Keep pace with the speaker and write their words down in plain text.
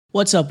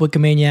What's up,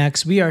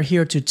 Wikimaniacs? We are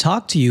here to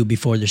talk to you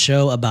before the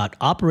show about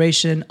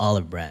Operation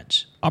Olive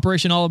Branch.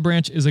 Operation Olive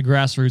Branch is a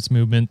grassroots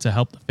movement to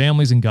help the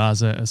families in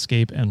Gaza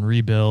escape and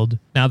rebuild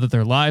now that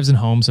their lives and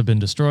homes have been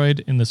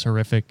destroyed in this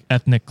horrific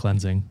ethnic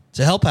cleansing.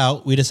 To help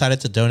out, we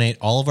decided to donate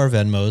all of our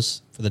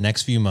Venmos for the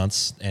next few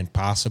months and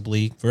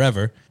possibly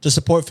forever to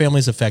support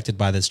families affected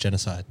by this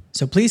genocide.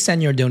 So please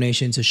send your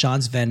donation to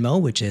Sean's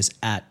Venmo, which is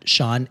at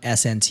Sean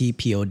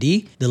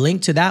SNTPOD. The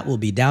link to that will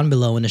be down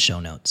below in the show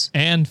notes.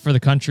 And for the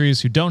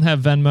countries who don't have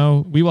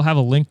Venmo, we will have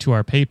a link to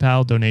our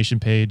PayPal donation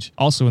page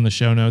also in the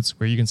show notes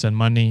where you can send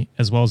money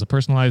as well as a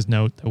personalized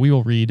note that we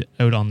will read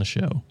out on the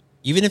show.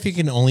 Even if you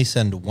can only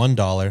send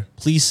 $1,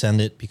 please send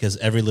it because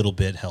every little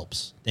bit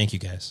helps. Thank you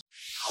guys.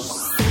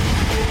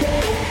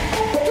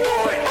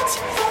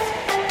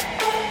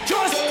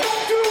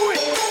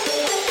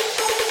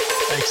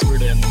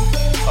 Expert in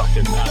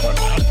fucking, I don't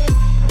know.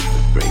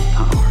 Great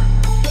power.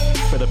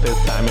 For the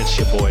fifth time, it's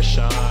your boy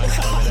Sean.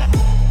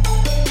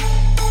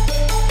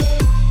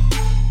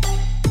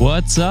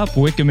 What's up,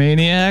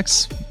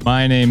 Wikimaniacs?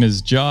 My name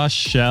is Josh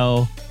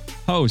Shell,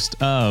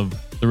 host of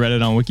the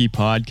Reddit on Wiki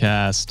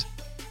podcast.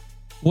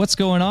 What's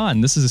going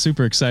on? This is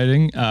super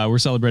exciting. We're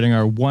celebrating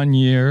our 1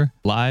 year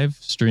live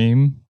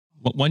stream.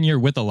 1 year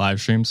with a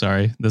live stream,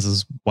 sorry. This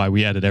is why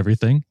we edit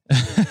everything.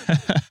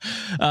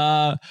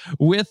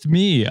 With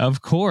me,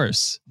 of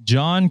course,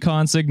 John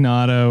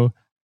Consignato,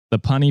 the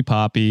Punny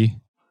Poppy.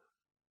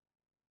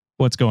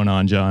 What's going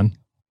on, John?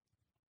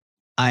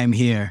 I am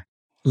here,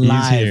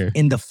 live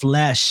in the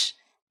flesh.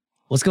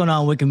 What's going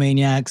on,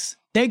 Wikimaniacs?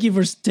 Thank you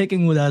for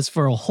sticking with us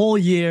for a whole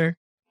year.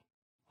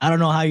 I don't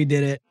know how you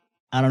did it.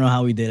 I don't know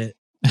how we did it,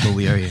 but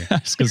we are here. I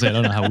was going to say, I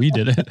don't know how we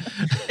did it.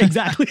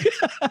 Exactly.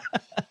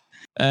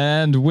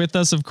 And with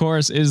us, of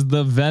course, is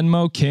the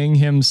Venmo King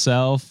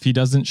himself. He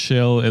doesn't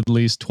shill at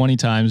least 20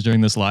 times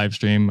during this live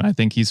stream. I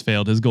think he's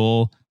failed his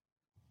goal.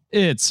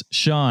 It's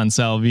Sean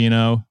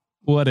Salvino.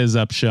 What is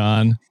up,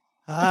 Sean?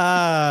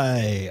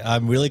 Hi.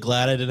 I'm really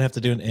glad I didn't have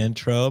to do an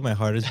intro. My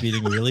heart is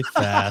beating really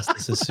fast.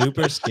 This is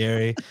super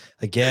scary.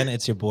 Again,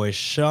 it's your boy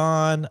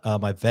Sean.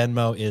 My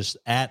Venmo is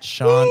at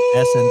Sean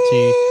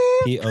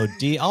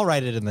SNTPOD. I'll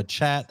write it in the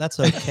chat. That's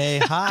okay.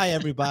 Hi,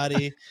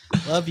 everybody.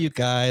 Love you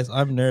guys.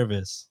 I'm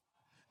nervous.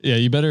 Yeah,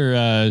 you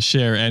better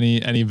share any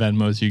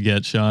Venmos you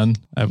get, Sean.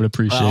 I would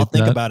appreciate that. I'll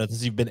think about it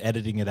since you've been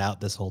editing it out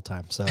this whole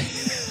time. So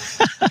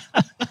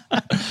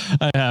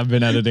I have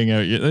been editing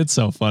out. It's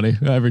so funny.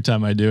 Every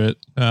time I do it,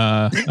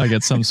 I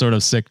get some sort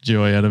of sick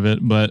joy out of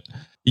it. But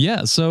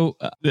yeah, so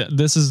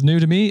this is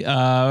new to me.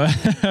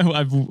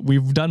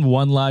 We've done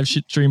one live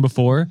stream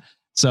before.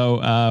 So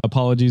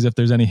apologies if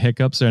there's any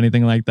hiccups or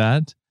anything like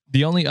that.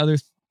 The only other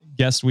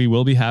guest we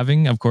will be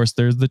having, of course,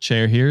 there's the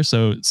chair here.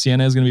 So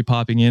Sienna is going to be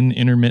popping in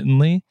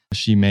intermittently.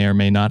 She may or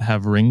may not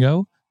have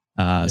Ringo.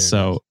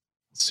 So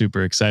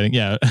super exciting.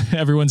 Yeah,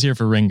 everyone's here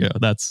for Ringo.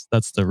 That's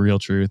the real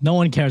truth. No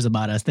one cares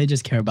about us. They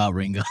just care about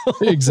Ringo.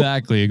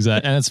 Exactly.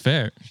 And it's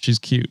fair. She's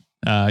cute,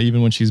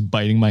 even when she's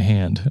biting my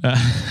hand.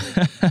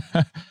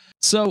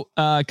 So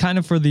kind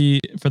of for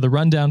the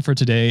rundown for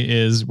today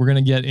is we're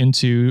going to get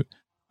into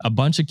a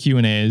bunch of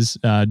Q&As.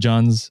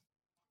 John's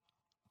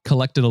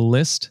collected a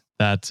list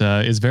that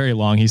is very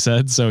long, he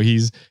said. So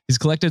he's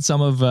collected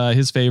some of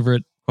his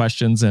favorite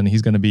questions, and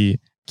he's going to be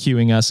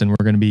queuing us, and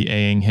we're going to be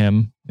A-ing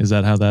him. Is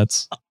that how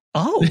that's?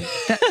 Oh,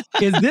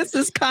 is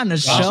this kind of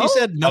show? She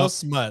said no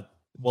smut.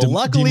 Well,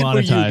 luckily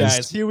for you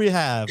guys, here we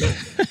have.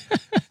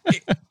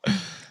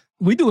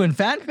 We doing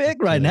fanfic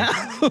right now?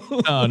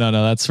 Oh, no,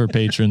 that's for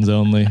patrons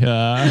only.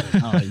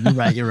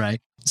 You're right.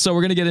 So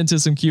we're going to get into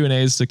some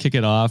Q&As to kick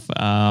it off,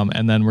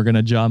 and then we're going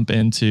to jump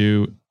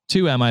into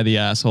two Am I the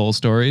Asshole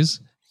stories.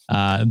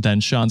 Then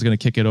Sean's going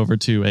to kick it over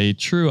to a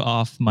true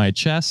off my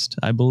chest,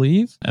 I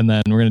believe. And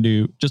then we're going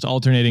to do just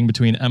alternating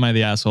between Am I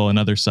the Asshole and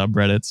other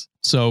subreddits.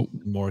 So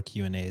more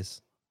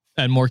Q&As.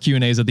 And more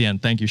Q&As at the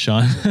end. Thank you,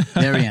 Sean.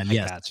 Very end,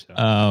 yes.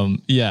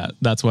 Yeah,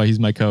 that's why he's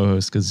my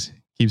co-host, because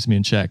he keeps me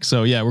in check.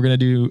 So yeah, we're going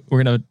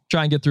to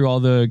try and get through all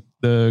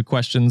the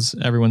questions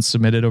everyone's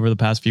submitted over the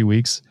past few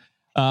weeks.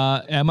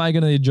 Am I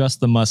going to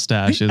adjust the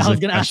mustache? I was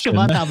going to ask you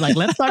about that. I'm like,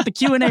 let's start the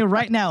Q&A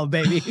right now,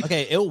 baby.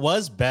 Okay, it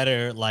was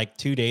better like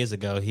 2 days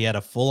ago. He had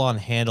a full-on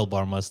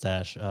handlebar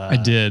mustache. I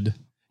did.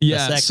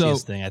 Yeah, the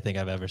sexiest thing I think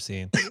I've ever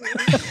seen.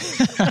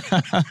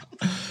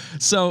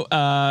 So,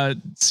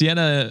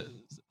 Sienna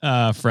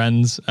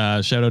friends,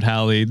 shout out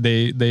Hallie.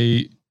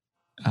 They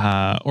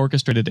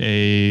orchestrated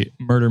a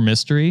murder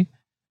mystery.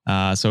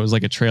 So it was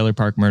like a trailer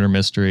park murder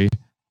mystery,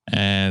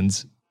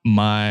 and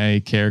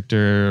my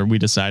character, we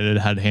decided,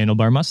 had a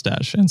handlebar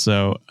mustache. And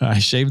so I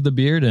shaved the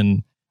beard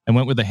and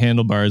went with the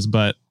handlebars,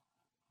 but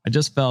I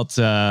just felt,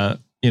 the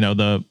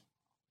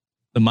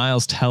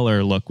Miles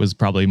Teller look was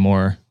probably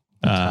more,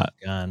 Top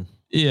Gun.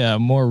 Yeah,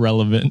 more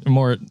relevant,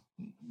 more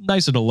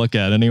nicer to look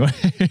at anyway.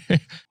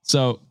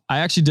 So I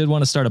actually did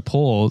want to start a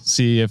poll,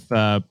 see if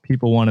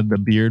people wanted the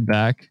beard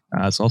back.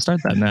 So I'll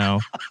start that now.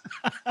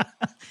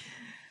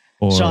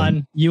 Or,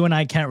 Sean, you and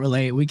I can't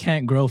relate. We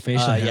can't grow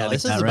facial hair. Yeah, like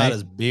this that, is right? about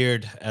as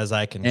beard as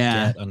I can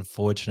get.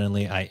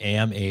 Unfortunately, I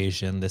am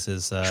Asian. This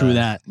is True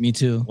that. Me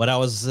too. what I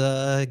was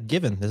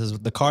given. This is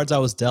the cards I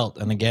was dealt.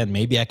 And again,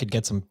 maybe I could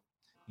get some,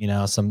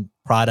 some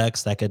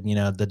products that could,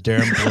 the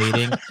derm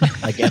blading.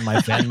 Again, my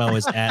Venmo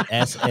is at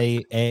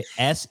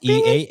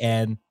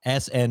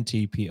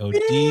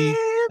SEANSNTPOD.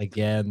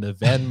 Again, the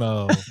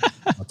Venmo.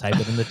 I'll type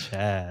it in the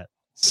chat.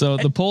 So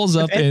the poll's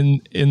up in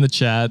the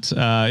chat.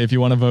 If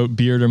you want to vote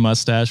beard or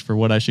mustache for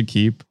what I should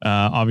keep.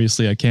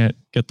 Obviously, I can't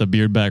get the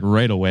beard back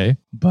right away,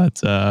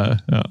 but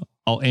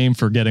I'll aim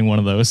for getting one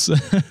of those.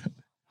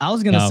 I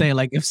was going to say,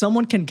 like, if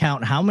someone can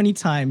count how many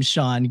times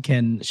Sean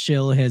can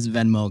shill his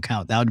Venmo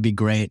account, that would be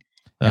great.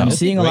 I'm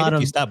seeing a lot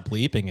of... You stop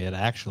bleeping it,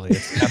 actually.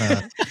 It's kind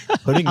of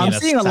putting me in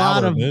a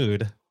sour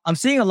mood. I'm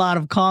seeing a lot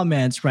of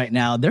comments right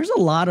now. There's a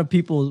lot of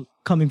people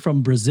coming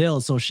from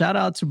Brazil. So shout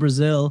out to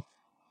Brazil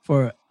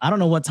for... I don't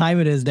know what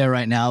time it is there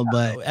right now,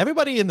 but...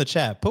 Everybody in the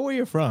chat, put where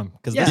you're from.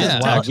 Because this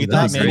is wild. We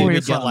thought maybe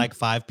we'd get like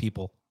 5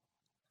 people.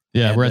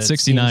 Yeah, we're at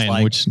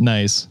 69, which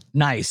nice.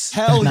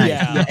 Hell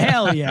yeah.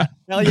 Hell yeah.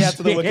 Hell yeah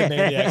to the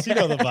Wikimaniacs. You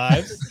know the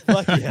vibes.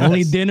 Fuck yes.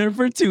 Only dinner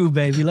for 2,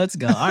 baby. Let's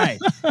go. All right.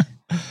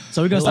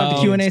 So we're going to start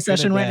the Q&A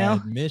session right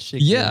now?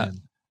 Michigan.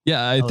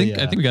 Yeah, I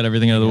think we got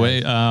everything out of the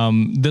way.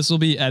 This will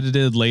be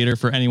edited later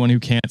for anyone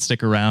who can't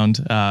stick around.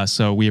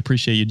 So we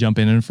appreciate you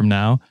jumping in from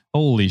now.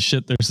 Holy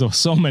shit, there's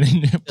so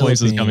many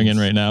places coming in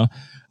right now.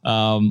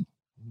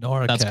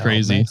 NorCal, that's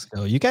crazy.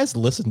 Mexico. You guys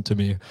listen to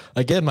me.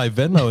 Again, my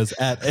Venmo is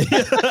at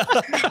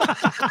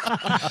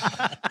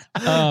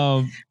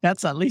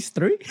that's at least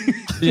 3.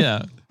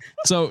 Yeah.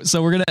 So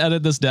we're gonna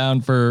edit this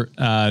down for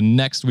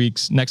next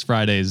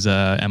Friday's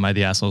Am I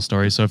the Asshole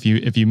story. So if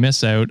you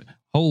miss out,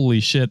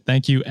 holy shit,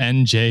 thank you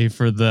NJ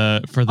for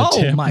the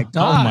tip. My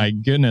God. Oh my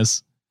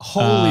goodness.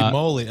 Holy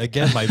moly.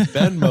 Again, my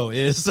Venmo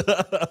is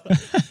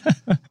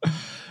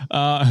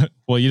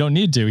well, you don't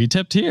need to. He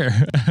tipped here.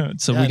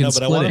 So we can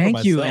split it.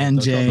 Thank you,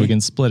 NJ. We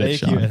can split it,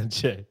 Sean.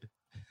 Thank you, NJ.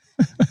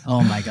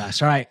 Oh my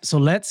gosh. All right. So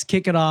let's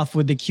kick it off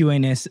with the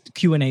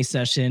Q&A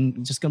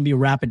session. Just going to be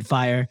rapid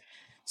fire.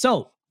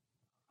 So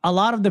a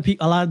lot of the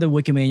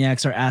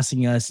Wikimaniacs are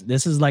asking us,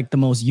 this is like the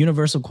most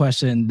universal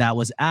question that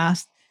was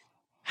asked.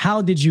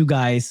 How did you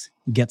guys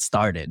get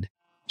started?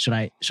 Should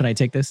I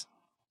take this?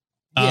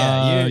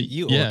 Yeah,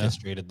 you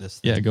orchestrated this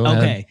thing. Yeah, go ahead.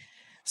 Okay.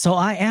 So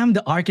I am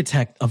the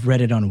architect of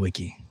Reddit on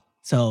Wiki.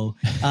 So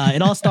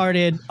it all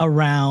started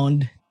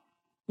around,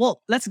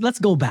 well, let's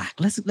go back.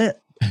 When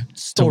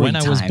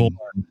I was born.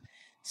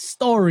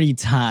 Story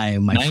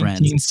time, my friends.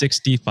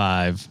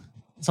 1965.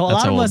 So a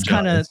lot of us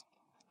kind of,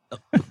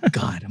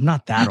 God, I'm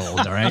not that old,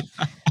 all right?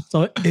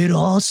 So it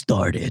all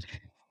started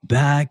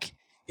back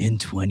in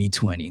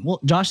 2020. Well,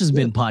 Josh has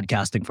been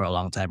podcasting for a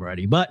long time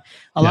already, but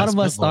a lot of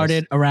us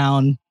started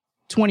around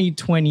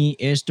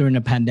 2020-ish during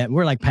the pandemic.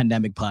 We're like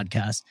pandemic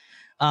podcasts.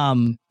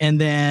 And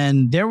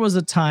then there was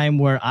a time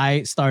where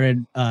I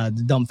started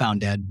the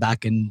Dumbfounded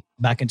back in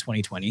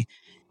 2020.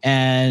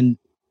 And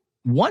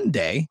one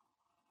day,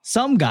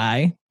 some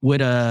guy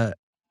with a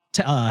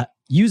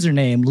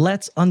username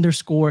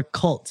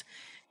let's_cult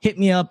hit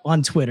me up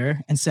on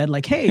Twitter and said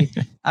like, hey,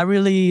 I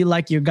really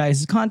like your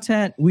guys'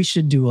 content. We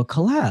should do a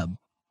collab.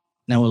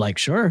 And we're like,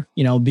 sure.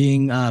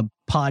 Being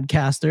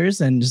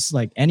podcasters and just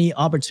like any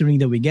opportunity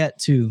that we get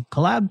to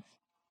collab,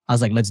 I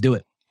was like, let's do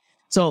it.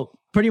 So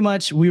pretty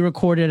much we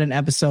recorded an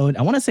episode.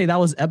 I want to say that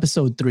was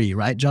episode 3,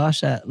 right,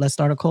 Josh, at Let's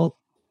Start a Cult?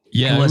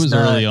 Yeah, it was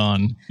early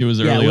on. It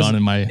was early on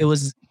in my It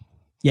was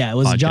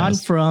podcast. John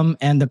Frum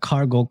and the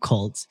Cargo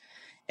Cult.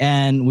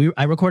 And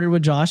I recorded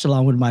with Josh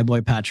along with my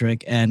boy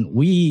Patrick. And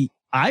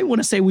I want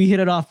to say we hit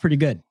it off pretty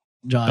good,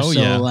 Josh. Oh,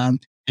 yeah.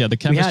 Yeah, the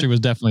chemistry was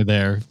definitely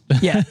there.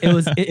 Yeah,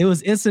 it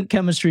was instant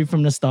chemistry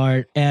from the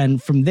start.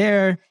 And from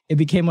there, it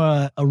became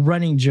a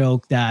running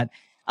joke that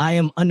I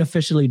am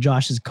unofficially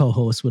Josh's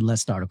co-host with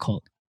Let's Start a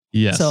Cult.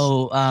 Yes.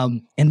 So,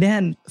 and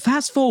then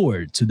fast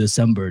forward to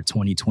December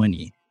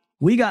 2020,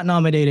 we got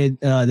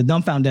nominated, the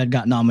Dumbfounded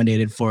got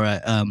nominated for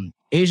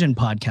Asian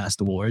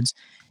Podcast Awards.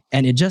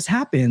 And it just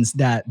happens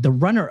that the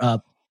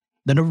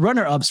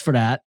runner-ups for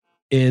that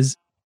is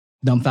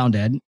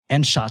Dumbfounded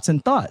and Shots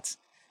and Thoughts.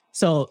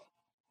 So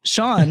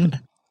Sean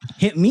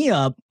hit me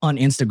up on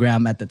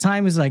Instagram at the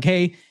time. He's like,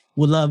 hey,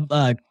 would love,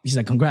 he's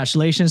like,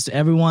 congratulations to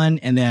everyone.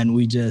 And then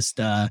we just,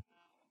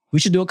 we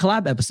should do a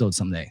collab episode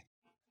someday.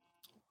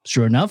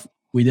 Sure enough,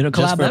 we did a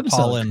collab episode. Just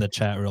for Paula in the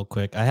chat real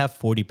quick, I have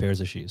 40 pairs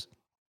of shoes.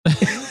 We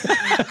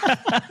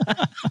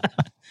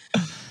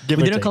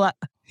did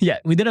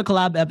a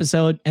collab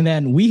episode, and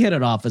then we hit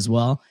it off as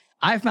well.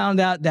 I found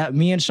out that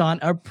me and Sean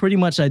are pretty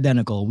much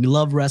identical. We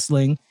love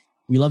wrestling.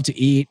 We love to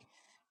eat.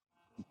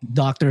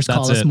 Doctors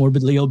call us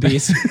morbidly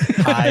obese.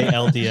 High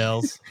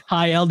LDLs.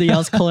 High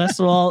LDLs,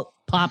 cholesterol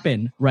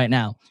popping right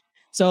now.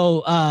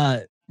 So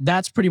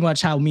that's pretty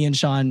much how me and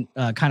Sean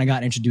kind of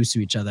got introduced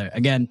to each other.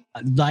 Again,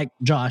 like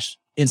Josh,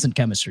 instant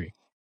chemistry.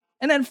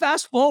 And then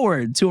fast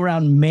forward to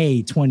around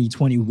May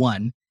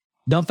 2021,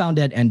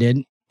 Dumbfounded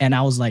ended. And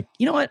I was like,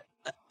 you know what?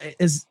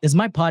 Is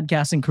my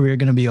podcasting career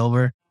going to be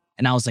over?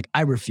 And I was like,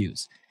 I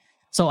refuse.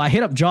 So I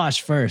hit up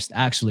Josh first,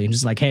 actually, and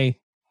just like, hey,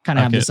 kind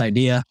of have this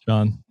idea.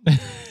 Sean.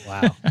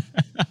 Wow.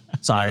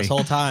 Sorry. This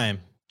whole time,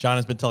 John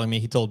has been telling me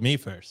he told me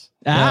first.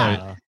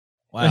 Wow.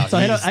 So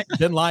I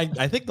didn't lie.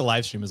 I think the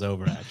live stream is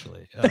over,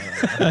 actually. So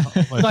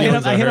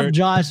I hit up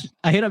Josh.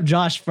 I hit up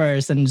Josh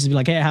first and just be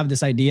like, hey, I have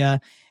this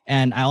idea.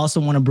 And I also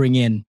want to bring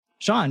in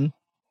Sean.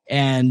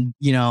 And,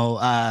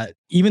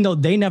 even though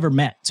they never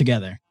met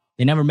together,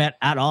 they never met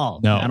at all.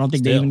 No, I don't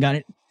think they even got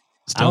it.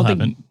 Still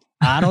haven't.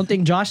 I don't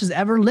think Josh has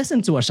ever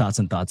listened to a Shots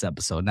and Thoughts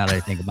episode, now that I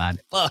think about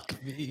it. Fuck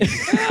me.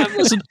 I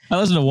listened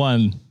to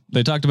one.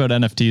 They talked about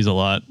NFTs a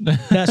lot.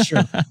 That's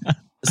true.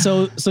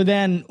 So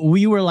then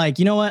we were like,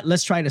 you know what?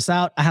 Let's try this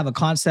out. I have a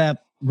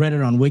concept. Read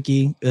it on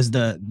Wiki is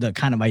the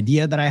kind of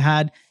idea that I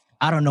had.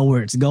 I don't know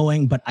where it's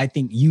going, but I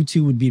think you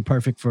two would be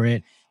perfect for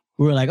it.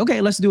 We were like, okay,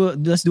 let's do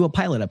a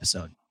pilot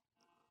episode.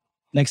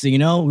 Next thing you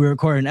know, we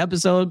record an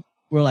episode.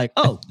 We're like,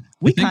 oh,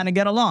 we kind of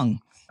get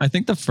along. I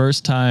think the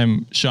first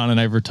time Sean and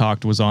I ever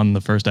talked was on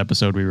the first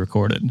episode we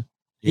recorded.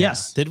 Yeah.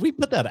 Yes. Did we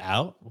put that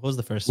out? What was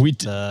the first? It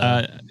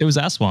was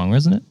Aswang,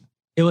 wasn't it?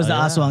 It was the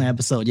Aswang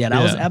episode. Yeah,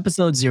 that was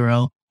episode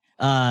 0.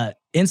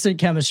 Instant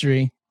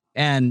chemistry.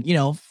 And,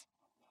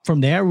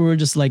 from there, we were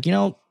just like,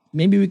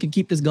 maybe we could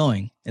keep this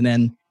going. And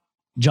then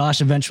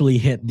Josh eventually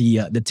hit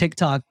the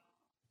TikTok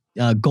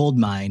gold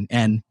mine.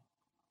 And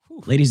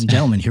ladies and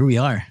gentlemen, here we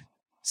are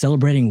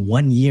celebrating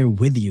 1 year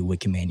with you,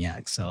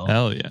 Wikimaniacs. So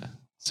hell yeah.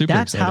 Super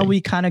that's exciting. how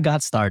we kind of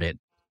got started.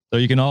 So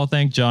you can all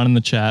thank John in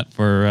the chat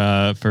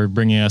for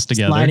bringing us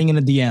together. Sliding in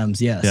the DMs,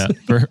 yes. Yeah,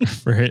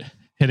 for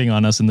hitting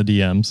on us in the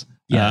DMs.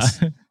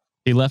 Yes.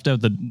 He left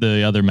out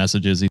the other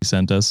messages he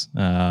sent us.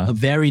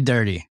 Very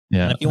dirty.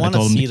 Yeah. And if you want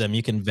to see them,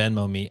 you can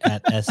Venmo me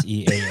at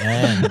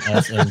SEANSMTPOD.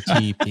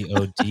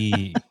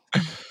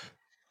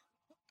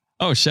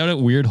 Oh, shout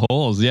out Weird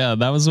Holes. Yeah,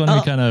 that was when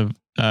we kind of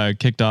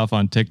kicked off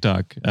on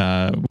TikTok.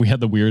 We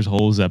had the Weird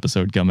Holes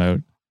episode come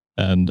out,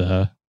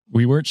 and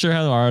we weren't sure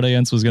how our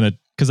audience was gonna,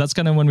 because that's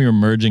kind of when we were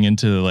merging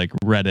into like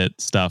Reddit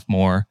stuff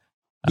more,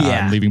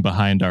 leaving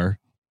behind our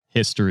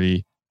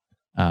history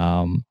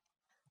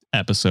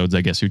episodes,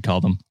 I guess you'd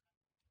call them.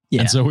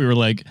 Yeah. And so we were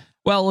like,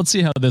 well, let's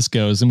see how this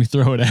goes, and we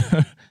throw it out.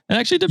 And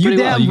actually did pretty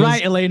well. You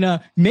right,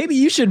 Elena. Maybe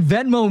you should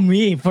Venmo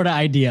me for the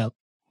idea.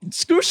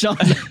 Screw Sean.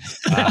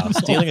 Wow,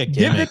 stealing a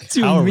gimmick.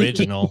 How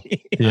original.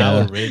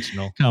 How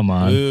original. Come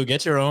on. Ooh,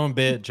 get your own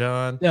bit,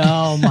 John.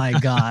 Oh my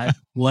God.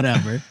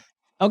 Whatever.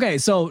 Okay,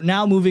 so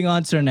now moving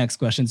on to the next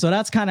question. So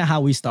that's kind of how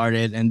we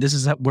started, and this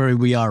is where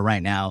we are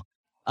right now.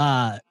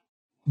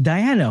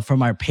 Diana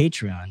from our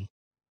Patreon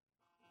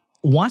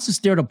wants to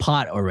stir the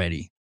pot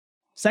already.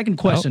 Second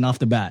question off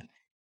the bat.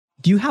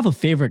 Do you have a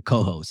favorite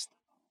co-host?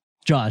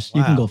 Josh,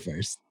 you can go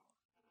first.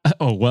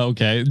 Oh, well,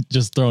 okay.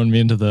 Just throwing me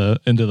into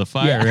the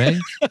fire, eh?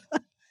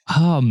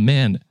 Oh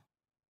man.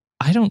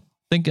 I don't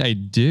think I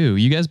do.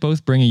 You guys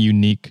both bring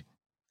a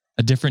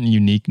different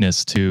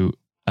uniqueness to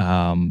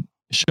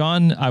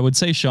Sean. I would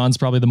say Sean's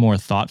probably the more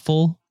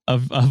thoughtful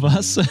of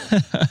us.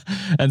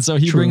 And so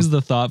he brings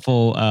the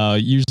thoughtful,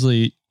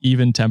 usually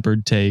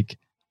even-tempered take,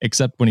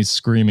 except when he's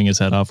screaming his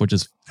head off, which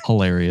is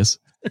hilarious.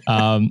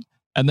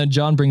 And then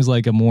John brings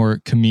like a more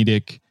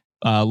comedic,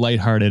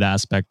 lighthearted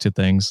aspect to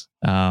things.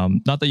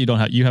 Not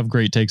that you have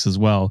great takes as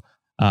well.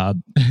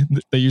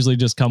 They usually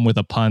just come with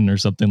a pun or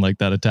something like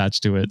that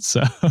attached to it.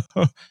 So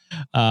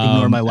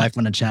ignore my wife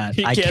on the chat.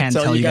 I can't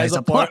tell you guys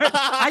apart.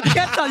 I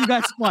can't tell you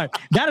guys apart.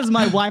 That is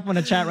my wife on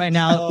the chat right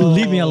now.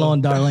 Leave me alone,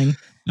 darling.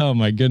 Oh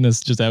my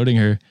goodness, just outing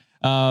her.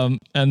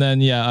 And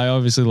then I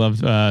obviously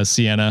love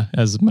Sienna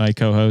as my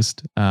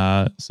co-host.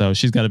 So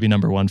she's got to be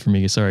number 1 for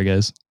me. Sorry,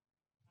 guys.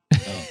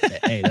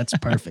 Hey, that's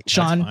perfect.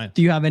 Sean,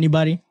 do you have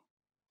anybody?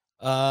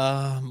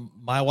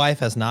 My wife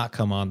has not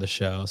come on the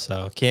show,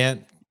 so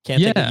can't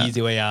take the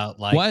easy way out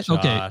like what?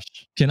 Josh.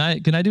 Okay.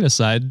 Can I do a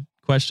side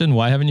question?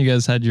 Why haven't you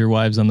guys had your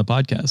wives on the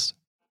podcast?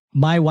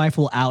 My wife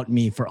will out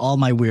me for all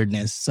my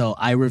weirdness, so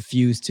I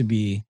refuse to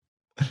be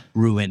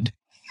ruined.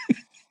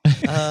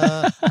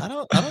 I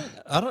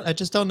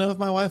just don't know if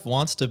my wife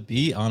wants to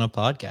be on a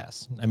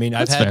podcast. I mean,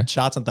 I've had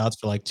Shots and Thoughts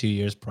for like 2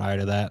 years prior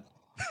to that.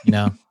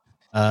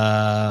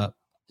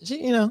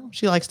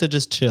 She likes to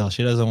just chill.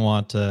 She doesn't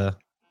want to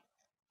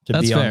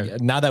be on.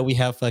 Now that we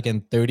have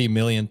fucking 30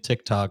 million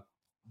TikTok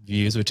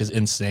views, which is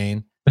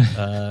insane. It's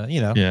a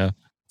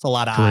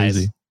lot of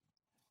eyes.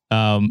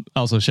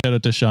 Also, shout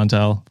out to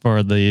Chantel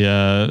for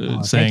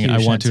the saying, you, I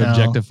want Chantel. to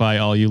objectify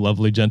all you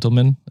lovely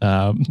gentlemen.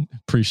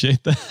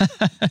 Appreciate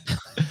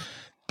that.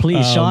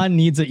 Please, Sean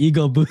needs an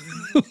ego boost.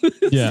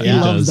 Yeah, he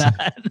loves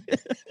that.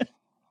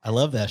 I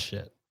love that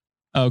shit.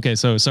 Okay,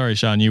 so sorry,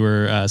 Sean, you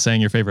were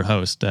saying your favorite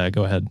host.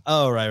 Go ahead.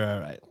 Oh,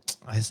 right.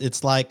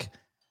 It's like,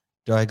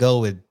 do I go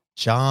with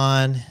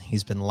John?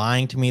 He's been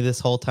lying to me this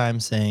whole time,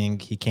 saying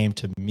he came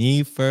to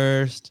me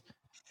first.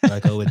 Do I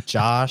go with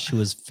Josh, who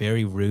was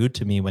very rude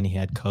to me when he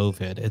had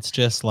COVID? It's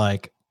just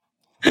like,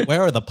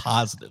 where are the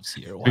positives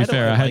here? To be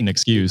fair, I had an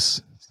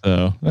excuse.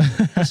 So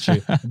that's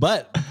true.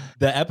 But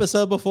the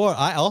episode before,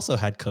 I also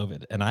had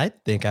COVID, and I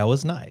think I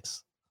was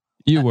nice.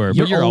 You were,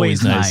 but you're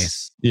always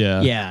nice.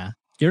 Yeah. Yeah.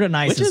 You're the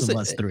nicest of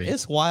us three.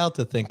 It's wild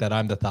to think that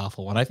I'm the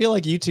thoughtful one. I feel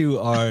like you two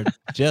are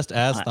just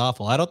as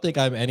thoughtful. I don't think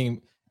I'm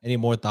any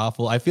more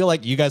thoughtful. I feel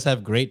like you guys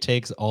have great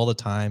takes all the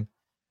time.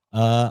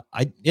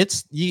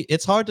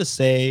 It's hard to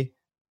say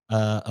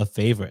a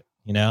favorite,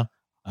 you know.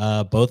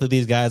 Both of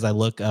these guys I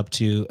look up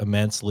to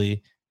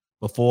immensely.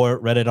 Before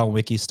Reddit on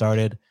Wiki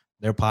started,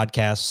 their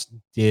podcasts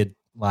did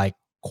like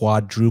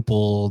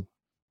quadruple,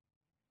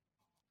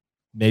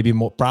 maybe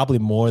more, probably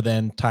more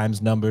than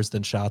times numbers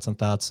than Shots and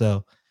Thoughts.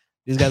 So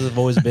these guys have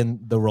always been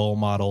the role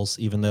models,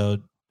 even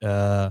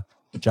though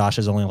Josh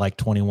is only like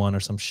 21 or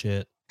some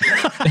shit.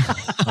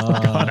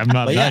 God, I'm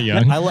not that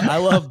young. I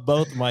love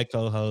both my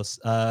co-hosts.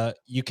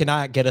 You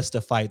cannot get us to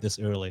fight this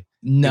early.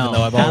 No,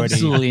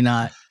 absolutely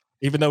not.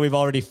 Even though we've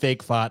already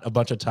fake fought a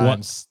bunch of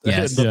times in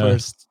the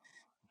first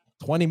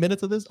 20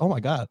 minutes of this. Oh my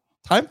God.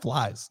 Time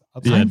flies.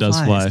 It does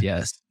fly.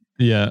 Yes.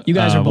 Yeah. You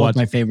guys are both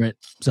my favorte.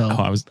 So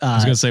I was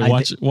gonna say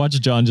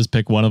watch John just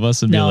pick one of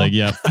us and be like,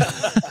 yeah.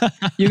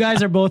 You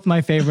guys are both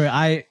my favorite.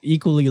 I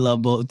equally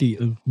love both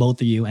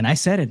of you. And I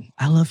said it.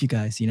 I love you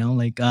guys, you know,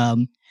 like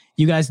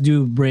you guys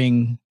do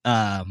bring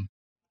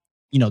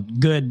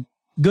good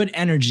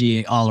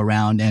energy all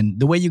around, and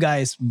the way you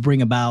guys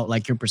bring about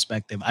like your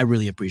perspective, I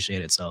really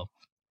appreciate it. So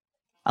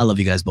I love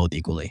you guys both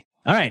equally.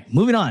 All right,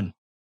 moving on.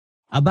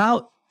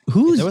 About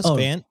who's there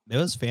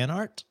was fan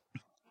art.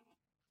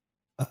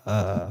 Wait,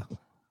 I'm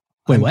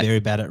what? very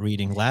bad at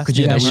reading. Could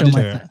you guys show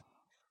my?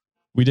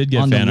 We did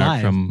get fan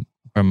art from.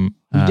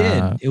 We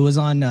did. It was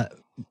on.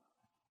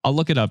 I'll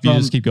look it up. You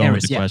just keep going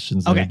with the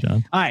questions, okay, there,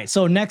 John. All right.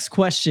 So next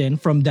question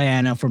from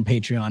Diana from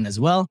Patreon as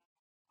well.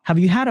 Have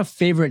you had a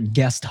favorite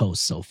guest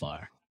host so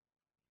far?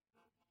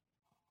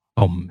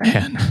 Oh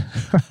man,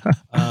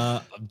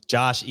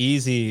 Josh,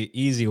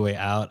 easy way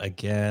out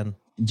again.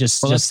 Just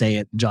say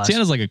it, Josh.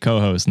 Sienna's like a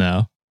co-host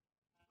now.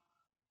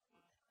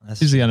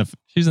 She's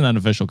an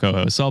unofficial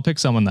co-host, so I'll pick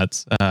someone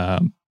that's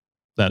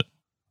that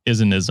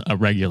isn't as a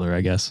regular,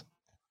 I guess.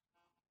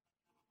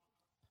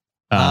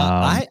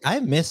 I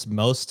miss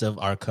most of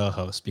our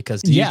co-hosts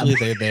because usually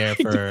they're there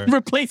for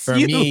replace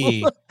you.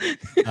 Me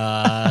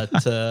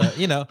to,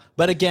 you know.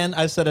 But again,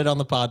 I've said it on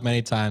the pod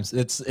many times.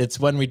 It's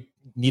when we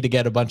need to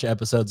get a bunch of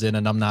episodes in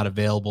and I'm not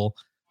available.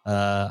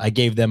 I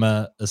gave them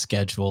a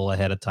schedule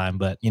ahead of time,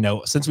 but you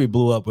know, since we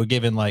blew up, we're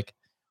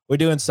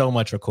doing so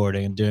much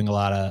recording and doing a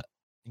lot of,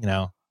 you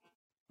know,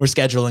 we're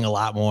scheduling a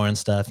lot more and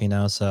stuff, you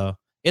know. So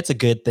it's a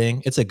good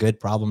thing. It's a good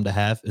problem to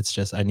have. It's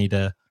just I need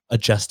to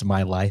adjust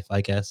my life,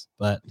 I guess.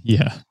 But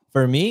yeah,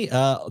 for me,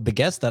 the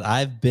guests that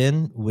I've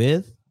been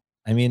with,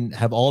 I mean,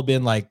 have all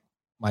been like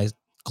my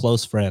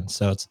close friends.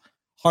 So it's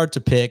hard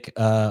to pick.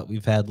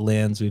 We've had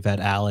Linz, we've had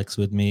Alex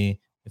with me,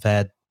 we've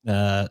had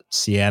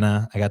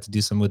Sienna. I got to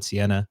do some with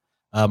Sienna.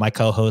 My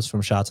co-host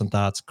from Shots and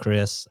Thoughts,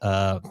 Chris,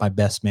 my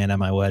best man at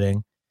my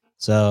wedding.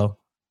 So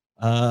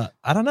I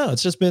don't know.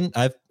 It's just been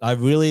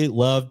I've really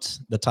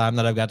loved the time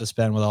that I've got to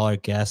spend with all our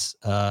guests.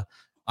 I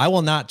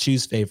will not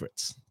choose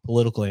favorites.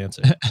 Political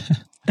answer.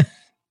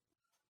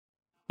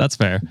 That's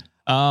fair.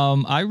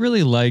 I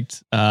really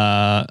liked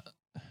oh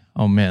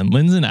man,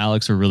 Linz and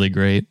Alex were really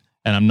great.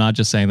 And I'm not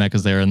just saying that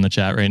because they're in the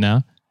chat right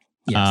now.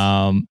 Yes.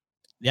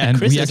 Yeah, and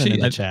Chris isn't in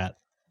the chat.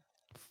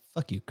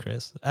 Fuck you,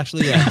 Chris.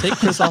 Actually, yeah, take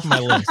Chris off my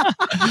list.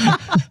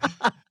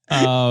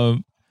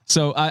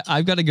 So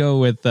I've got to go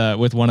with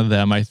one of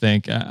them, I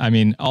think. I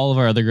mean, all of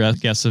our other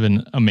guests have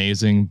been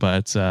amazing,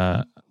 but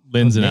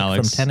Linz and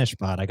Alex from Tennis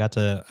Spot.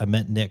 I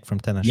met Nick from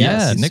Tennis.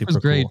 Yeah, Nick was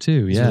great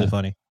too. He's really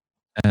funny.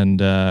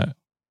 And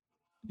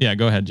yeah,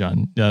 go ahead,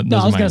 John. No,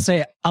 I was gonna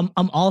say I'm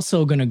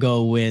also gonna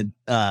go with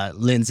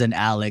Linz and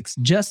Alex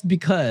just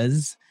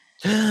because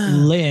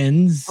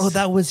Linz. Oh,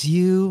 that was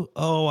you.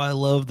 Oh, I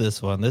love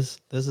this one. This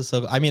is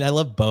so. I mean, I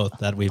love both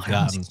that we've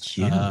gotten.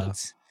 Cute.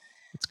 It's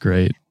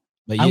great.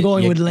 But I'm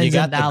going with Linz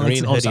and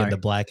Alex. Green hoodie and the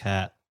black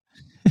hat.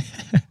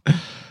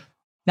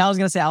 Now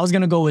I was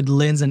gonna go with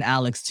Linz and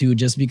Alex too,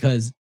 just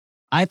because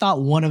I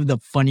thought one of the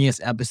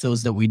funniest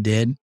episodes that we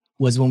did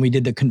was when we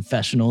did the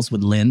confessionals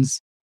with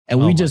Linz,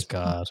 and we just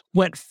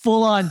went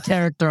full on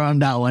character on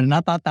that one, and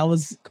I thought that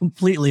was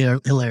completely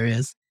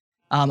hilarious.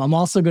 I'm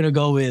also gonna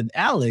go with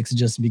Alex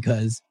just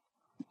because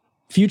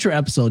future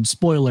episode,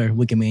 spoiler,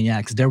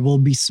 Wikimaniacs, there will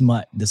be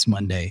smut this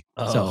Monday.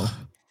 So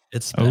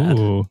it's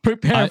bad.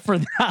 Prepare for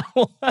that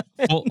one.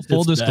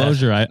 Full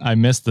disclosure, I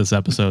missed this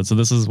episode. So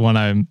this is one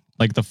I'm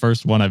like the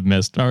first one I've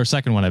missed, or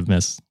second one I've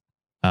missed.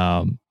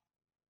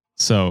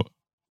 So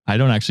I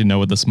don't actually know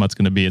what the smut's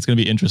going to be. It's going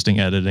to be interesting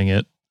editing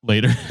it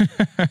later.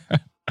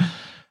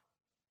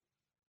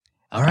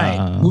 All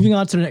right. Moving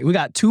on to the next. We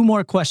got two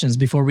more questions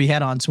before we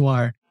head on to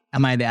our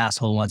Am I the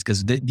Asshole ones?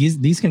 Because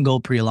these can go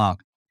pretty long.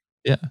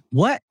 Yeah.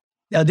 What?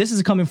 This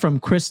is coming from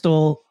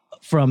Crystal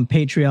from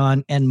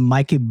Patreon and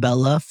Mikey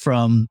Bella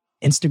from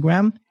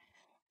Instagram.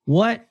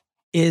 What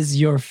is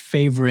your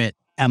favorite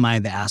Am I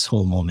the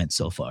Asshole moment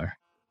so far?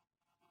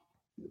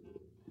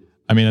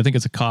 I mean, I think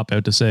it's a cop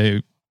out to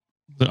say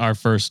our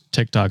first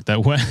TikTok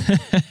that went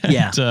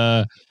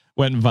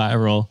went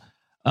viral.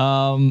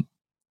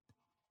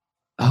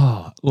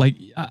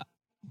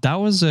 That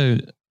was a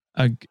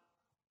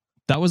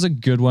that was a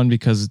good one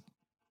because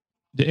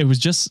it was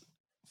just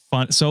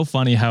fun, so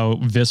funny how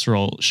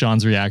visceral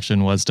Sean's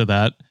reaction was to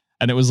that,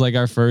 and it was like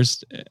our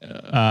first,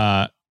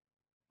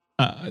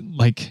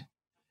 like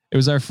it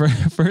was our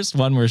first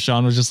one where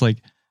Sean was just like,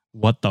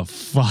 "What the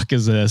fuck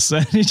is this?"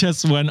 And he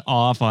just went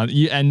off on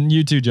you, and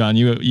you too, John.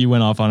 You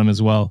went off on him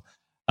as well,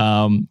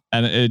 and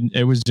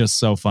it was just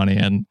so funny.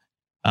 And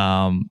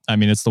I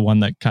mean, it's the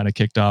one that kind of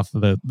kicked off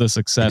the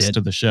success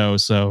to the show.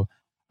 So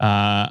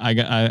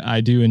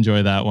I do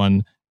enjoy that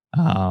one.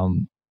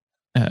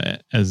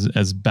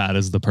 As bad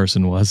as the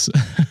person was.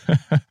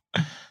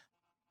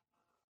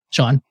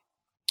 Sean?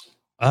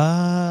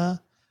 I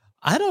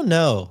don't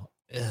know.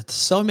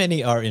 So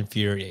many are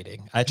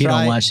infuriating. He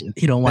don't watch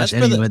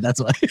any of it.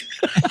 That's why.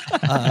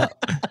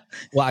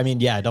 Well, I mean,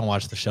 yeah, I don't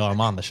watch the show.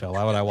 I'm on the show.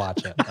 Why would I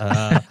watch it?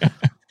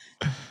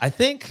 I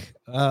think,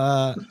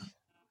 I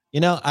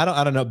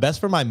don't know.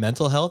 Best for my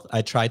mental health,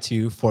 I try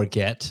to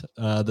forget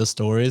the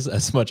stories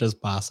as much as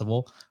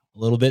possible. A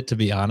little bit, to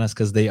be honest,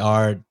 because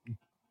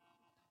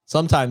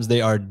sometimes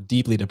they are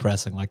deeply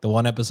depressing. Like the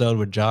one episode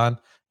with John,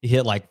 he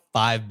hit like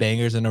 5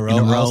 bangers in a row.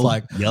 I was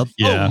like, yep.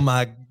 Oh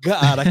my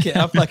God,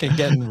 I'm fucking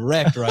getting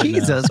wrecked right now.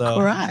 Jesus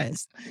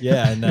Christ.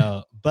 Yeah, I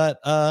know. But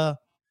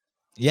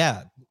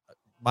yeah,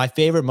 my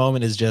favorite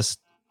moment is just,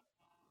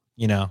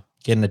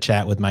 getting to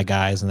chat with my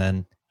guys and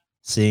then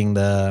seeing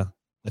the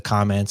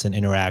comments and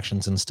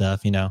interactions and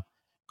stuff,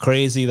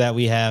 crazy that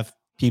we have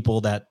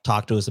people that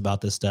talk to us about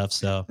this stuff.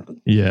 So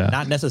yeah,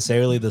 not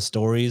necessarily the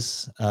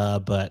stories,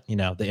 but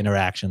the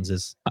interactions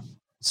is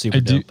super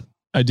dope.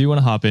 I do want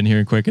to hop in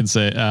here quick and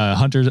say,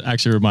 Hunter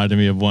actually reminded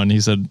me of one. He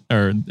said,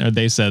 or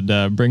they said,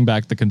 bring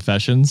back the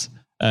confessions.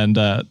 And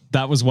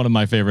that was one of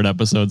my favorite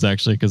episodes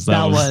actually. Cause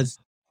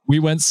we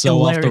went so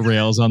hilarious. Off the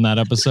rails on that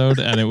episode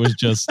and it was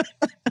just,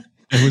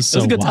 it was so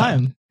it was a good wild.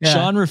 time. Yeah.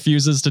 Sean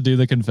refuses to do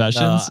the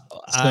confessions.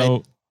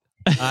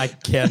 I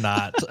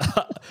cannot.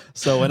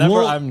 So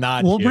whenever I'm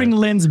not, we'll bring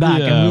Lynn's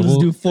back and we'll just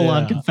do full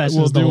on confessions.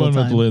 We'll do one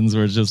time. with Lynn's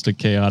where it's just a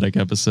chaotic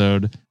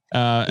episode.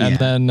 And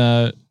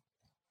then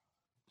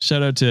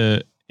shout out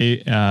to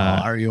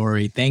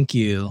Ariori. Thank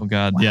you. Oh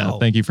God, wow. Yeah.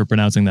 Thank you for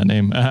pronouncing that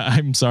name.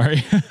 I'm sorry.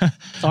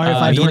 Sorry if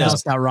I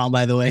pronounced that wrong.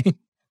 By the way,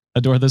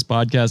 adore this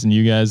podcast, and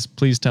you guys,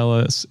 please tell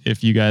us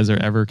if you guys are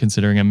ever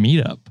considering a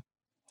meetup.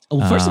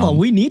 Well, first of all,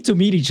 we need to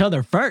meet each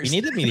other first. We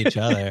need to meet each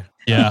other.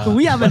 Yeah,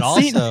 we haven't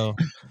seen. Also,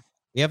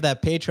 we have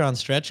that Patreon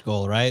stretch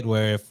goal, right?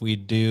 Where if we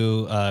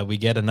do, we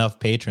get enough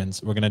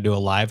patrons, we're gonna do a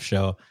live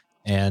show,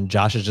 and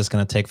Josh is just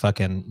gonna take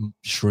fucking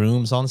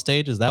shrooms on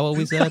stage. Is that what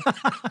we said?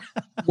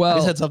 Well,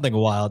 we said something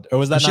wild, or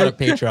was that not a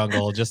Patreon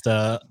goal? Just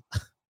I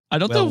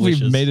don't know if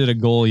we've made it a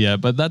goal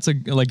yet, but that's a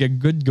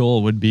good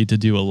goal would be to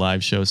do a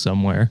live show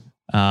somewhere.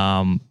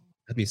 That'd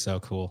be so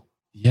cool.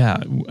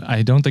 Yeah,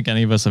 I don't think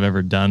any of us have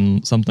ever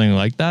done something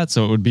like that,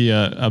 so it would be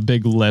a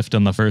big lift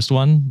on the first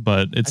one,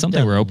 but it's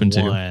something we're open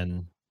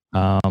to.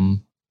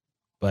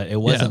 But it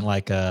wasn't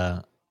like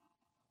people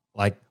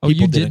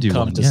you didn't did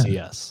come to see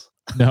us.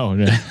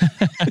 No.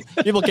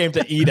 People came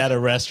to eat at a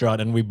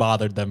restaurant and we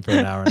bothered them for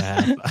an hour and a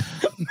half.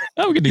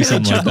 We could do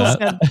something like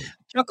that.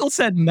 Chuckle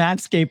said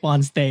Manscaped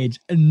on stage.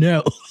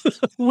 No,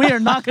 we are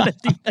not going to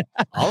do that.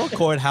 I'll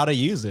record how to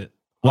use it.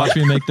 Watch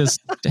me make this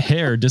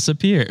hair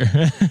disappear.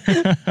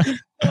 $25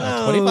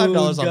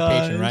 on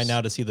Patreon right now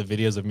to see the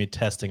videos of me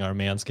testing our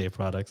Manscaped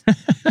products.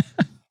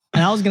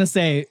 And I was going to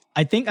say,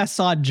 I think I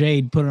saw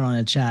Jade put it on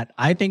a chat.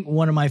 I think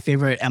one of my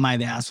favorite Am I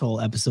the Asshole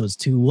episodes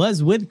too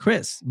was with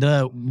Chris,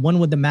 the one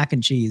with the mac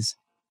and cheese,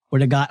 or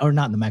the guy, or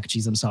not the mac and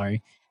cheese, I'm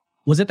sorry.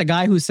 Was it the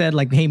guy who said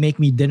like, hey, make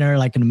me dinner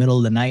like in the middle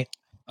of the night?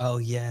 Oh,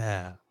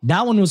 yeah.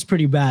 That one was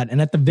pretty bad.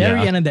 And at the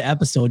very end of the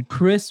episode,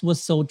 Chris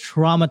was so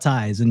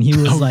traumatized and he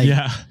was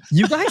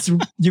you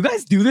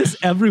guys do this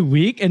every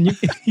week? And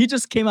he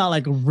just came out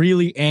like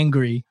really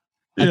angry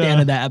at the end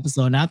of that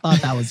episode. And I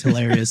thought that was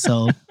hilarious.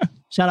 So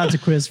shout out to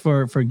Chris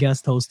for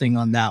guest hosting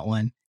on that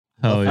one.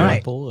 Oh, yeah. All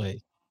right.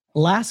 Boy.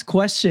 Last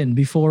question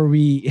before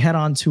we head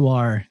on to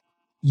our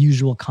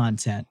usual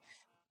content.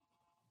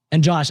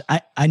 And Josh,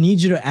 I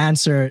need you to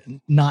answer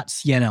not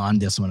Sienna on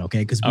this one, okay?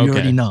 Because we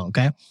already know,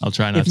 okay? I'll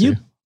try not to.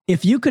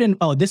 If you couldn't,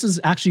 this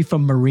is actually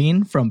from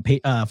Marine from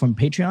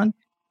Patreon.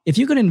 If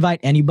you could invite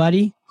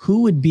anybody,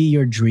 who would be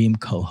your dream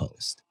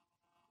co-host?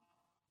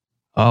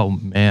 Oh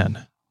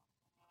man,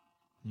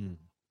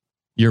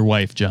 your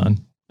wife,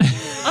 John.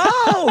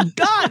 Oh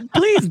God!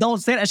 Please don't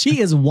say that.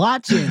 She is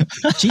watching.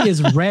 She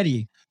is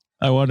ready.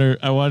 I want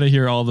to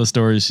hear all the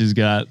stories she's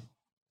got.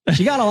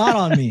 She got a lot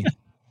on me.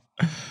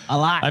 A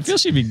lot. I feel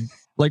she'd be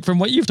like, from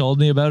what you've told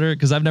me about her,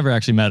 because I've never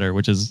actually met her,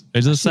 which is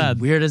sad.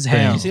 Weird as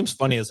hell. She seems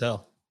funny as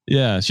hell.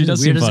 Yeah, she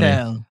does seem funny.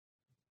 Hell.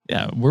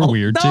 Yeah, we're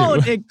weird too.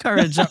 Don't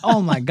encourage her.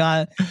 Oh my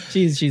God,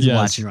 she's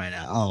watching right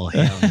now. Oh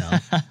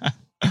hell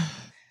no.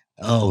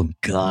 Oh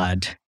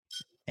God.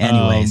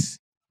 Anyways,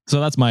 So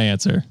that's my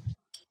answer.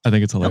 I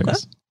think it's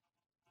hilarious. Okay.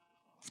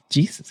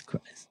 Jesus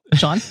Christ.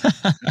 Sean?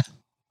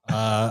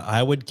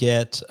 I would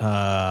get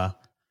not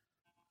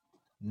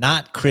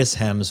Chris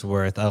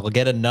Hemsworth. I will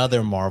get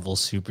another Marvel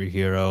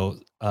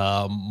superhero.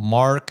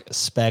 Mark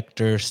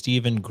Spector,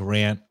 Stephen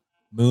Grant,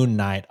 Moon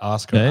Knight,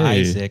 Oscar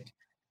Isaac.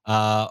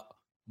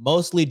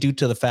 Mostly due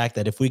to the fact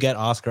that if we get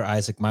Oscar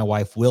Isaac, my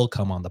wife will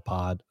come on the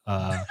pod.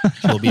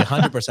 She'll be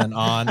 100%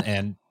 on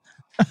and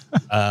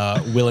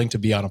willing to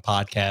be on a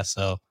podcast.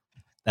 So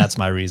that's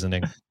my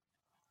reasoning.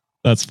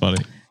 That's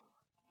funny.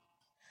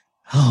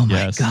 Oh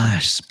my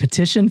gosh.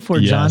 Petition for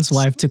John's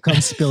wife to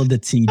come spill the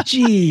tea.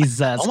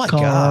 Jesus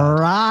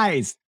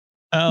Christ.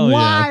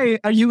 Why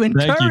are you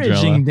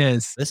encouraging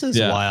this? This is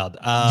wild.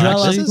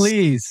 Drella,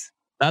 please.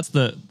 That's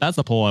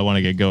the poll I want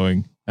to get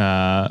going.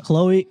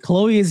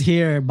 Chloe is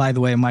here, by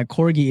the way. My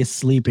corgi is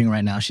sleeping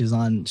right now. She's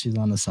on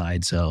the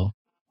side, so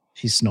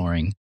she's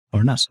snoring.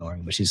 Or not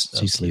snoring, but she's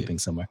sleeping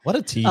somewhere. What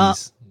a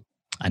tease.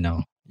 I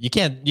know. You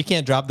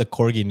can't drop the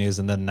corgi news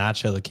and then not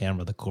show the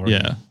camera the corgi.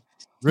 Yeah.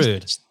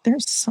 Rude.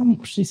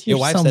 She's here Your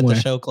wife somewhere. said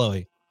to show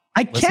Chloe.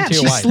 I can't.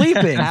 She's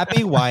sleeping.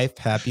 Happy wife,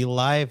 happy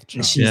life.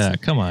 John. Yeah,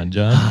 come on,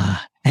 John.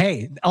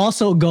 Hey,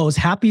 also goes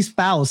happy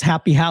spouse,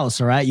 happy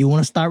house. All right. You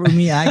want to start with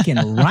me? I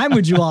can rhyme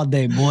with you all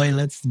day, boy.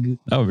 Let's go.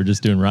 Oh, we're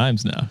just doing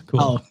rhymes now. Cool.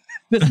 Oh,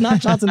 it's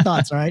not shots and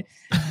thoughts. All right.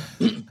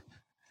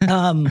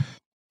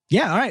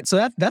 Yeah. All right.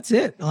 So that's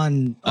it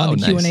on the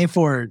Q&A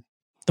for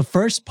the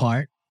first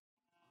part.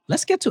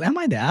 Let's get to Am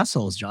I the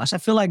Assholes, Josh? I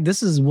feel like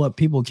this is what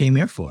people came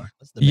here for.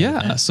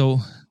 Yeah. So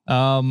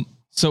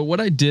what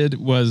I did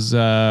was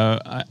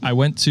I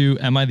went to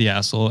Am I the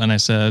Asshole and I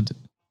said,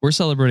 we're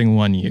celebrating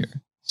 1 year.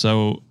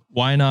 So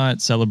why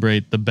not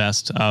celebrate the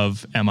best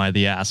of Am I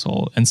the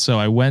Asshole? And so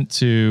I went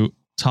to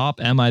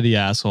top Am I the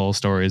Asshole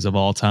stories of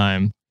all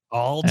time.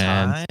 All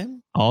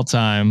time? All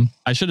time.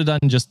 I should have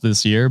done just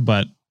this year,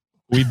 but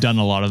we've done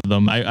a lot of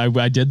them.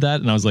 I did that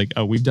and I was like,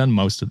 oh, we've done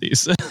most of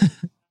these.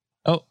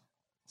 Oh,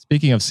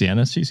 speaking of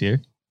Sienna, she's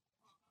here.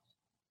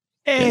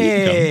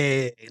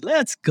 Hey,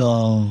 let's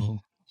go.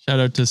 Shout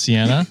out to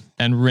Sienna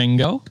and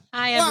Ringo.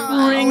 Hi,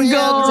 everyone. Ringo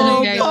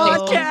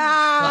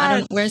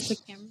podcast. Where's the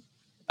camera?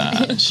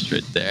 She's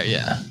right there.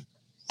 Yeah.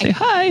 Say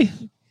hi.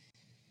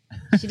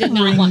 She did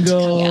not want to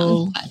come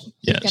down.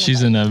 Yeah,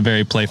 she's in a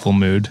very playful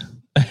mood.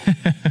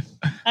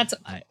 That's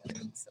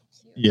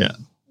yeah.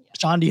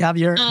 Sean, do you have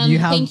your?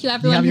 Thank you,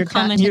 everyone who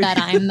commented that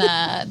I'm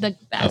the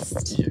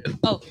best.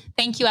 Oh,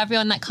 thank you,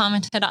 everyone that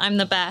commented I'm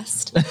the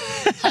best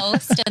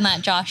host, and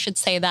that Josh should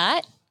say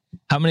that.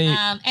 How many?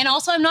 And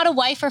also, I'm not a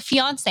wife or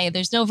fiance.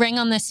 There's no ring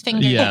on this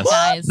finger, yes,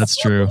 guys. That's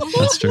true.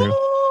 That's true.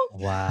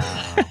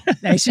 Wow.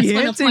 Nice. She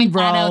want to point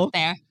that out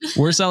there.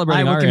 We're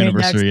celebrating our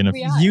anniversary in a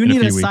few weeks. You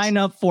need to sign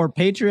up for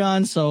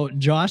Patreon so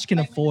Josh can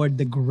afford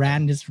the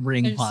grandest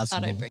ring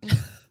possible.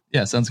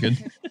 Yeah, sounds good.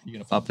 You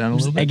gonna pop down a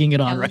little bit? Egging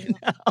it on right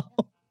now.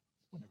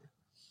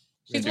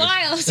 She's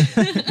wild.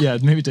 Yeah,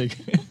 maybe take.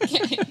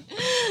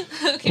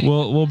 Okay.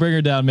 We'll bring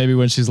her down maybe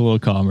when she's a little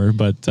calmer,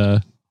 but oh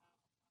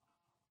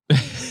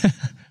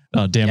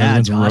damn,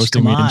 everyone's Josh,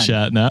 roasting me in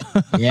chat now.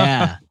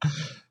 Yeah.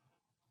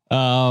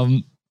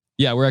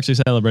 Yeah, we're actually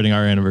celebrating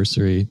our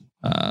anniversary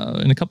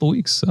in a couple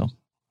weeks. So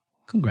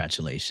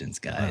congratulations,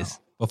 guys.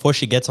 Wow. Before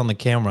she gets on the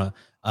camera,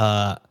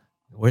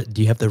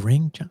 do you have the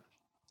ring, John?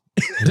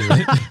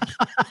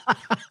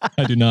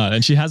 I do not.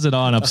 And she has it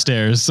on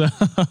upstairs. So.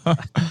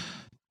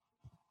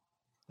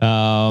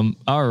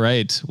 All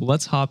right,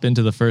 let's hop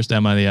into the first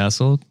Am I the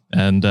Asshole?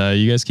 And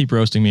you guys keep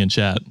roasting me in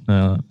chat.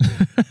 Yeah,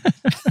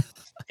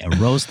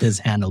 roast his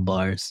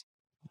handlebars.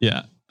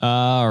 Yeah.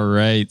 All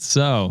right.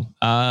 So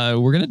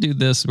we're going to do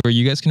this where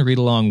you guys can read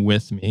along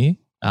with me.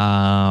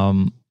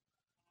 Whoa.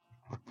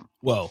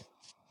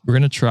 We're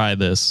going to try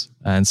this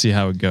and see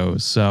how it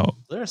goes. So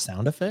is there a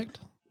sound effect?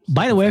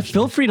 By the way,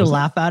 feel free to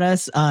laugh at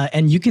us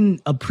and you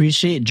can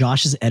appreciate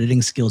Josh's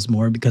editing skills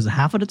more because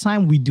half of the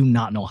time we do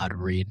not know how to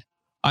read.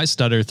 I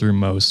stutter through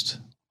most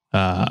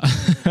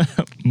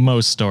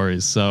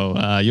stories.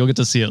 So you'll get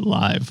to see it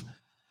live.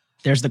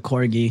 There's the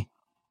corgi.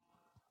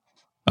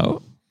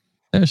 Oh,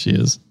 there she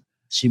is.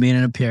 She made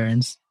an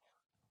appearance.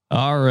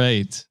 All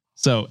right.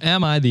 So,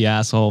 am I the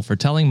asshole for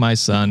telling my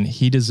son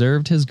he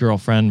deserved his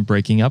girlfriend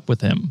breaking up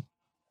with him?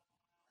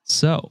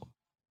 So,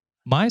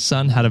 my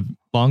son had a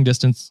long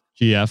distance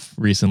GF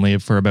recently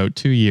for about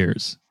 2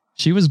 years.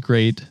 She was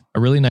great, a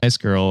really nice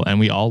girl, and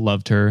we all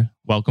loved her,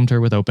 welcomed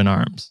her with open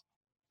arms.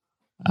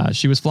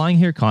 She was flying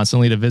here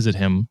constantly to visit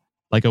him,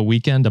 like a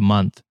weekend a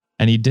month,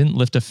 and he didn't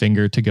lift a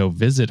finger to go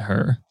visit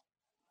her.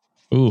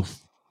 Oof.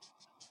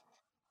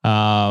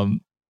 All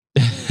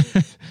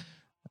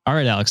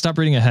right, Alex, stop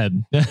reading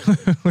ahead.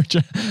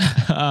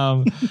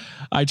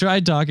 I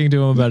tried talking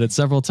to him about it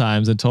several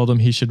times and told him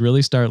he should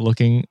really start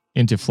looking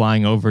into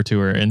flying over to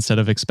her instead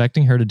of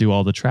expecting her to do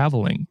all the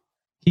traveling.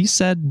 He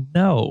said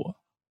no.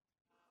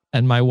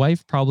 And my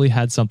wife probably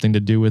had something to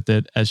do with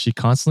it, as she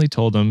constantly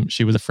told him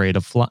she was afraid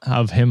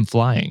of him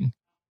flying.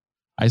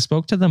 I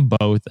spoke to them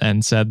both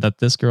and said that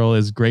this girl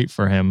is great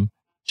for him.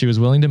 She was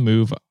willing to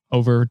move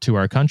over to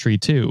our country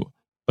too,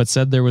 but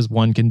said there was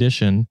one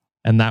condition,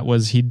 and that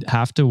was he'd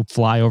have to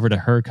fly over to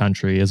her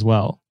country as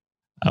well,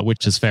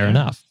 which is fair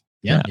enough.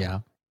 Yeah.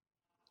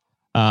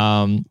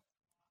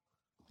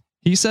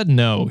 He said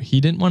no, he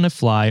didn't want to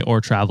fly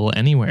or travel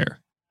anywhere.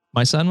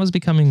 My son was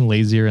becoming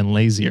lazier and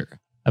lazier.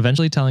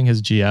 eventually telling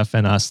his GF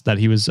and us that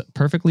he was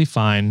perfectly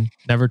fine,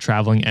 never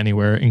traveling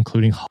anywhere,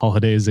 including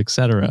holidays,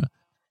 etc.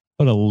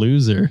 What a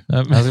loser.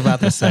 I was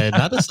about to say,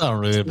 not to sound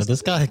rude, but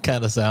this guy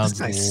kind of sounds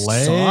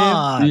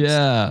lame.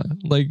 Yeah,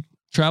 like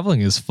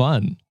traveling is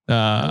fun.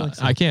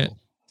 I can't.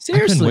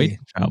 Seriously, I couldn't wait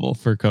to travel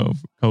for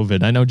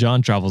COVID. I know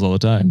John travels all the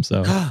time,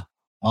 so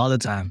all the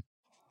time.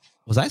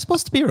 Was I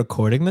supposed to be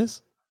recording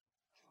this?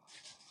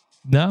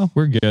 No,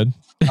 we're good.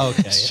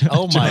 Okay.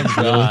 Oh my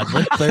God,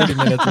 we're 30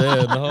 minutes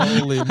in.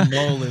 Holy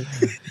moly!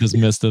 Just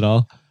missed it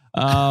all.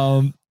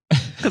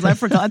 Because I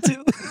forgot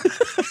to.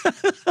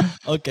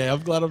 Okay,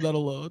 I'm glad I'm not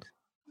alone.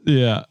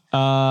 Yeah.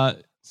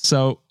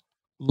 So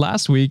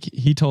last week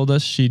he told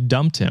us she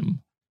dumped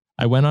him.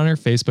 I went on her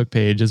Facebook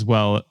page as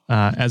well,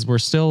 as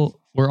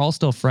we're all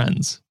still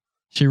friends.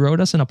 She wrote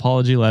us an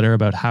apology letter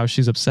about how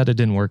she's upset it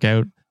didn't work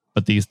out,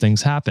 but these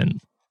things happen.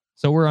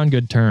 So we're on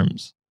good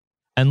terms.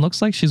 And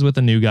looks like she's with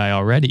a new guy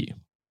already.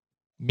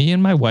 Me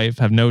and my wife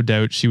have no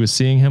doubt she was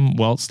seeing him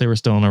whilst they were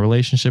still in a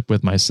relationship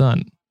with my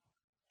son.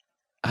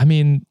 I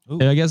mean,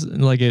 I guess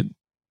like it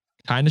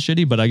kind of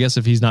shitty, but I guess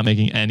if he's not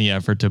making any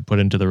effort to put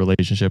into the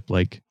relationship,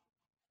 like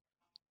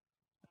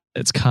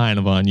it's kind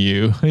of on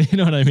you. You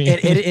know what I mean?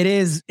 It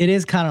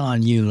is kind of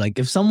on you. Like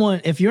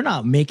if you're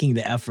not making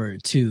the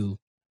effort to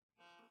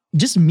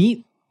just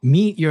meet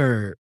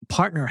your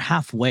partner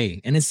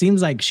halfway, and it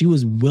seems like she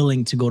was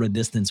willing to go to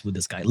distance with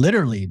this guy,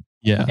 literally,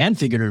 and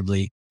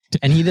figuratively,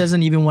 and he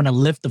doesn't even want to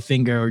lift a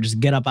finger or just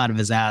get up out of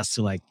his ass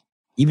to like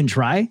even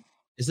try.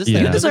 Is this you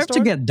deserve to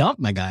get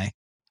dumped, my guy?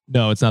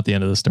 No, it's not the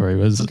end of the story.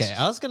 Okay,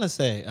 I was gonna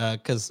say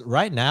because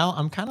right now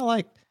I'm kind of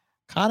like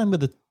caught in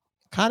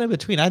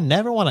between. I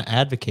never want to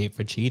advocate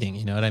for cheating.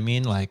 You know what I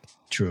mean? Like,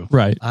 true,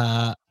 right?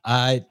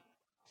 I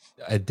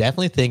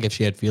definitely think if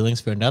she had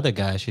feelings for another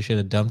guy, she should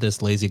have dumped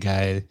this lazy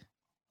guy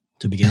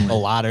to begin with a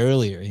lot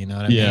earlier. You know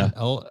what I mean?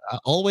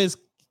 Always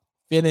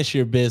finish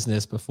your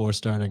business before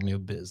starting new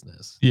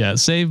business. Yeah,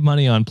 save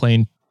money on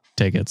plane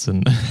tickets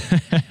and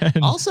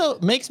also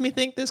makes me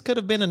think this could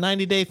have been a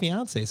 90-day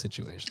fiance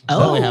situation.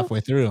 Only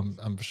halfway through,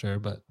 I'm sure,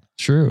 but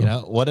true. You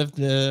know, what if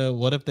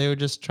they were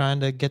just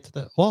trying to get to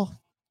the? Well,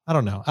 I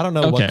don't know. I don't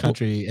know what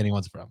country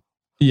anyone's from.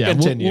 Yeah,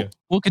 continue.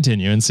 We'll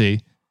continue and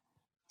see.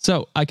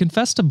 So I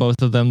confessed to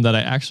both of them that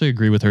I actually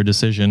agree with her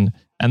decision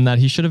and that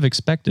he should have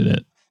expected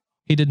it.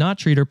 He did not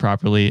treat her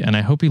properly, and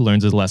I hope he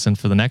learns his lesson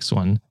for the next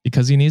one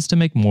because he needs to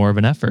make more of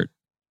an effort.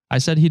 I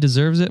said he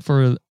deserves it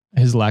for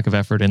his lack of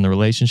effort in the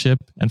relationship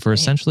and for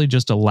essentially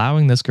just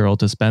allowing this girl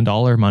to spend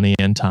all her money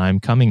and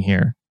time coming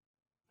here.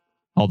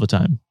 All the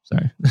time.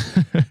 Sorry.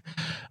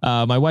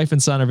 My wife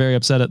and son are very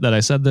upset that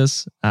I said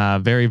this.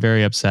 Very,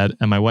 very upset.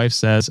 And my wife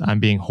says I'm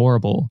being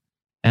horrible.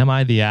 Am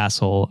I the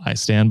asshole? I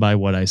stand by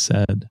what I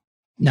said.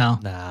 No.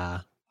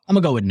 Nah. I'm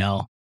going to go with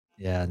no.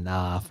 Yeah,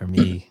 nah, for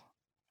me.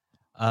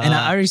 And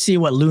I already see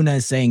what Luna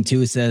is saying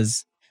too. It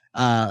says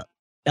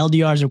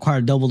LDRs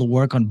require double the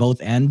work on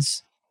both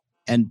ends.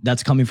 And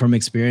that's coming from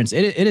experience.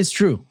 It is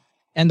true.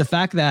 And the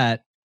fact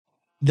that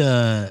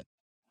the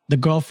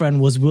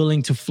girlfriend was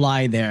willing to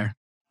fly there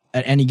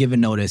at any given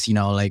notice, you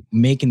know, like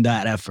making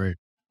that effort,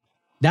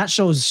 that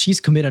shows she's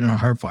committed on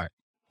her part.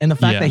 And the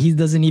fact that he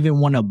doesn't even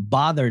want to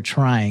bother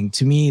trying,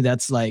 to me,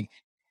 that's like,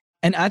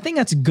 and I think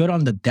that's good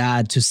on the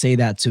dad to say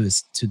that to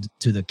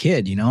the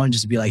kid, you know, and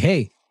just be like,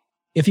 hey,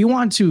 if you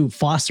want to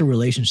foster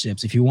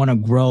relationships, if you want to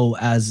grow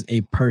as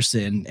a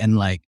person and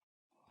like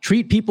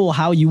treat people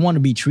how you want to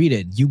be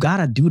treated, you got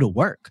to do the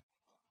work.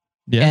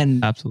 Yeah,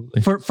 and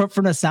absolutely. For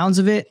the sounds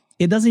of it,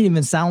 it doesn't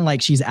even sound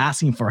like she's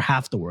asking for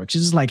half the work.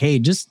 She's just like, hey,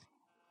 just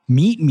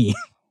meet me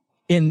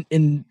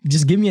in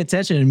just give me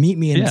attention and meet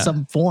me in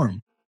some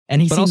form.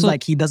 And he seems also,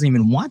 like he doesn't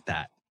even want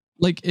that.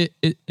 Like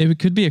it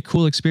could be a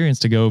cool experience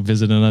to go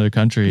visit another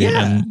country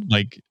and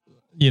like,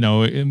 you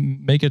know,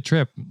 make a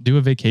trip, do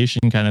a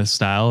vacation kind of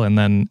style. And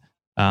then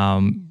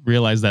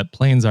realize that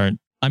planes aren't,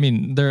 I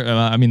mean,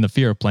 the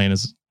fear of plane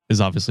is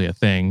obviously a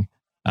thing.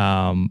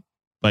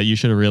 But you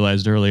should have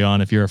realized early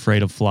on, if you're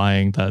afraid of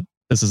flying, that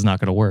this is not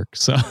going to work.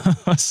 So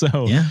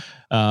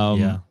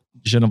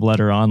you shouldn't have let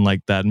her on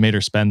like that and made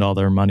her spend all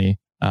their money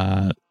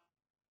to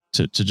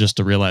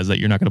realize that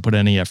you're not going to put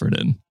any effort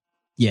in.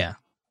 Yeah.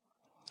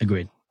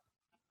 Agreed.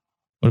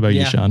 What about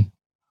you, Sean?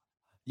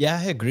 Yeah,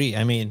 I agree.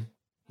 I mean,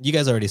 you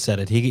guys already said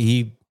it.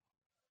 He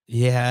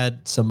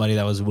had somebody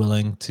that was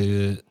willing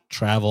to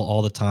travel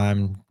all the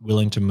time,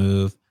 willing to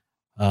move.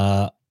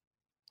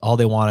 All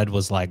they wanted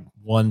was like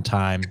one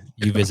time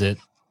you visit,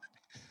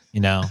 you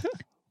know,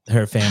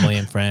 her family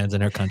and friends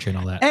and her country and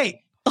all that.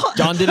 Hey,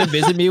 John didn't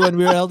visit me when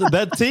we were held at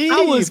that team.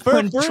 I was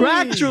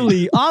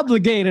contractually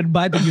obligated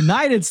by the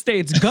United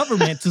States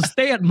government to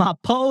stay at my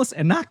post,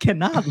 and I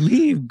cannot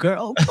leave,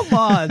 girl. Come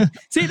on.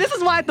 See, this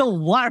is why I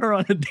don't want her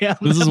on the damn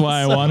This is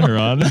why I want her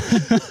on.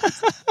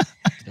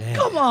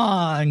 Come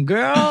on,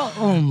 girl.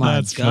 Oh my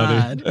That's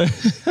God. Funny.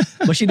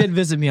 But she did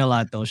visit me a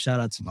lot, though.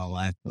 Shout out to my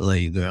wife. I love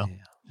you, girl.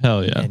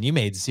 Hell yeah. And you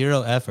made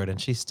zero effort and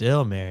she's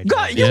still married.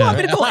 God, you want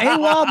me to go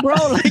AWOL, bro?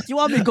 Like, you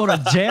want me to go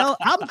to jail?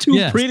 I'm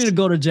too pretty to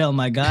go to jail,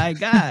 my guy.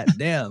 God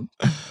damn.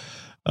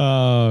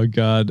 Oh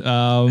God.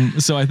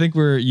 So I think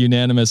we're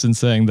unanimous in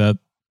saying that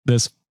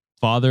this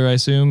father, I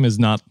assume, is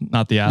not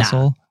the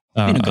asshole.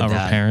 Our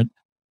parent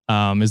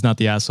is not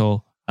the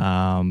asshole.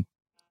 The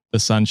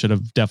son should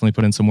have definitely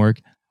put in some work.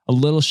 A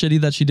little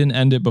shitty that she didn't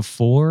end it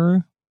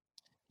before.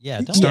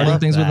 Yeah, starting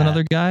things with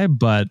another guy,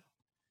 but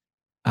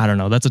I don't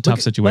know. That's a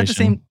tough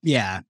situation.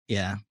 Yeah.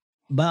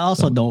 But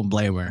also don't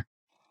blame her.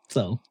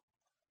 So.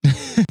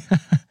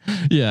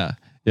 Yeah.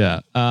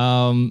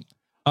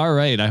 All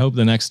right. I hope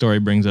the next story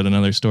brings out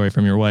another story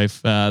from your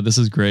wife. This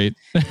is great.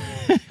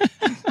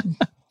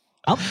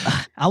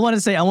 I want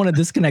to say I want to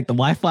disconnect the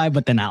Wi-Fi,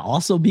 but then I'll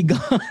also be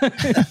gone.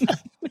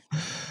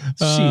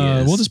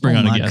 We'll just bring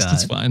on a guest. God.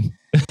 It's fine.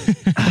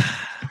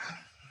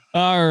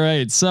 All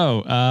right.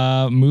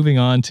 So moving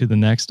on to the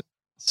next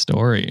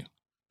story.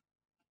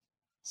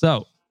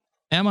 So,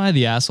 am I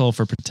the asshole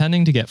for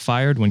pretending to get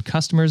fired when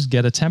customers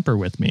get a temper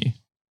with me?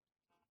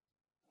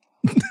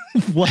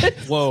 What?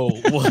 Whoa,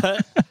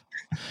 what?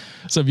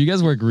 So if you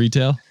guys work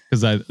retail,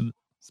 because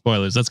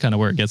spoilers, that's kind of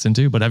where it gets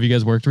into, but have you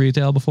guys worked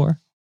retail before?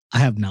 I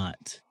have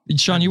not.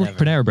 Sean, you worked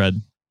Panera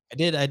Bread. I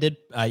did.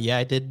 Yeah,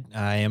 I did.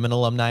 I am an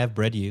alumni of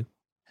Bread U.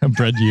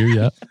 Bread U,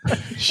 yeah.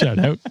 Shout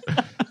out.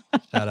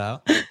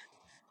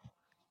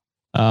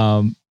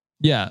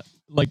 Yeah,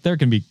 like there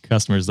can be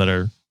customers that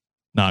are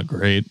not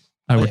great.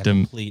 I worked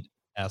in complete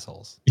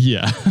assholes.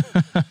 Yeah.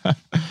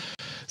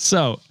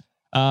 So,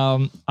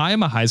 I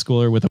am a high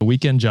schooler with a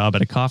weekend job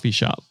at a coffee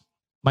shop.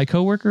 My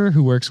coworkers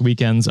who work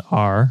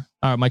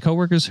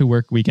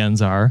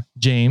weekends are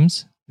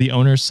James, the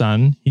owner's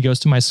son. He goes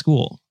to my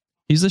school.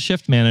 He's a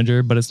shift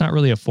manager, but it's not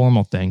really a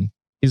formal thing.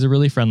 He's a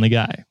really friendly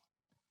guy.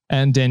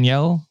 And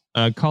Danielle,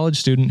 a college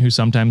student who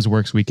sometimes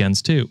works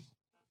weekends too.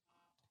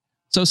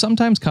 So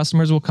sometimes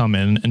customers will come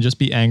in and just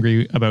be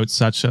angry about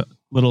such a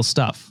little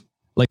stuff,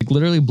 like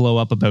literally blow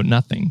up about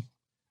nothing.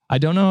 I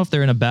don't know if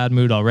they're in a bad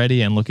mood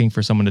already and looking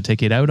for someone to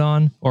take it out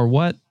on or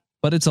what,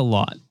 but it's a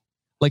lot.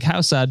 Like,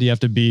 how sad do you have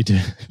to be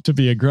to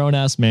be a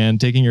grown-ass man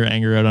taking your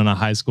anger out on a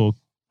high school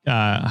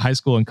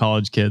and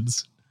college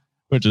kids,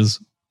 which is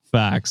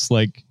facts.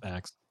 Like,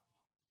 facts.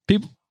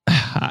 People,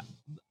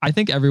 I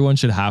think everyone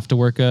should have to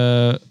work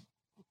a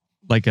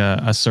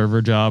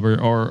server job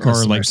or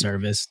like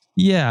service.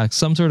 Yeah,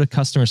 some sort of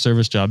customer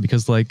service job,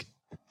 because like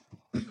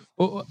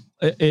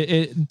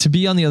to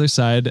be on the other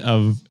side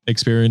of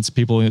experience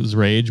people's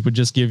rage would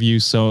just give you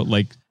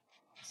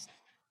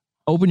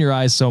open your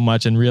eyes so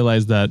much and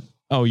realize that,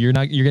 oh, you're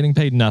getting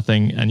paid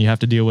nothing and you have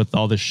to deal with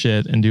all this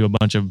shit and do a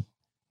bunch of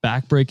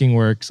backbreaking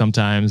work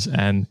sometimes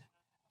and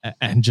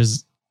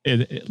just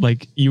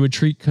like you would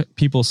treat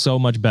people so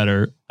much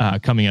better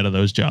coming out of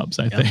those jobs,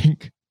 I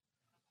think.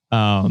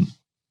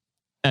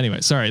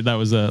 Anyway, sorry, that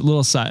was a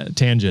little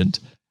tangent.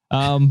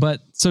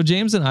 But so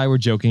James and I were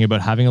joking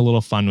about having a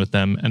little fun with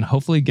them and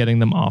hopefully getting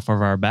them off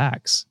of our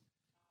backs.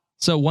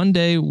 So one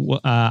day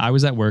I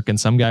was at work and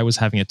some guy was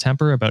having a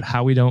temper about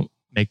how we don't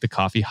make the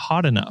coffee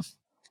hot enough,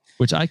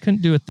 which I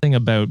couldn't do a thing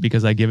about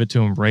because I give it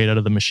to him right out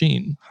of the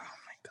machine. Oh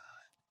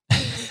my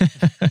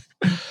God.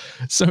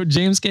 So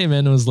James came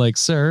in and was like,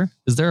 "Sir,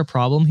 is there a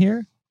problem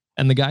here?"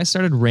 And the guy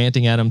started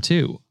ranting at him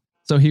too.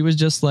 So he was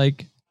just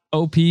like,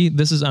 "OP,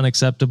 this is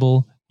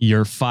unacceptable.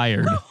 You're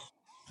fired."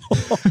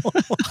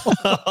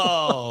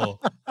 Oh.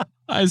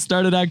 I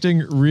started acting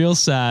real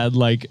sad,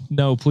 like,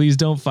 "No, please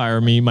don't fire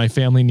me. My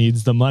family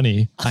needs the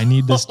money. I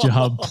need this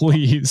job,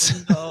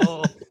 please."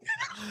 Oh.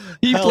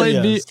 He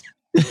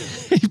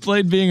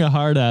played being a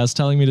hard ass,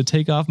 telling me to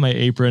take off my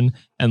apron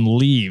and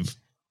leave.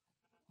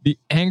 The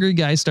angry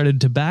guy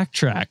started to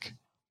backtrack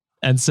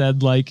and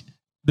said, like,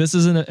 "This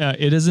isn't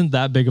it isn't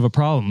that big of a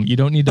problem. You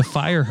don't need to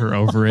fire her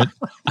over it.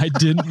 I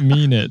didn't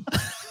mean it."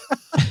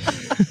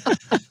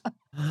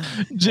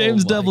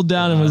 James doubled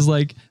down and was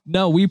like,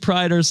 "No, we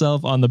pride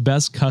ourselves on the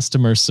best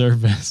customer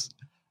service."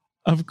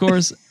 Of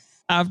course,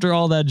 after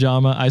all that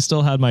drama, I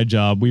still had my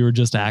job. We were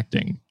just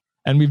acting.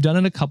 And we've done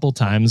it a couple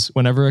times.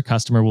 Whenever a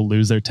customer will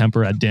lose their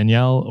temper at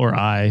Danielle or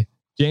I,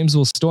 James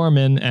will storm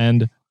in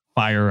and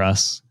fire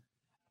us.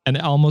 And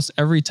almost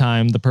every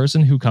time, the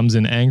person who comes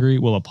in angry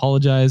will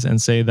apologize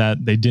and say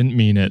that they didn't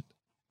mean it.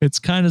 It's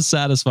kind of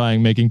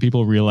satisfying making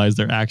people realize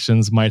their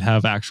actions might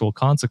have actual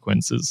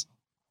consequences.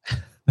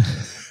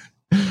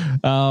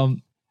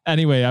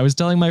 Anyway, I was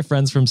telling my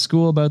friends from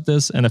school about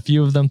this, and a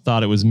few of them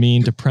thought it was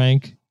mean to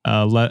prank,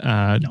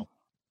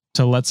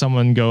 to let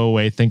someone go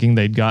away thinking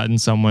they'd gotten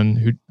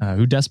someone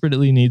who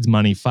desperately needs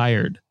money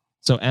fired.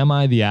 So am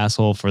I the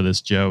asshole for this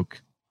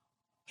joke?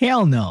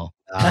 Hell no.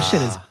 That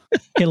shit is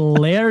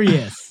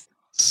hilarious.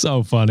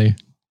 So funny.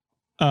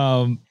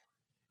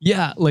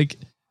 Yeah, like,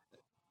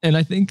 and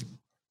I think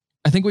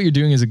what you're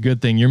doing is a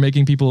good thing. You're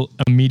making people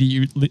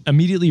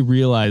immediately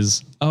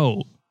realize,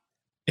 oh,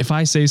 if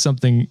I say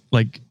something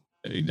like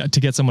to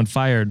get someone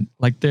fired,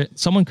 like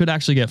someone could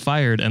actually get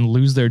fired and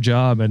lose their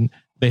job, and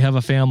they have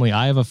a family.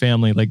 I have a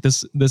family. Like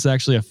this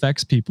actually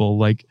affects people.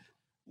 Like,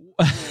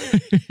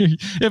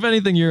 if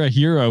anything, you're a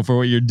hero for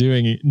what you're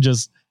doing.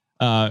 Just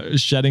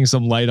shedding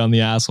some light on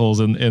the assholes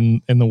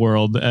in the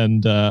world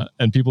and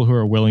people who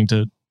are willing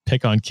to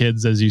pick on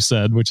kids, as you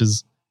said, which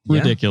is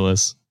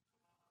Ridiculous.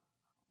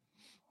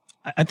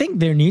 I think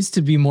there needs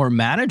to be more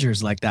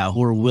managers like that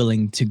who are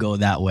willing to go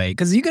that way,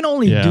 because you can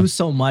only do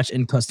so much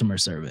in customer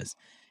service.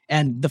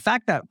 And the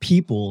fact that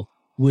people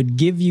would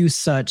give you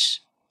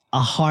such a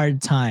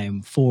hard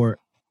time for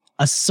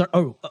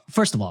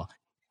first of all,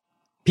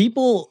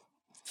 people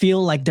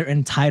feel like they're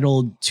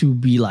entitled to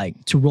be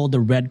like, to roll the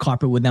red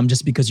carpet with them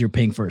just because you're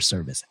paying for a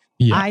service.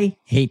 Yeah. I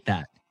hate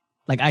that.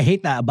 Like, I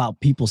hate that about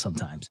people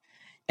sometimes.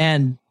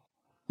 And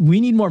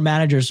we need more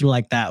managers who are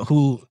like that,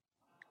 who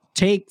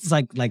takes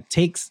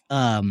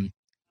an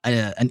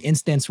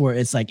instance where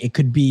it's like, it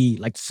could be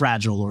like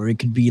fragile, or it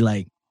could be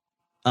like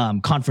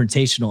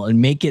confrontational,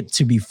 and make it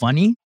to be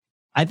funny.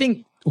 I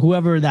think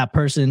whoever that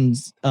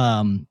person's,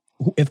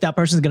 if that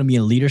person's going to be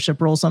in a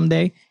leadership role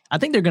someday, I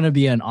think they're going to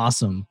be an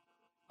awesome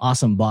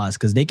boss,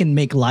 because they can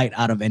make light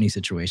out of any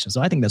situation.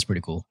 So I think that's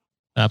pretty cool.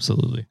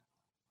 Absolutely.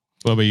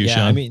 What about you, Sean?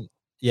 I mean,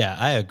 yeah,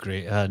 I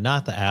agree.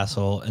 Not the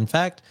asshole. In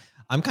fact,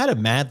 I'm kind of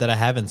mad that I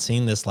haven't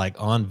seen this like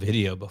on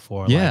video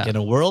before. Yeah. Like, in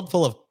a world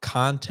full of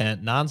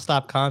content,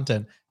 nonstop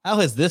content, how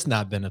has this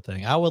not been a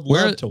thing? I would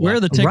love to watch. Where are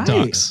the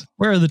TikToks? Right.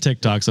 Where are the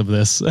TikToks of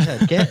this?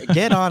 Yeah,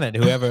 get on it.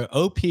 Whoever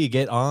OP,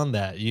 get on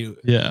that.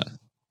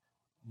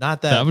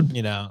 Not that would,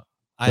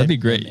 that'd be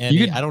great.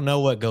 Andy, I don't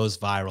know what goes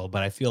viral,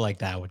 but I feel like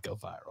that would go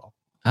viral.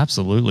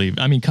 Absolutely.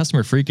 I mean,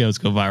 customer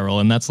freakouts go viral,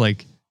 and that's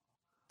like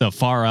the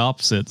far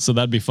opposite. So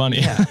that'd be funny.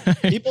 Yeah.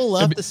 People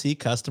love to see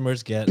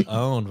customers get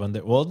owned when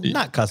they're, well,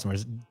 not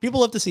customers.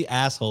 People love to see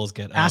assholes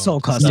get owned. Asshole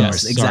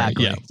customers. Yes,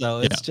 exactly. Yeah. So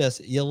it's just,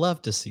 you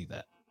love to see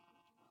that.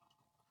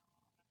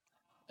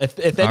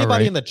 If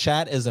anybody in the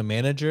chat is a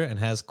manager and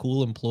has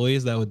cool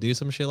employees that would do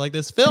some shit like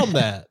this, film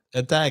that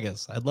and tag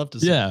us. I'd love to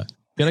see. Yeah.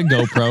 Get a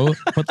GoPro,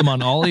 put them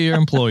on all of your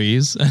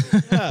employees.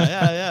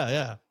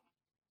 Yeah.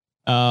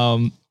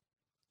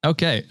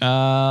 Okay.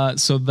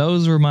 So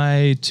those were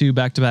my two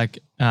back-to-back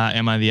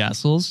Am I the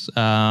Assholes?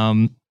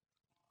 Sean,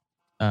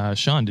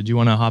 did you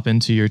want to hop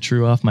into your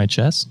true off my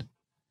chest?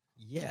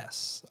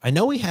 Yes. I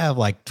know we have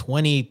like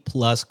 20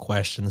 plus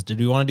questions. Did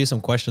we want to do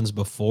some questions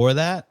before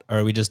that? Or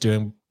are we just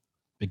doing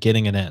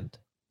beginning and end?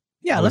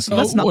 Yeah, let's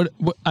not.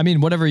 I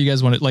mean, whatever you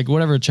guys want to, like,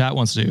 whatever chat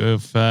wants to do.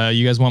 If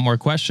you guys want more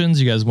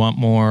questions, you guys want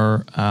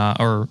more,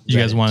 or you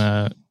guys want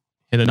to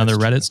hit another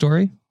Reddit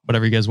story,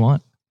 whatever you guys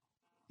want.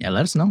 Yeah,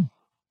 let us know.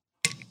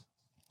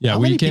 Yeah,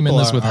 we came in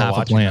this with half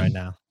a plan right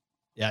now.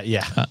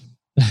 Yeah.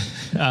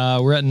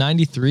 We're at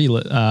 93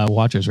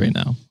 watchers right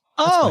now.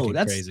 Oh,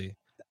 that's crazy.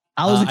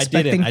 I was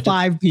expecting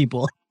 5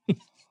 people.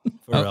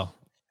 For real.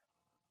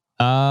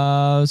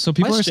 So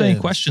people are saying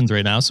questions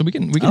right now, so we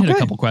can hit a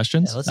couple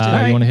questions. Yeah, let's do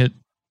it. You want to hit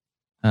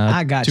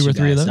I got 2 or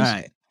 3 of those? All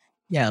right.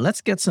 Yeah,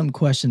 let's get some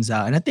questions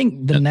out. And I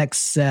think the next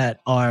set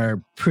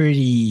are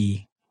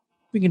pretty,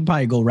 we can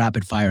probably go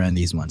rapid fire on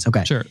these ones.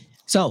 Okay. Sure.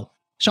 So,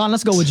 Sean,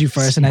 let's go with you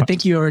first. And I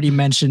think you already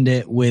mentioned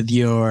it with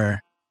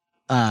your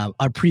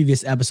our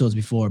previous episodes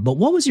before, but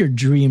what was your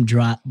dream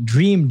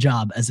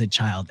job as a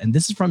child? And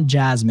this is from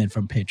Jasmine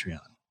from Patreon.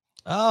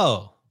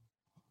 Oh,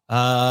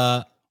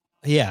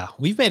 yeah,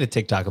 we've made a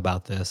TikTok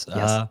about this.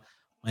 Yes.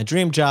 My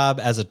dream job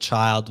as a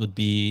child would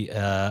be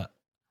a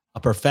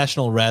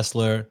professional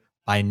wrestler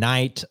by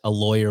night, a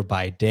lawyer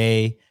by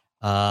day.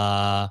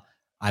 I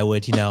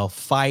would,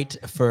 fight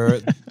for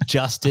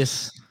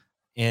justice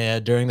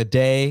during the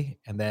day,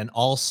 and then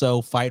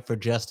also fight for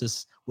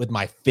justice with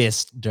my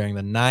fist during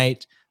the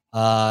night.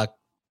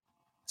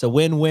 It's a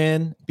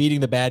win-win, beating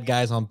the bad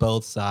guys on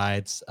both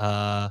sides.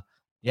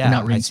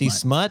 Yeah, I see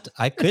smut.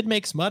 I could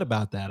make smut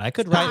about that. I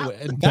could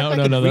write. In fact, I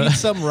could read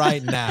some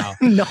right now.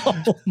 No,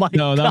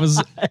 God. that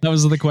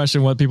was the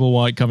question. What people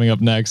want coming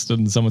up next,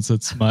 and someone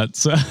said smut.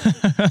 So.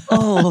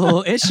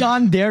 Oh, is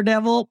Sean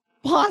Daredevil?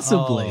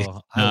 Possibly.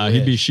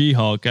 He'd be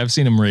She-Hulk. I've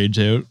seen him rage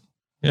out.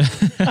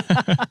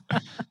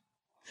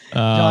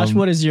 Josh,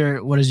 what is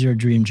your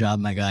dream job,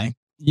 my guy?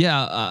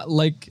 Yeah,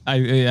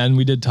 and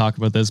we did talk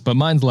about this, but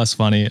mine's less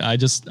funny. I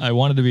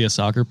wanted to be a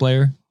soccer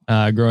player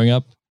growing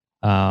up.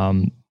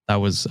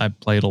 I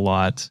played a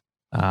lot.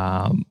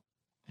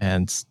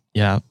 And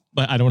yeah,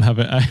 but I don't have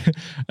it.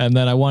 And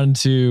then I wanted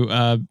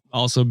to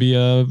also be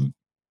a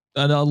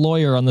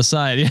lawyer on the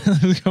side. Yeah,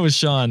 let's go with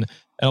Sean.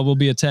 And we'll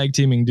be a tag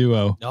teaming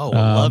duo.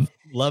 Oh,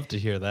 love to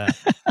hear that.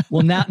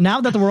 Well, now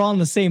that we're all in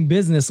the same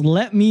business,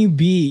 let me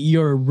be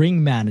your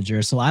ring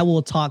manager. So I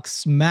will talk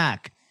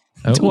smack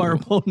to our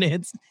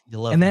opponents.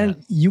 And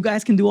then you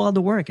guys can do all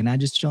the work, and I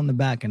just chill in the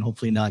back and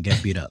hopefully not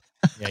get beat up.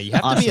 Yeah, you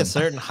have to be a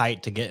certain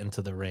height to get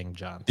into the ring,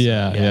 John. So,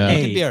 yeah.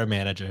 You can be our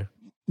manager.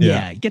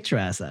 Yeah, get your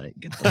ass at it.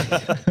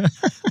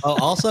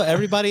 Also,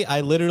 everybody,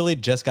 I literally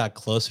just got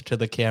closer to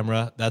the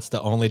camera. That's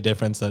the only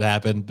difference that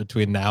happened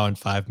between now and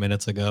 5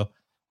 minutes ago.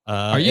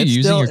 Are you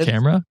using your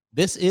camera?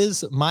 This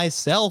is my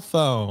cell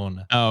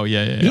phone. Oh,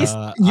 yeah.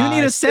 You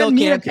need to send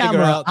me a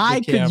camera.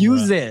 I could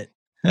use it.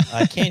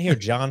 I can't hear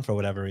John for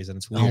whatever reason.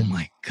 It's weird. Oh,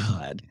 my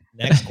God.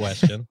 Next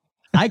question.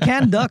 I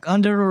can duck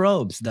under the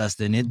ropes,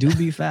 Dustin. It do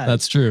be fast.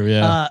 That's true,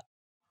 yeah.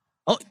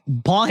 Oh,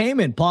 Paul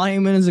Heyman. Paul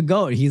Heyman is a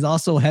goat. He's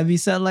also heavy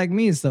set like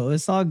me, so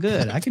it's all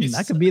good. I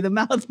could be the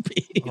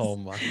mouthpiece. Oh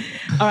my.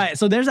 All right,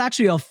 so there's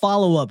actually a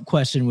follow-up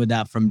question with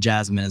that from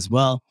Jasmine as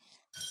well.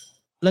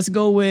 Let's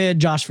go with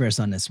Josh first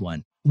on this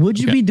one. Would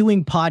you be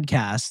doing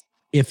podcasts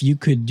if you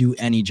could do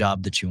any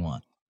job that you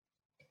want?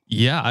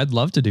 Yeah, I'd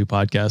love to do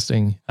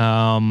podcasting.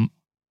 And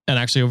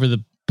actually, over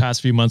the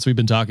past few months, we've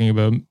been talking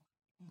about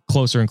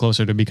closer and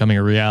closer to becoming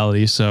a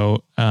reality.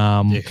 So,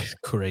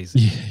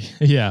 crazy.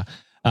 Yeah.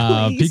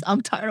 Please,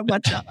 I'm tired of my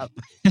job.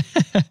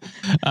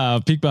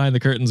 Peek behind the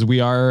curtains. We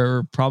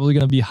are probably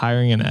going to be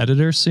hiring an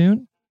editor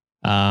soon.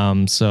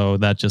 So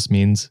that just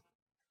means,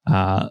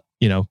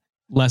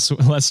 less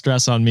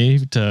stress on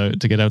me to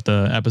get out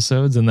the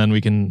episodes, and then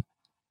we can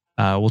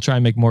we'll try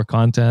and make more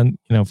content,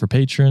 for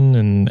Patreon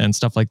and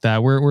stuff like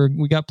that.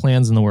 We got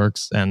plans in the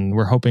works, and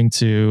we're hoping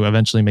to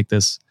eventually make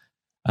this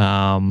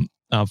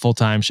full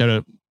time. Shout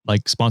out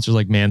like sponsors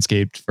like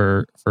Manscaped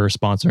for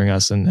sponsoring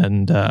us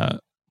and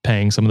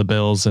paying some of the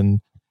bills,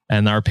 and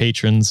our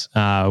patrons.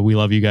 We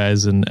love you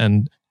guys,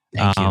 and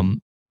Thank you.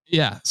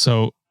 Yeah.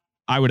 So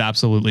I would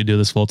absolutely do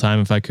this full time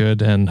if I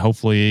could, and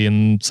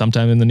hopefully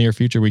sometime in the near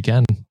future we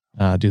can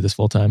do this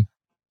full time.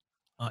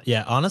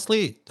 Yeah,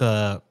 honestly,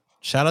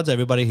 shout out to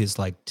everybody who's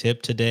like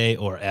tipped today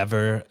or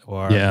ever,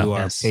 or who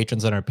are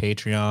patrons on our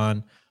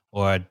Patreon,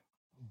 or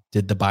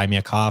did the buy me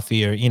a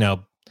coffee, or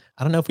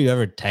I don't know if we've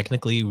ever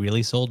technically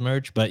really sold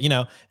merch, but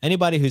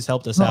anybody who's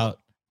helped us out,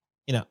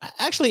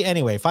 actually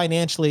anyway,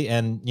 financially,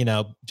 and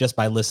just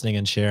by listening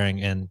and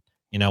sharing, and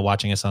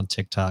watching us on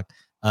TikTok.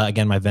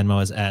 Again, my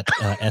Venmo is at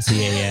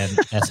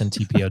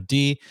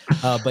SEANSNTPOD.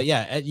 But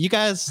yeah, you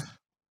guys,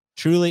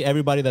 truly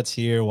everybody that's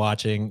here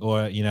watching,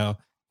 or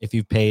if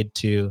you've paid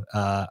to,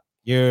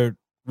 you're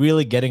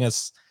really getting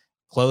us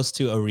close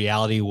to a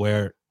reality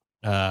where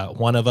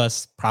one of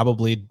us,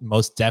 probably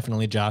most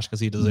definitely Josh, because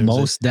he deserves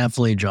most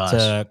definitely Josh,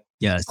 to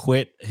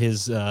quit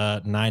his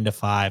 9 to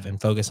 5 and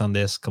focus on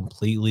this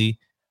completely.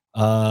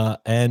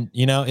 And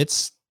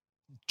it's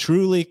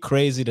truly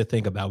crazy to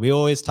think about. We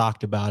always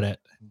talked about it,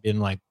 been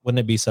like, wouldn't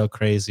it be so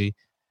crazy?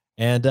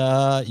 And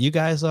you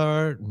guys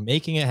are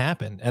making it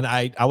happen. And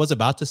I was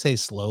about to say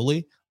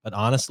slowly, but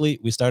honestly,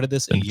 we started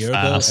this a year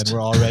ago, and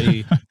we're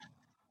already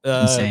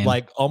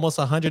like almost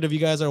 100 of you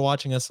guys are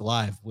watching us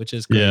live, which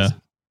is crazy.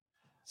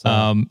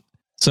 Yeah.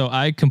 So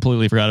I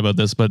completely forgot about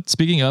this, but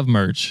speaking of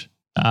merch,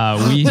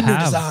 we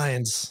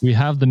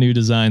have the new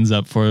designs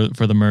up for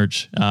the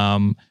merch.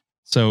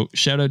 So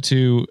shout out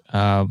to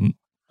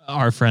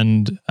our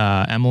friend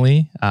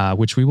Emily,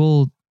 which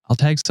I'll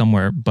tag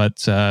somewhere, but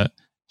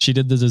she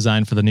did the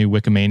design for the new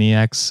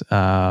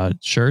Wikimaniacs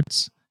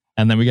shirts,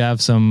 and then we have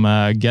some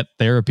Get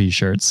Therapy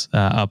shirts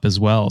up as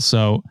well.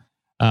 So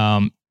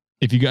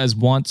if you guys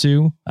want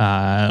to,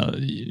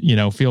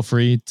 feel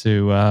free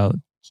to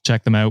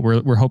check them out.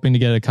 We're hoping to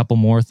get a couple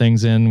more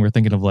things in. We're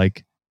thinking of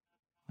like,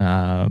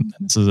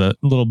 this is a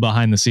little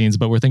behind the scenes,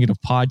 but we're thinking of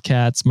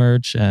Podcats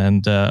merch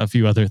and a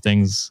few other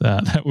things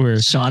that we're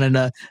Sean in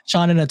a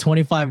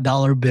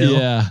 $25 bill.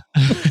 Yeah.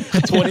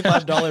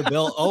 $25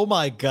 bill. Oh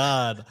my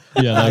God.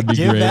 Yeah. That'd be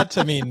give great. that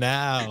to me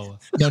now.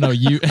 No,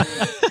 you.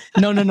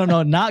 No.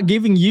 Not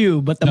giving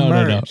you, but the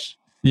merch.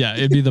 No. Yeah.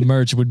 It'd be the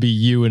merch would be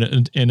you in a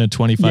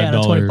 $25. Yeah, a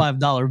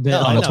 $25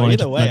 bill.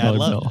 Either way, I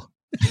love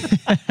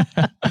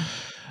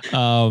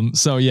it.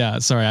 So yeah,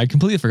 sorry. I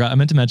completely forgot. I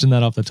meant to mention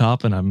that off the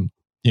top, and I'm,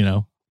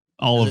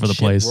 all over the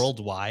place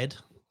worldwide.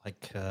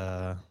 Like,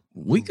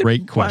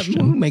 great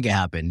question. We'll make it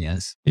happen.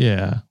 Yes.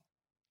 Yeah,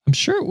 I'm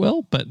sure it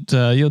will, but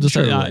you'll just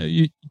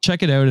you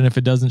check it out. And if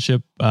it doesn't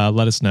ship,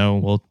 let us know.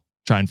 We'll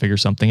try and figure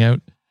something out.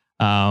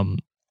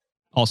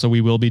 Also, we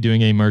will be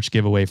doing a merch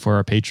giveaway for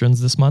our patrons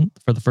this month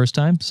for the first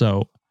time.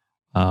 So,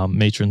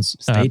 patrons,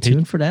 stay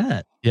tuned for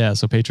that. Yeah.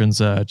 So patrons,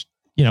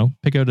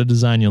 pick out a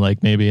design you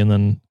like maybe, and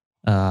then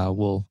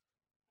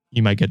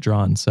you might get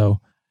drawn. So,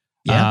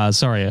 yeah.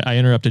 Sorry, I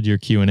interrupted your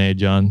Q&A,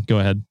 John. Go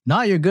ahead.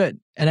 No, you're good.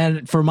 And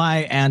then for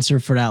my answer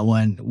for that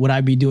one, would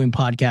I be doing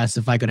podcasts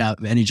if I could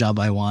have any job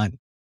I want?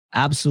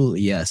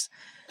 Absolutely, yes.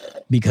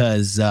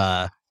 Because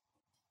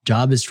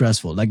job is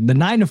stressful. Like the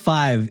 9 to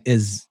 5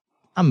 is,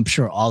 I'm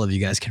sure all of you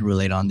guys can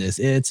relate on this.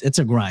 It's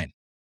a grind.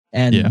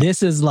 And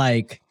this is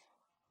like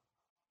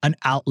an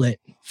outlet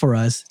for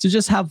us to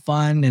just have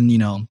fun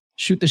and,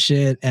 shoot the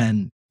shit.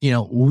 And,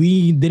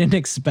 we didn't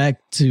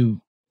expect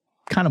to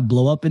kind of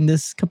blow up in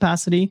this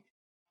capacity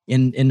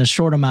in a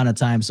short amount of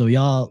time. So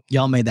y'all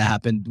made that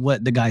happen.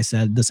 What the guy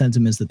said, the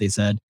sentiments that they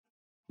said,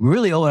 we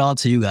really owe it all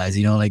to you guys,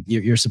 like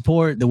your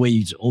support, the way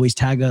you always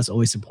tag us,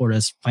 always support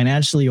us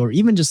financially, or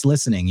even just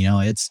listening,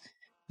 it's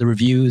the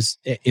reviews.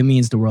 It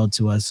means the world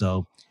to us.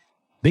 So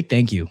big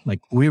thank you. Like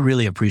we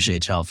really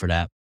appreciate y'all for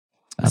that.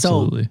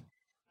 Absolutely. So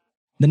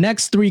the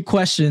next 3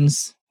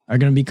 questions are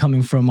going to be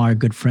coming from our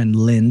good friend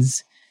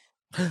Linz.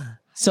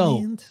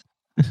 So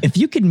if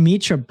you could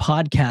meet your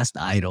podcast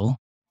idol,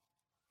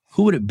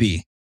 who would it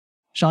be?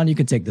 Sean, you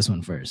can take this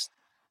one first.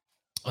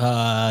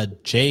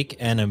 Jake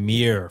and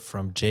Amir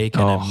from Jake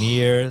and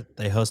Amir.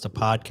 They host a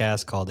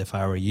podcast called If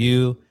I Were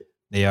You.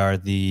 They are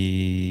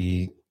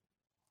the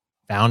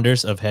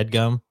founders of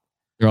HeadGum.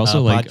 They're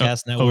also like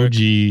podcast network. OG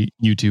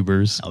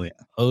YouTubers. Oh yeah,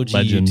 OG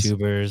Legends.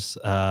 YouTubers.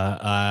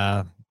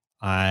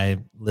 I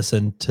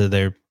listened to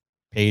their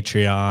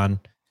Patreon.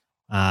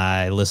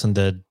 I listened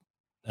to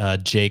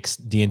Jake's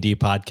D&D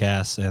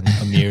podcast and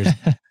Amir's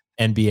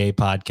NBA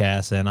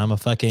podcast, and I'm a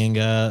fucking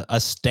a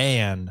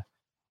stan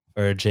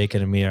for Jake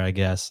and Amir, I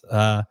guess.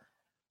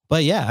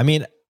 But yeah, I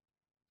mean,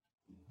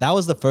 that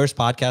was the first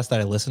podcast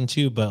that I listened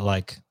to, but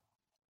like,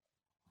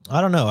 I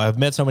don't know. I've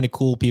met so many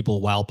cool people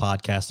while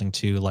podcasting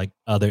too, like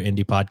other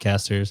indie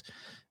podcasters.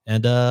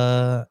 And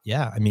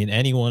yeah, I mean,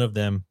 any one of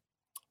them.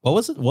 What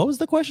was it? What was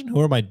the question?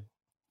 Who are my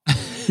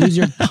who's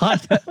your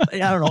podcast?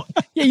 I don't know.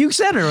 Yeah, you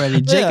said it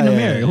already. Jake and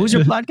Amir. Who's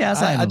your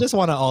podcast? I just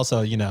want to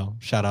also,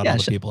 shout out all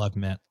the people I've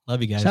met.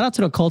 Love you guys. Shout out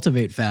to the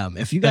Cultivate fam.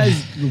 If you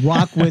guys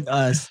rock with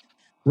us,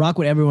 rock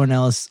with everyone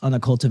else on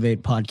the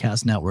Cultivate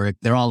podcast network.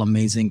 They're all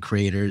amazing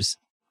creators.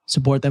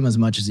 Support them as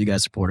much as you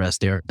guys support us.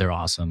 They're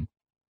awesome.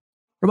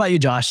 What about you,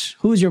 Josh?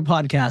 Who's your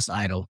podcast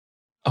idol?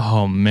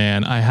 Oh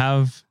man,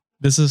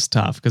 this is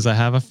tough because I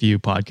have a few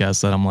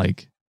podcasts that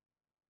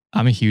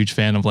I'm a huge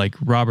fan of, like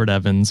Robert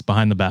Evans,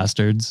 Behind the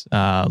Bastards.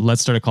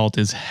 Let's Start a Cult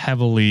is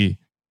heavily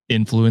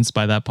influenced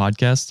by that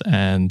podcast.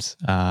 And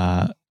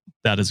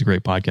that is a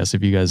great podcast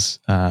if you guys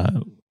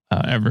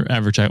ever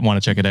want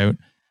to check it out.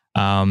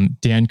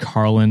 Dan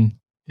Carlin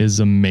is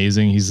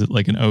amazing. He's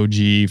like an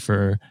OG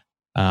for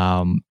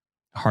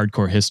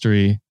hardcore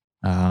history.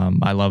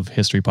 I love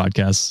history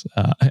podcasts.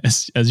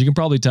 As you can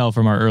probably tell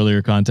from our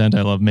earlier content,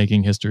 I love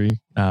making history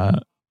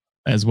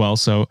as well.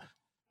 So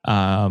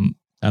I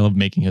love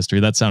making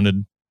history. That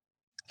sounded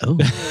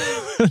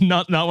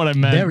not what I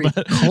meant. Very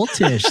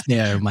cultish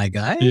there, my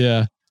guy.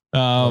 Yeah.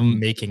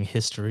 Making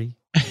history.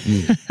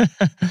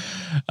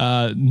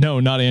 No,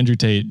 not Andrew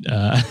Tate.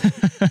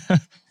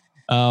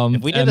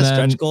 If we did a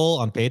stretch goal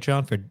on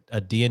Patreon for a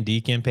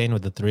D&D campaign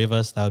with the three of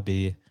us, that would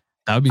be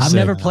I've sick.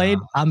 never played.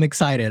 I'm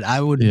excited.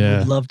 I would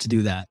love to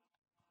do that.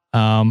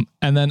 And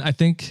then I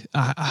think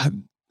I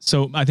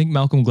think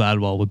Malcolm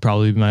Gladwell would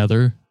probably be my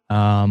other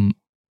I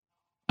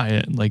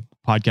like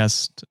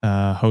podcast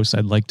host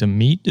I'd like to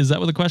meet. Is that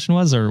what the question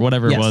was, or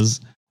whatever it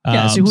was?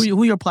 Yeah. So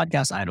who your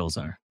podcast idols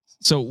are?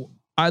 So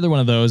either one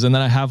of those, and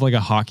then I have like a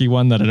hockey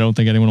one that I don't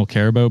think anyone will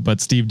care about.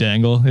 But Steve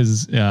Dangle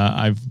is.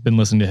 I've been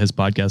listening to his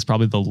podcast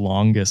probably the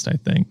longest, I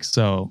think.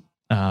 So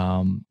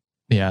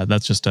yeah,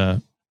 that's just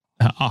a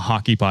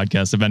hockey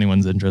podcast if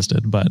anyone's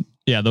interested. But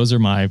yeah, those are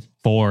my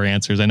 4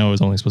 answers. I know it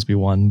was only supposed to be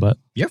 1, but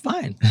you're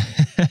fine.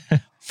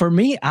 For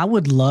me, I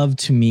would love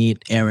to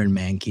meet Aaron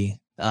Mahnke.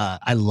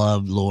 I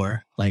love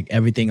lore, like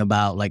everything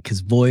about like his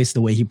voice,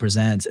 the way he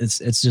presents.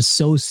 It's just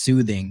so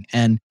soothing,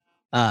 and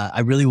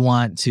I really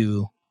want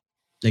to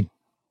like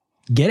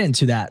get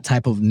into that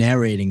type of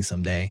narrating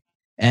someday.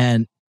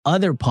 And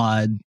other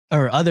podcasters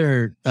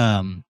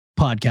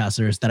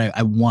that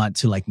I want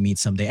to like meet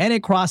someday, and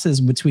it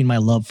crosses between my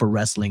love for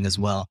wrestling as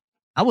well.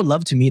 I would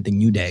love to meet the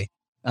New Day.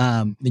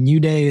 The New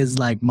Day is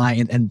like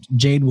and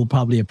Jade will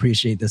probably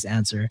appreciate this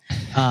answer.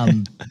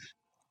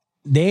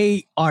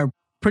 They are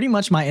pretty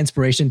much my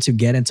inspiration to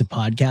get into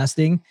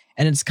podcasting.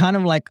 And it's kind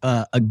of like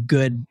a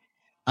good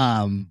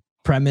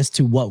premise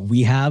to what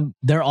we have.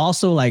 They're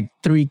also like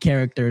 3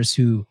 characters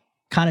who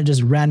kind of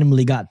just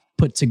randomly got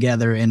put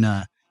together in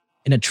a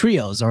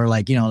trios or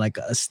like, like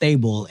a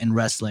stable in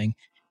wrestling.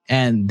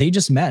 And they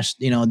just meshed,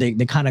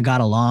 they kind of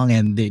got along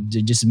and they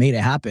just made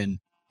it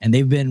happen. And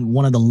they've been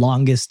one of the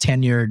longest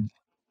tenured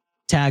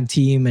tag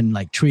team and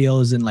like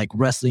trios in like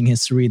wrestling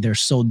history. They're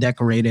so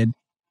decorated.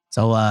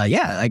 So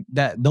yeah, like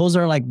that. Those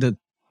are like the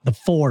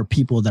 4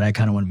 people that I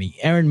kind of want to meet: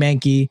 Aaron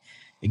Mahnke,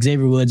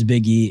 Xavier Woods,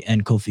 Big E,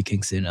 and Kofi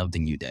Kingston of the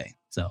New Day.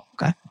 So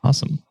okay,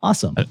 awesome. All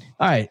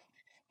right,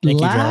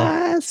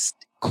 last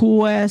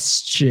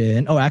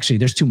question. Oh, actually,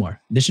 there's 2 more.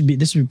 This should be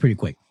pretty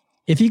quick.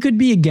 If you could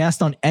be a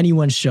guest on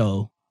anyone's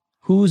show,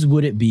 whose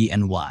would it be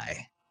and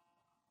why?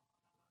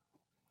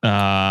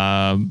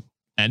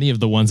 Any of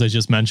the ones I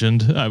just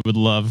mentioned, I would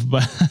love,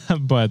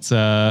 but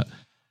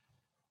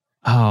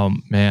oh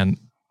man,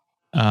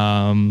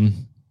 I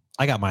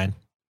got mine.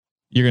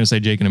 You're gonna say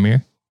Jake and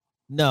Amir?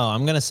 No,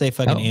 I'm gonna say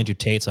fucking Andrew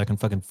Tate so I can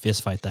fucking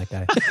fist fight that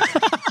guy.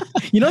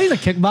 He's a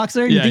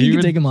kickboxer. You think you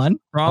can take him on?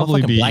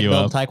 Probably beat black you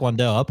belt up.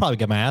 Taekwondo. I'll probably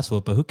get my ass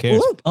whooped, but who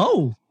cares? Ooh,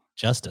 oh,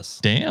 justice.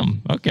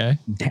 Damn. Okay.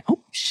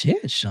 Oh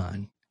shit,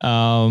 Sean.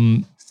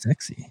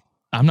 Sexy.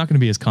 I'm not gonna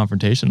be as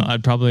confrontational.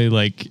 I'd probably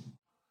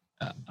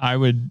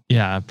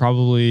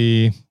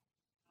probably.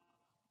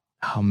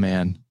 Oh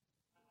man,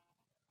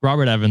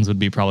 Robert Evans would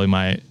be probably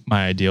my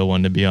ideal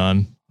one to be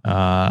on.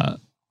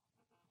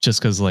 Just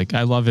because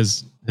I love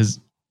his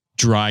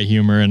dry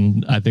humor,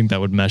 and I think that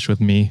would mesh with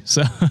me.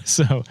 So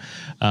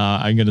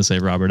I'm gonna say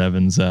Robert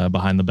Evans,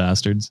 Behind the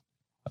Bastards.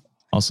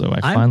 Also, I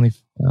finally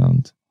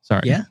found.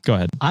 Sorry, yeah, go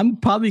ahead. I'm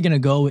probably gonna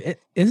go.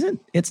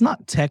 It's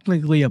not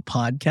technically a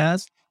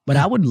podcast, but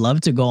I would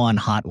love to go on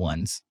Hot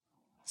Ones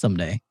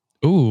someday.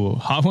 Ooh,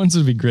 Hot Ones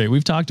would be great.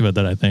 We've talked about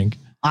that, I think.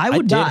 I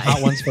did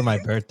Hot Ones for my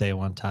birthday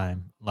one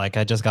time. Like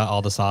I just got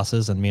all the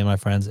sauces, and me and my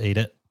friends ate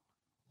it.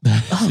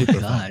 Oh Super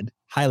God. fun.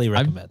 Highly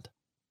recommend.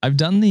 I've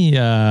done the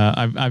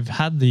I've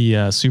had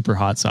the super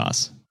hot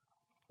sauce.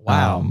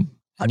 Wow.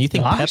 And you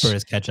think pepper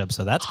is ketchup,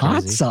 so that's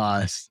hot crazy.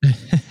 sauce.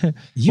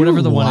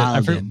 Whatever the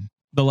one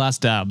the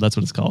last dab, that's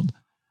what it's called.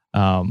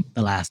 The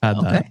last dab.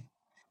 Okay. That.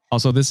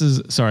 Also, this is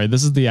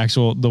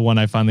the one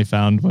I finally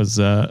found was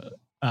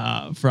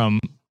from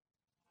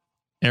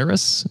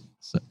Eris.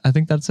 I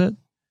think that's it.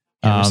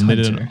 They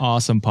did an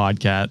awesome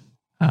podcast.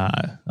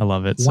 I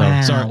love it.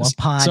 So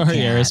sorry,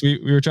 Eris. We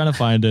were trying to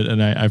find it,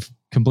 and I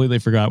completely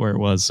forgot where it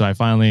was. So I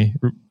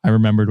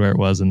remembered where it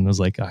was, and was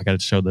like, I got to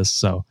show this.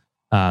 So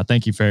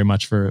thank you very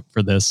much for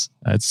this.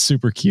 It's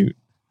super cute.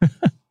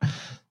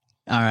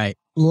 All right.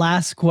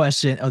 Last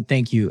question. Oh,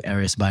 thank you,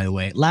 Eris, by the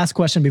way. Last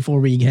question before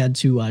we head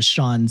to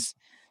Sean's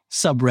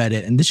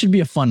subreddit. And this should be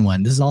a fun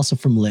one. This is also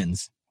from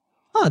Linz.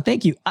 Oh,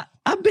 thank you.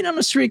 I've been on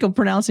a streak of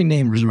pronouncing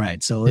names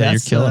right. So yeah, you're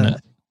killing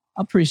it.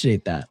 I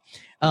appreciate that.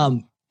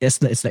 It's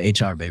the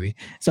HR, baby.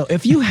 So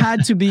if you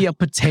had to be a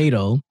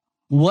potato,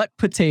 what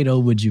potato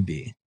would you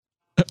be?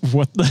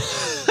 What the?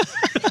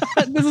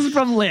 This is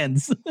from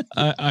Linz.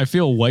 I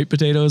feel white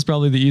potato is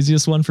probably the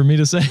easiest one for me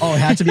to say. Oh, it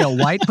had to be a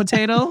white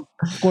potato?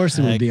 Of course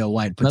it would be a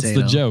white potato.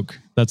 That's the joke.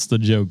 That's the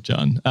joke,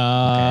 John.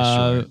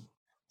 Okay, sure.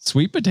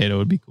 Sweet potato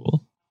would be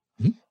cool.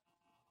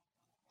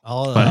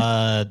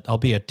 I'll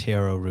be a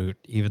taro root,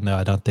 even though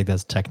I don't think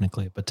that's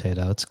technically a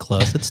potato. It's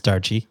close. It's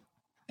starchy.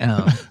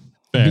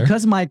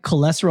 Because my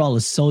cholesterol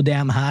is so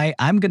damn high,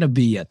 I'm gonna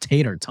be a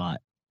tater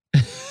tot.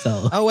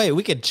 So. Oh wait,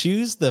 we could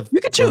choose the. You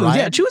could choose. Variety?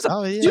 Yeah, choose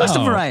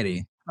a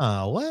variety.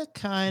 Oh, what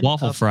kind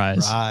waffle of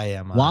fries? Fry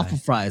am I? Waffle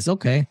fries.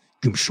 Okay,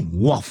 give me some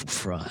waffle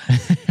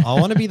fries. I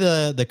want to be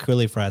the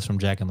curly fries from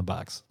Jack in the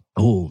Box.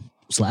 Oh,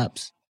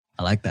 slaps.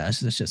 I like that.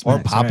 That's just or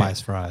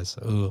Popeye's fries.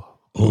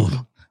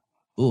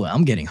 Ooh,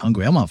 I'm getting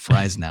hungry. I'm on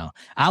fries now.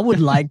 I would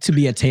like to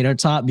be a tater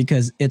tot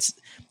because it's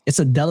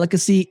a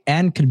delicacy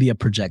and could be a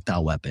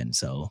projectile weapon.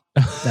 So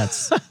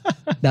that's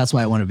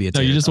why I want to be a tater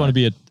tot. No, you just want to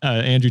be a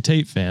Andrew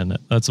Tate fan.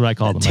 That's what I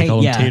call them. I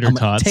call them tater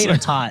tots. Tater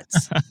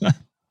tots.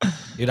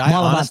 Dude, I'm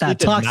all about that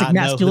toxic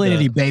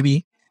masculinity,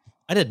 baby.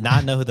 I did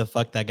not know who the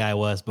fuck that guy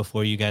was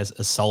before you guys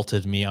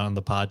assaulted me on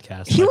the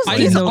podcast.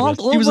 He's all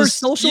over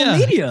social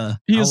media.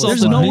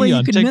 There's no way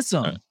you can miss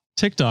him.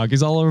 TikTok.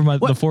 He's all over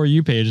the For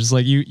You page. It's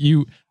like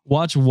you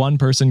watch one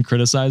person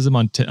criticize him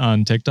on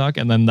TikTok,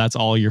 and then that's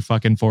all your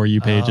fucking For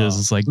You pages.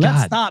 It's like,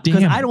 let's stop,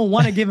 because I don't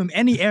want to give him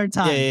any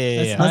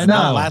airtime. Yeah. Let's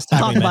not last time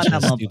talk about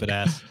that stupid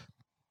ass.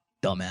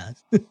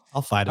 Dumbass.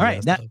 I'll fight him. All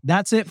right,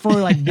 that's it for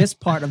like this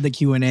part of the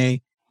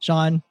Q&A.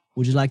 Sean,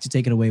 would you like to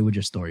take it away with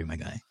your story, my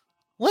guy?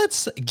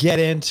 Let's get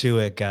into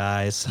it,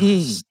 guys.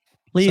 Please,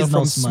 so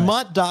from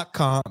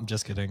smut.com. I'm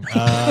just kidding.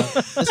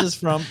 This is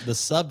from the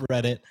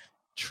subreddit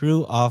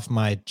True Off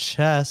My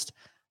Chest.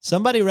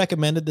 Somebody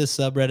recommended this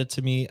subreddit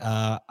to me.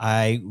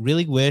 I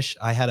really wish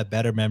I had a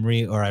better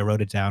memory or I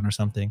wrote it down or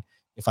something.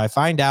 If I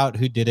find out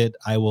who did it,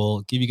 I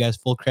will give you guys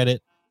full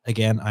credit.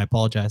 Again, I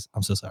apologize.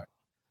 I'm so sorry.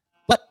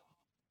 But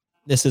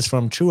this is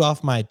from True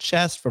Off My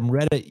Chest from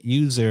Reddit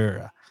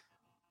user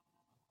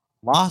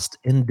Lost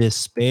in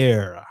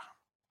Despair.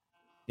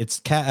 It's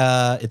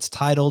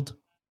titled.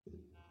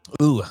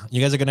 Ooh,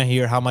 you guys are gonna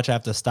hear how much I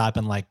have to stop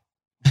and like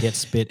get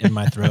spit in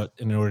my throat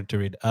in order to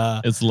read.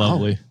 It's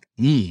lovely.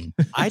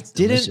 I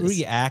didn't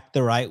react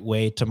the right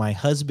way to my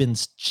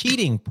husband's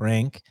cheating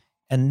prank,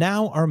 and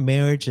now our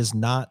marriage is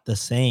not the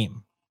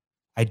same.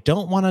 I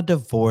don't want a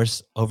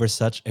divorce over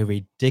such a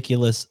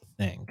ridiculous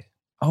thing.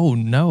 Oh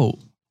no.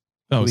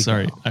 Oh,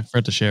 sorry. I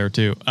forgot to share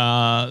too.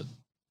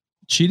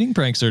 Cheating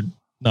pranks are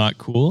not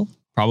cool,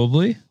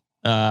 probably.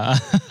 I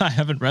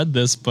haven't read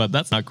this, but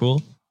that's not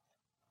cool.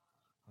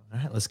 All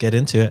right, let's get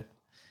into it.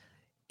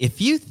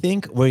 If you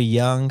think we're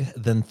young,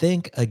 then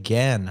think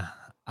again.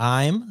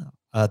 I'm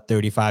a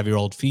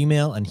 35-year-old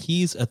female and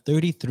he's a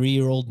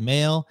 33-year-old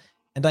male,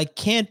 and I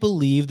can't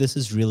believe this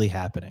is really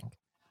happening.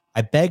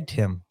 I begged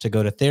him to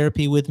go to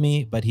therapy with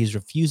me, but he's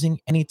refusing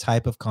any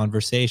type of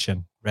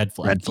conversation. Red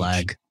flag. Red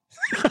flag.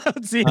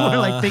 See, we're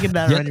like thinking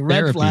that already.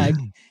 Red flag.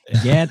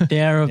 Get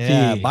therapy.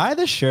 Yeah, buy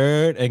the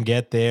shirt and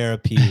get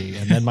therapy.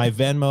 And then my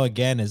Venmo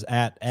again is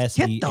at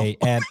SEANSNTPOD.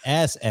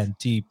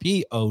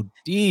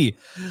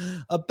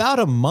 About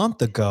a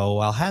month ago,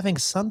 while having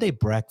Sunday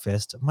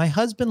breakfast, my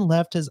husband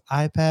left his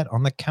iPad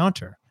on the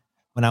counter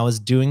when I was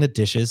doing the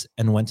dishes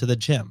and went to the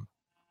gym.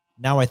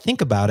 Now I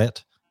think about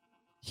it,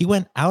 he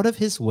went out of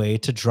his way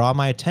to draw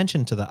my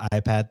attention to the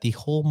iPad the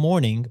whole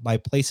morning by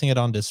placing it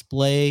on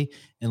display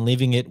and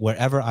leaving it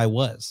wherever I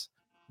was.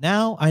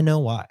 Now I know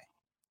why.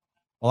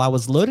 While I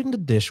was loading the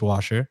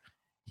dishwasher,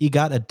 he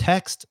got a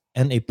text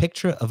and a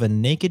picture of a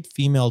naked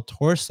female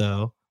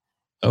torso.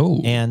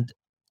 Oh. And,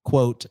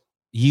 quote,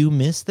 "You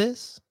miss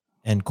this?"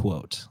 End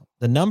quote.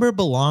 The number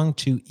belonged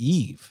to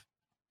Eve.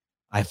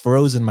 I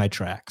froze in my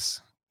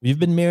tracks. We've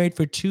been married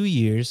for 2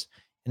 years,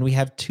 and we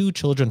have 2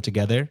 children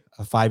together,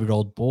 a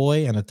 5-year-old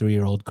boy and a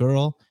 3-year-old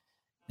girl.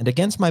 And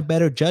against my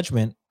better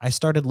judgment, I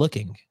started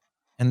looking.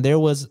 And there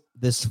was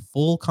this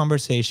full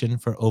conversation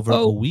for over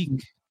a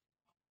week.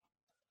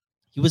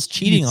 He was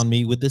cheating on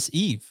me with this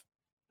Eve.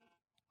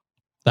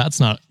 That's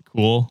not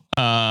cool.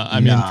 I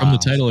mean, from the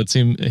title, it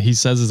seemed he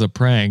says it's a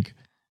prank,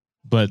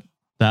 but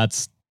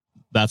that's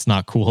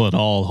not cool at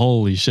all.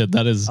 Holy shit,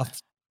 that is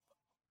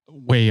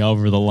way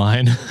over the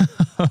line.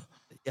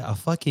 Yeah, a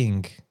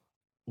fucking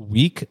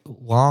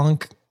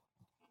week-long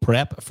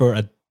prep for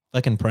a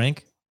fucking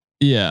prank.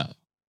 Yeah,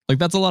 like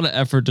that's a lot of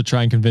effort to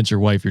try and convince your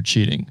wife you're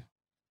cheating,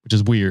 which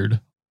is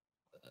weird.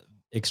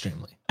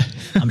 Extremely.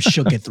 I'm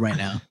shooketh right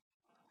now.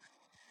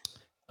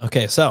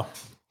 Okay, so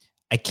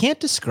I can't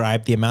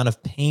describe the amount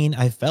of pain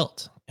I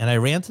felt, and I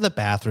ran to the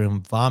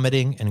bathroom,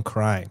 vomiting and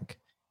crying.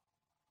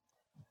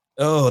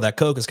 Oh, that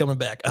Coke is coming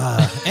back.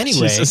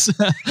 Anyway,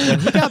 when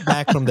he got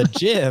back from the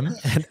gym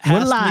and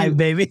we're live,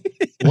 baby.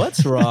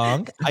 What's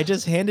wrong? I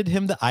just handed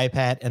him the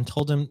iPad and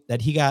told him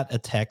that he got a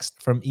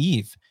text from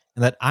Eve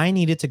and that I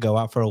needed to go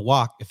out for a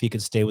walk if he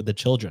could stay with the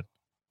children.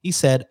 He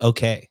said,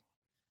 okay.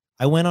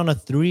 I went on a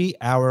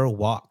 3-hour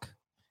walk.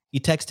 He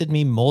texted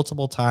me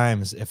multiple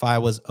times if I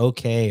was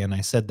okay, and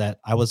I said that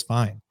I was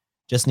fine,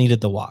 just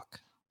needed the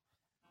walk.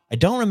 I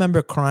don't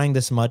remember crying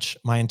this much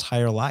my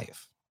entire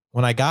life.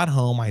 When I got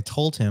home, I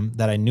told him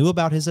that I knew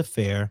about his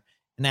affair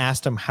and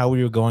asked him how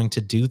we were going to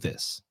do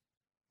this.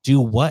 Do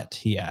what?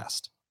 He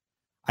asked.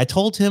 I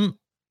told him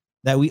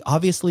that we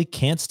obviously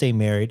can't stay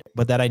married,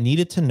 but that I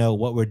needed to know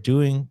what we're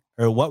doing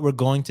or what we're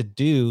going to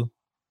do.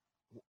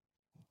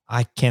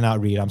 I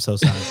cannot read. I'm so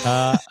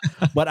sorry.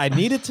 But I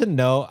needed to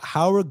know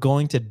how we're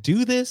going to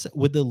do this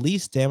with the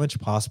least damage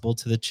possible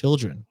to the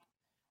children.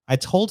 I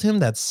told him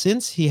that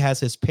since he has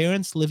his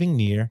parents living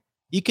near,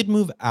 he could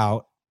move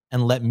out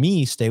and let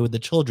me stay with the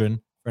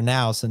children for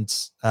now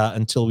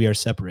until we are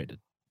separated.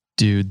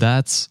 Dude,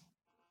 that's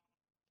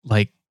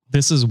like,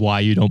 this is why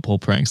you don't pull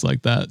pranks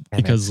like that.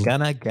 And because it's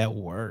gonna get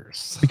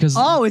worse. Because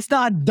it's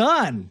not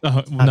done.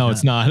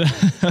 It's not.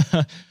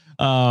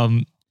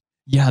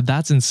 Yeah,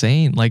 that's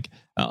insane. Like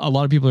a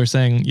lot of people are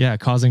saying, yeah,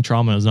 causing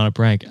trauma is not a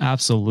prank.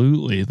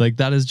 Absolutely. Like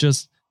that's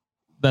just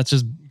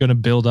going to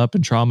build up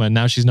in trauma. And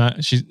now she's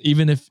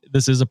even if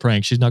this is a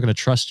prank, she's not going to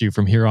trust you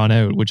from here on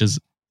out, which is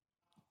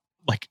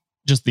like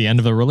just the end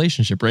of the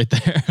relationship right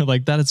there.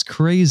 Like that is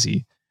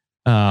crazy.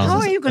 How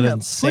are you going to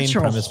put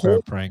your premise for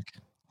a prank?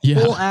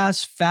 Whole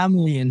ass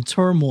family in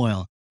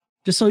turmoil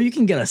just so you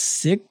can get a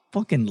sick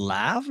fucking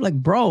laugh? Like,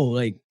 bro,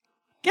 like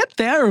get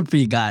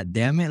therapy, god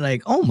damn it.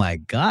 Like, oh my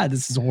God,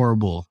 this is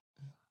horrible.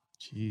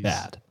 Jeez.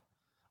 Bad.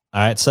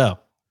 All right, so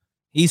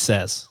he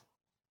says,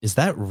 is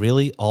that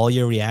really all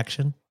your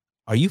reaction?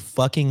 Are you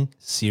fucking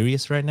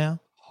serious right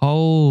now?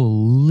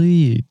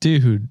 Holy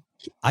dude.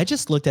 I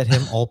just looked at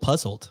him all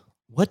puzzled.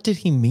 What did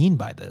he mean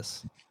by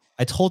this?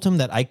 I told him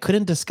that I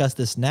couldn't discuss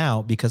this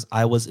now because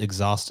I was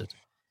exhausted.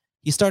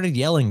 He started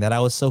yelling that I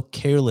was so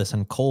careless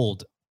and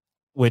cold,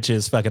 which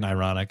is fucking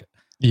ironic.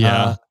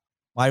 Yeah.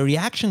 My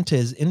reaction to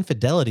his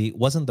infidelity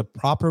wasn't the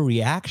proper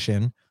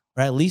reaction,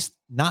 or at least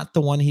not the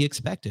one he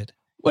expected.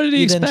 What did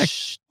he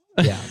expect?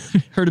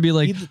 Her to be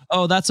like,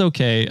 oh, that's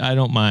okay. I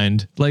don't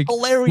mind. Like,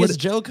 hilarious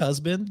joke,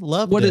 husband.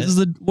 Love what is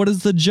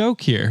the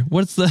joke here?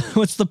 What's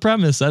the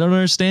premise? I don't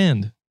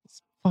understand.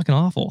 It's fucking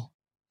awful.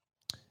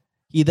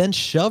 He then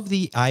shoved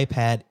the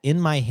iPad in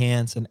my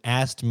hands and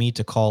asked me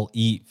to call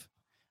Eve.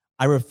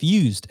 I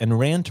refused and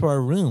ran to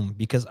our room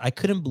because I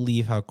couldn't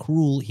believe how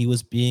cruel he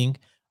was being,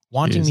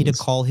 wanting me to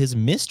call his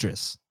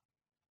mistress.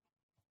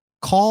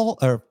 Call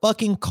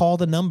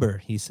the number,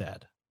 he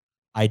said.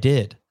 I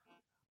did.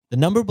 The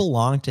number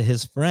belonged to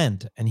his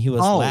friend, and he was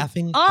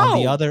laughing on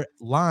the other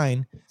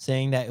line,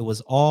 saying that it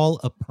was all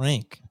a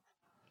prank.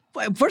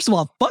 First of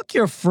all, fuck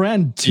your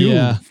friend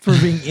too for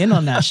being in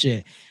on that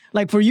shit.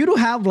 Like for you to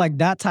have like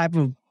that type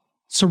of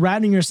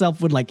surrounding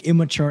yourself with like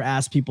immature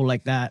ass people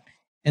like that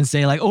and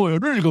say like, oh, I'm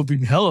really gonna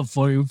be hella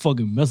for you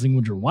fucking messing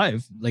with your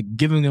wife, like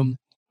giving them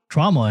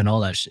trauma and all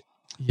that shit.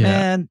 Yeah.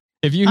 Man,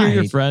 if you hear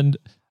your friend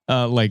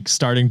like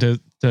starting to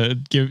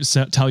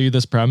tell you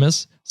this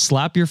premise,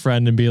 slap your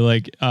friend and be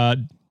like,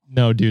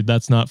 no, dude,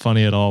 that's not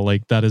funny at all.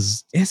 Like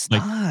it's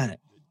like, not.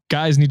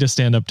 Guys need to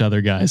stand up to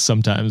other guys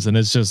sometimes, and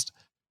it's just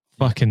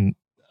fucking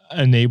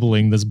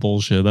enabling this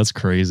bullshit. That's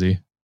crazy.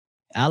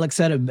 Alex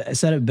said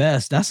it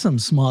best. That's some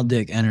small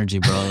dick energy,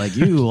 bro. Like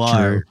you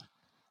are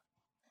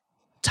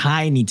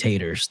tiny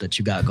taters that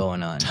you got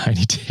going on.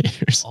 Tiny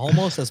taters.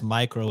 Almost as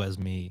micro as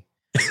me.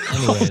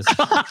 Anyways,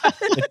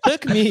 it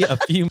took me a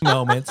few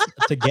moments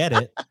to get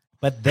it,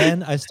 but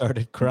then I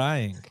started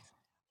crying.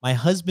 My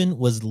husband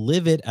was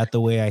livid at the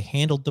way I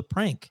handled the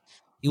prank.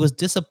 He was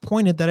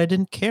disappointed that I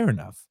didn't care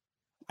enough.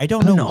 I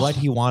don't know what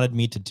he wanted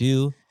me to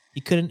do.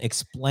 He couldn't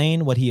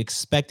explain what he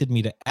expected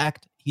me to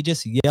act. He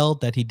just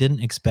yelled that he didn't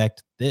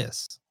expect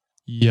this.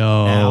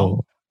 Yo.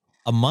 Now,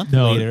 a month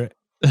later.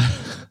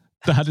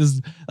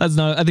 That's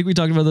not, I think we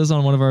talked about this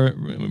on one of our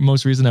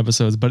most recent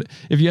episodes, but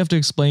if you have to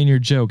explain your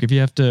joke, if you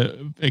have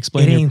to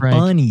explain your prank,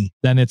 funny.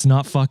 Then it's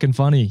not fucking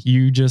funny.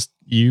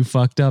 You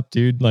fucked up,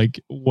 dude. Like,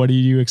 what do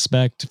you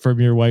expect from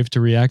your wife to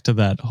react to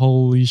that?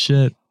 Holy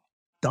shit.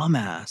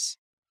 Dumbass.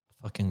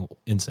 Fucking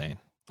insane.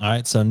 All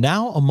right. So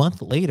now a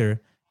month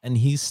later, and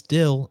he's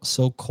still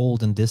so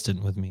cold and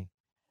distant with me.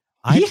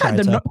 I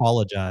tried to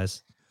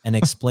apologize and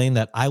explain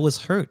that I was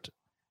hurt,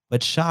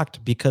 but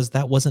shocked because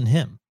that wasn't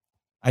him.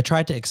 I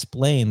tried to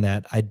explain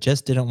that I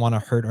just didn't want to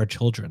hurt our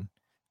children.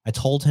 I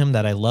told him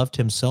that I loved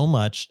him so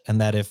much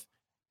and that if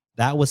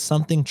that was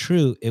something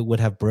true, it would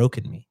have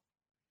broken me.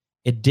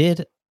 It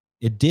did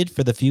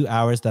for the few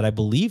hours that I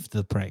believed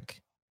the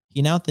prank.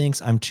 He now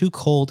thinks I'm too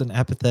cold and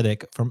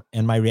apathetic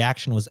and my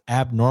reaction was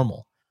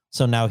abnormal.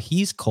 So now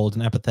he's cold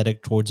and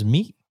apathetic towards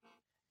me.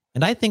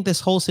 And I think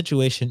this whole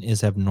situation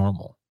is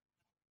abnormal.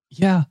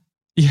 Yeah,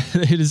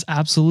 it is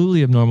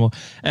absolutely abnormal.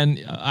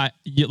 And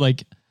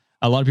like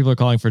a lot of people are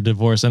calling for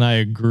divorce, and I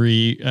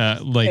agree.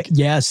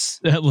 Yes,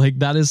 like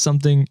that is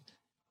something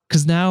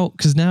because now,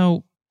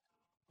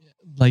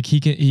 like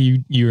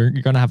you're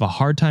gonna have a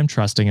hard time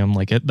trusting him.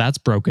 Like that's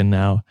broken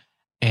now,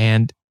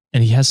 and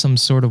he has some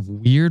sort of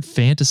weird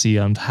fantasy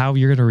on how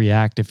you're gonna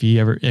react if he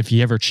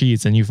ever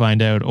cheats and you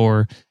find out,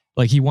 or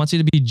like he wants you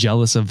to be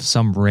jealous of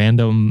some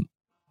random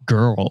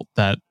girl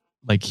that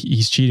like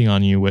he's cheating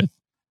on you with,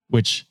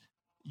 which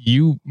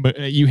you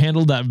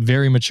handled that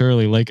very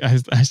maturely. Like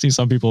I see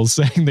some people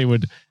saying they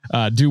would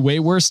do way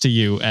worse to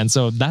you, and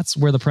so that's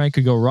where the prank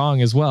could go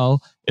wrong as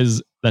well,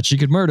 is that she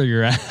could murder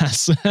your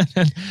ass.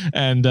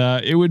 And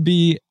it would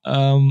be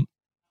I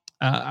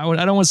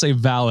don't want to say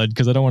valid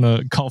because I don't want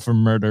to call for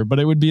murder, but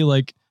it would be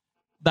like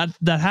that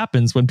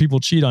happens when people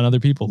cheat on other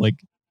people. Like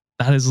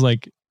that is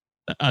like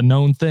a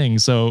known thing.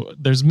 So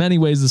there's many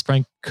ways this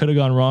prank could have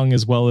gone wrong,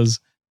 as well as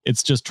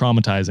it's just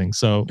traumatizing.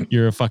 So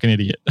you're a fucking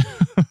idiot.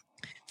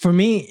 For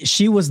me,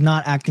 she was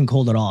not acting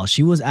cold at all.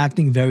 She was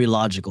acting very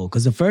logical,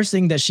 because the first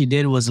thing that she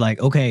did was like,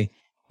 okay,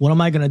 what am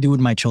I going to do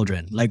with my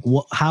children? Like,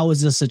 how is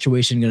this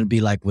situation going to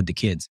be like with the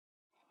kids?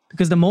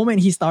 Because the moment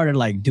he started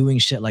like doing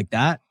shit like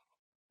that,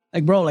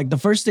 like, bro, like the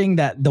first thing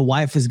that the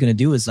wife is going to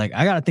do is like,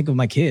 I got to think of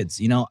my kids.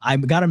 You know, I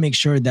got to make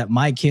sure that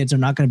my kids are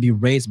not going to be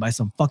raised by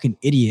some fucking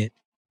idiot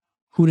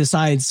who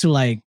decides to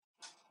like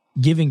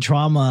giving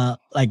trauma,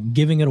 like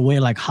giving it away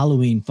like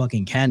Halloween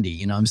fucking candy.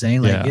 You know what I'm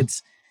saying? Like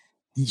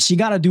she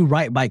got to do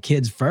right by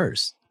kids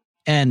first.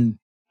 And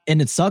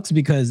it sucks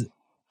because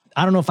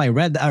I don't know if I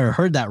read that or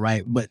heard that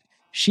right, but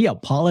she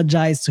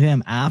apologized to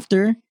him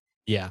after.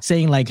 Yeah.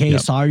 Saying like, hey,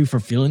 sorry for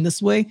feeling this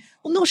way.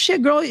 Well, no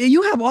shit, girl.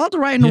 You have all the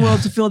right in the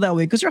world to feel that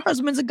way because your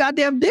husband's a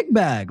goddamn dick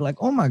bag. Like,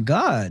 oh my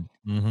God.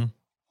 Mm-hmm.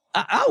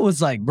 I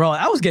was like, bro,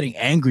 I was getting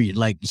angry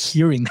like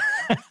hearing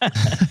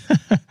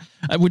that.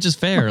 Which is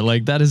fair.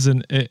 Like that is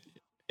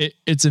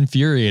it's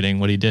infuriating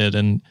what he did.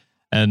 And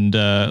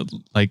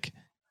like,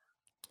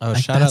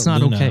 shout out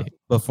not Luna okay.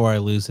 Before I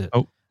lose it.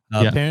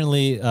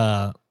 Apparently,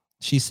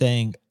 she's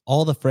saying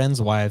all the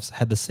friends' wives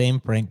had the same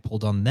prank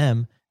pulled on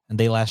them, and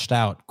they lashed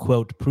out,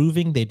 quote,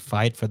 proving they'd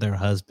fight for their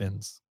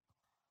husbands.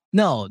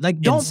 No,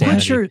 like don't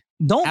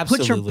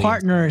put your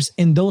partners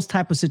in those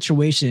type of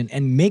situation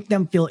and make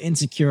them feel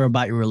insecure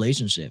about your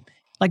relationship.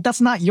 Like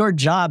that's not your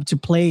job to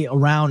play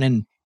around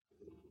and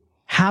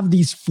have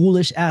these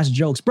foolish ass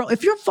jokes, bro.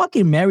 If you're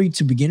fucking married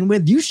to begin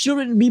with, you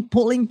shouldn't be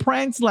pulling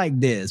pranks like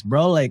this,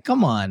 bro. Like,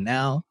 come on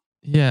now.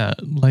 Yeah,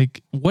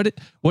 like what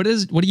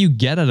do you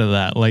get out of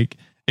that? Like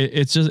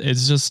it's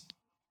just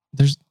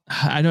there's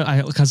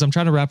because I'm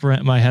trying to wrap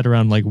my head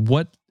around like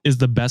what is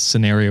the best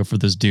scenario for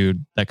this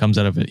dude that comes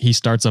out of it. He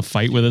starts a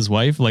fight with his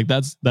wife. Like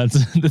that's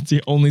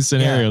the only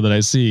scenario that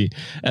I see.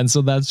 And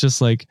so that's just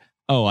like,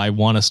 oh, I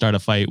want to start a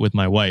fight with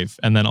my wife.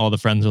 And then all the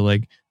friends are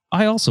like,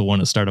 I also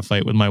want to start a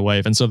fight with my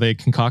wife. And so they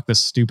concoct this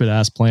stupid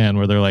ass plan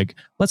where they're like,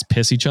 let's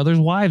piss each other's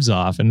wives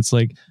off. And it's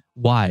like,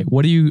 why?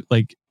 What do you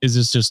like? Is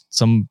this just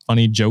some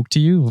funny joke to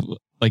you?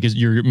 Like, is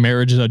your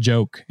marriage a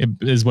joke?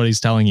 Is what he's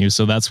telling you.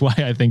 So that's why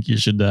I think you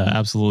should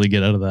absolutely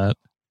get out of that.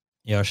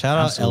 Yo, shout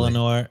out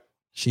Eleanor.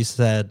 She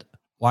said,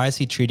 why is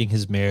he treating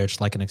his marriage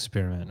like an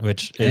experiment?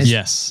 Which is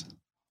yes,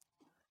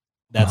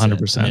 that's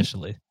 100%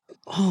 initially.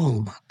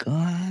 Oh my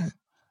God,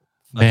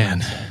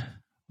 man.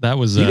 That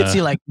was you can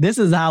see like this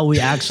is how we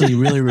actually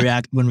really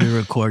react when we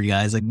record,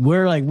 guys. Like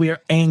we're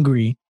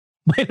angry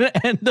by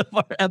the end of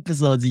our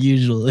episodes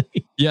usually.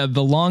 Yeah,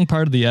 the long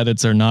part of the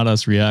edits are not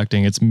us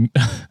reacting. It's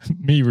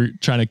me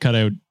trying to cut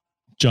out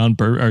Sean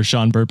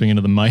burping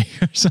into the mic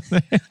or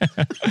something.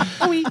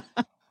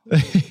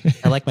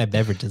 I like my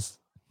beverages.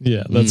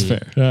 Yeah, that's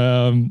fair.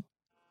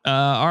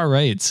 All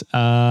right.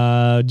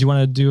 Do you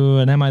want to do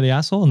an Am I the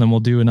Asshole? And then we'll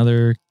do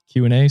another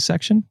Q&A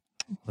section?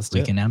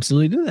 We can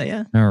absolutely do that,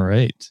 yeah. All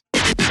right.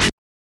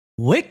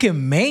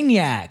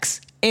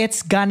 Wikimaniacs,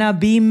 it's gonna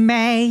be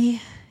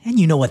May. And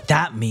you know what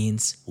that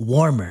means.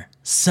 Warmer,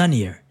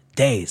 sunnier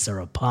days are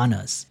upon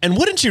us. And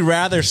wouldn't you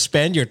rather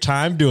spend your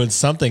time doing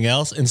something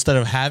else instead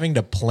of having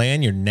to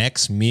plan your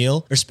next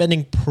meal or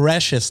spending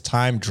precious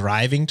time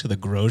driving to the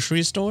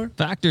grocery store?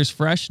 Factor's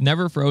fresh,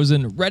 never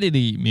frozen,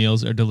 ready-to-eat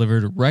meals are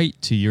delivered right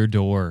to your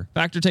door.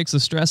 Factor takes the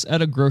stress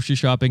out of grocery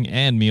shopping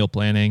and meal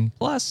planning.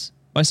 Plus,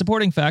 by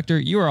supporting Factor,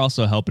 you are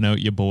also helping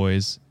out your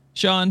boys.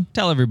 Sean,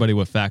 tell everybody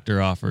what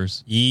Factor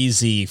offers.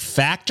 Easy.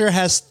 Factor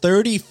has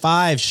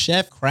 35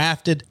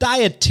 chef-crafted,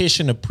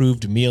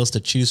 dietitian-approved meals to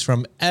choose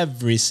from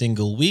every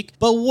single week.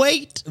 But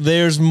wait,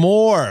 there's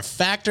more.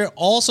 Factor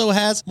also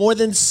has more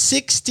than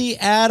 60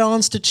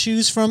 add-ons to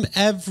choose from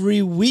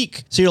every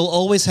week. So you'll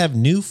always have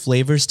new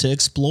flavors to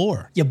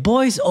explore. Your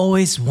boys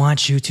always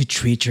want you to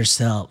treat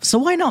yourself. So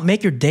why not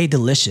make your day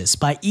delicious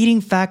by eating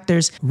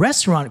Factor's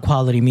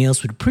restaurant-quality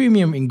meals with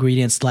premium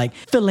ingredients like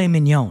filet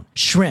mignon,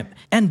 shrimp,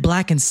 and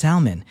blackened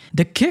salmon.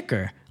 The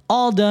kicker,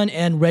 all done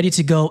and ready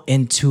to go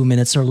in 2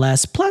 minutes or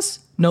less, plus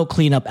no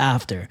cleanup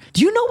after.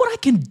 Do you know what I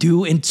can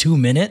do in 2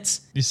 minutes?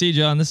 You see,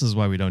 John, this is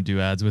why we don't do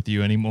ads with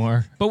you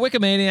anymore. But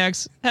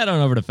Wikimaniacs, head on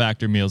over to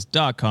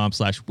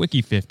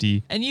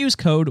factormeals.com/wiki50 and use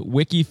code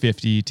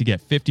WIKI50 to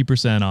get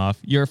 50% off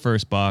your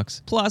first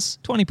box, plus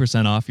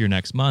 20% off your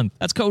next month.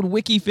 That's code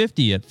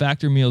WIKI50 at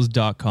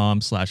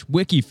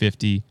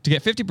factormeals.com/wiki50 to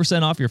get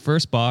 50% off your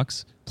first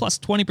box, plus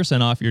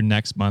 20% off your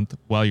next month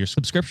while your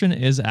subscription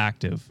is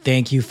active.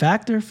 Thank you,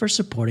 Factor, for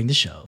supporting the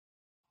show.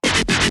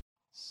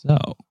 So,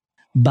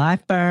 bye,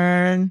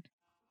 Fern.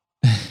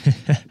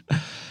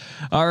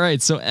 All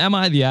right. So, am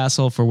I the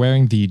asshole for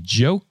wearing the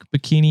joke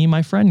bikini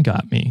my friend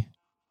got me?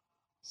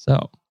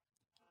 So,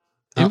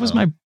 it was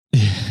my...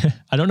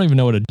 I don't even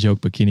know what a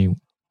joke bikini...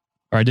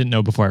 Or I didn't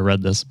know before I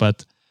read this,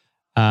 but...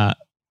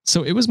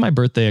 so, it was my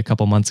birthday a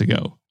couple months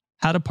ago.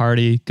 Had a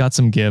party, got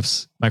some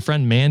gifts. My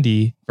friend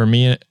Mandy, for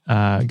me,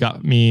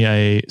 got me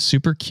a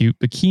super cute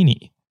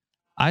bikini.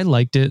 I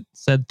liked it,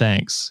 said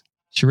thanks.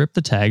 She ripped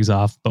the tags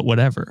off, but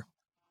whatever.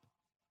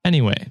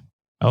 Anyway.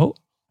 Oh.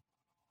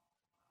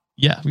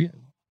 Yeah.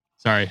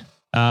 Sorry.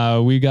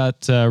 We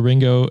got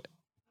Ringo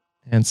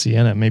and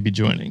Sienna maybe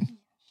joining.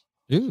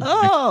 Ooh.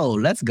 Oh,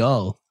 let's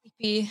go.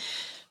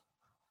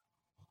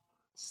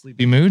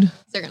 Sleepy mood?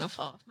 They're going to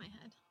fall off my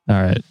head.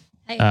 All right.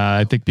 Hey.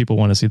 I think people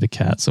want to see the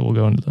cat, so we'll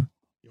go into the...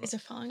 These are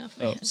falling off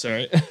my head.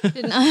 Sorry.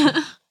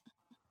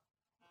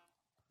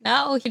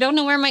 No, you don't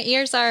know where my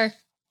ears are.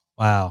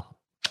 Wow.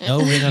 No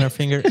ring on her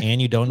finger, and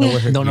you don't know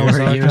where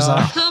her ears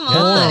are. Come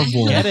on.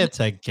 Get it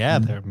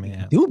together,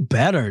 man. Do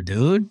better,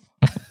 dude.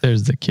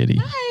 There's the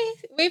kitty. Hi.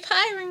 Wave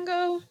hi,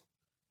 Ringo.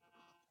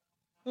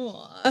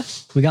 Aw.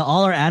 We got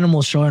all our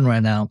animals showing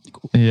right now.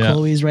 Yeah.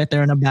 Chloe's right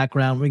there in the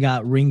background. We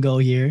got Ringo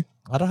here.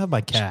 I don't have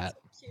my cat.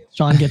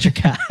 Sean, get your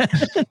cat.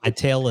 My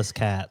tailless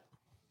cat.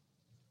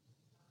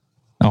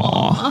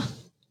 Aw.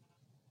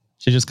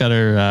 She just got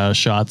her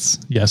shots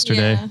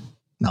yesterday. Yeah.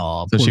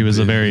 No, So she was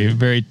a very,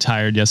 very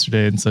tired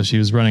yesterday, and so she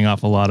was running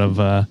off a lot of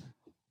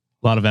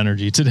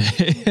energy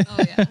today.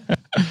 Oh,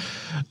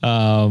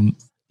 yeah.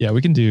 Yeah,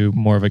 we can do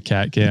more of a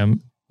cat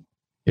cam.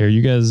 Here,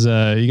 you guys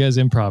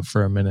improv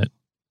for a minute.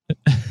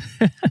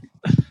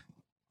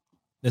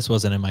 This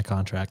wasn't in my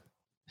contract.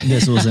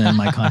 This wasn't in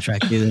my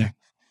contract either.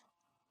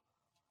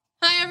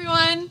 Hi,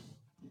 everyone.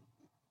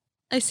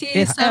 I see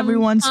It's some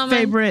everyone's comments.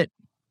 favorite.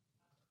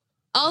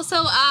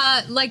 Also,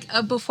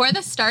 before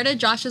this started,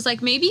 Josh was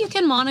like, maybe you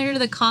can monitor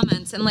the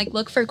comments and like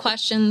look for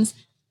questions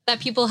that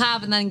people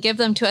have and then give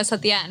them to us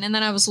at the end. And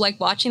then I was like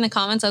watching the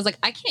comments. I was like,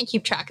 I can't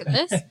keep track of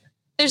this.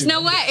 There's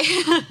no way.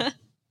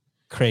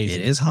 Crazy.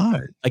 It is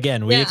hard.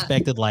 Again, we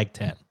expected like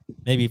 10,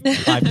 maybe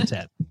 5 to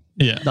 10.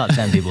 Yeah. Not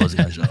 10 people is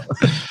going to show.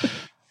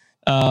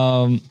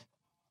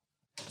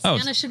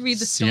 Sienna should read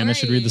the story. Sienna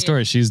should read the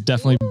story. She's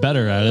definitely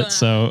better at it.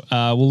 So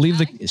we'll leave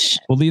the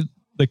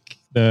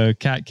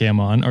cat cam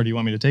on. Or do you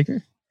want me to take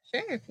her?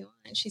 Sure, if you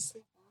want. She's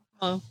sleeping.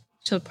 Well,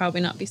 she'll probably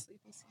not be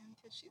sleepy soon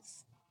because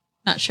she's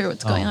not sure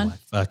what's going on. My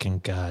fucking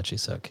God,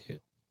 she's so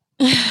cute.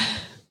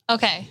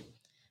 Okay.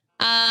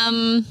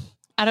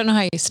 I don't know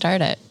how you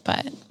start it,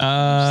 but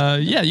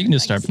yeah, you can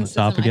just start from the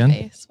top again.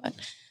 Face,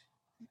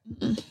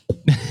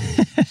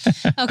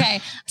 okay,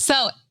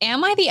 so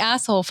am I the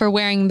asshole for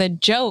wearing the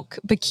joke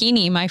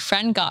bikini my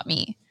friend got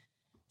me?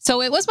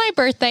 So it was my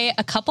birthday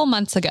a couple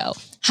months ago.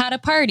 Had a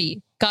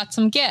party, got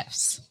some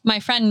gifts. My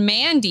friend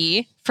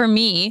Mandy, for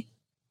me,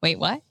 wait,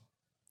 what?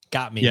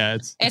 Got me. Yeah,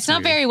 it's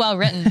not very well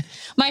written.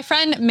 My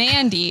friend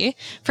Mandy,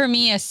 for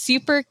me, a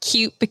super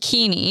cute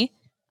bikini.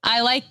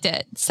 I liked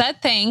it.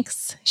 Said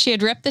thanks. She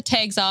had ripped the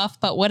tags off,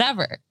 but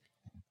whatever.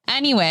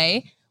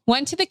 Anyway,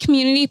 went to the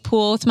community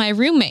pool with my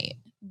roommate.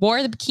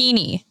 Wore the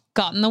bikini.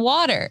 Got in the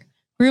water.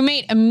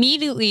 Roommate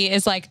immediately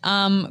is like,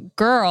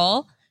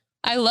 girl.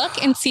 I look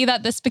and see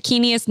that this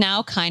bikini is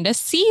now kind of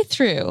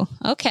see-through.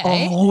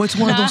 Okay. Oh, it's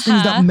one of those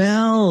things that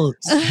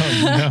melts.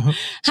 Oh, no.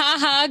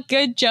 Haha,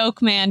 good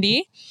joke,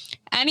 Mandy.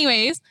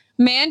 Anyways,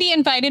 Mandy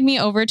invited me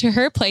over to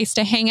her place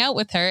to hang out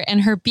with her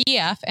and her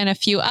BF and a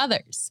few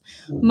others.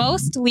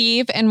 Most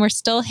leave and we're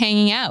still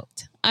hanging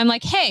out. I'm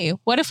like, hey,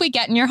 what if we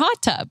get in your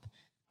hot tub?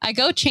 I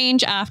go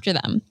change after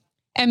them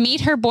and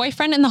meet her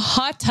boyfriend in the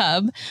hot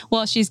tub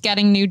while she's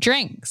getting new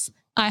drinks.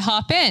 I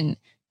hop in.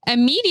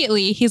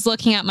 Immediately, he's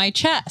looking at my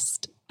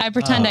chest. I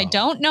pretend I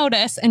don't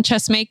notice and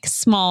just make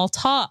small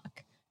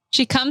talk.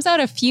 She comes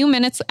out a few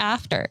minutes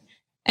after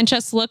and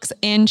just looks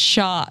in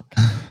shock.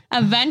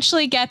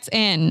 Eventually gets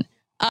in.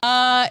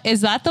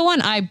 Is that the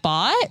one I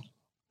bought?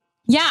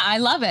 Yeah, I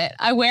love it.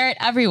 I wear it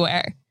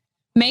everywhere.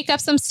 make up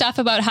some stuff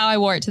about how I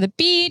wore it to the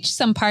beach,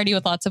 some party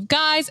with lots of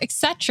guys,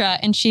 etc.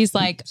 And she's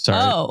like,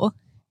 oh,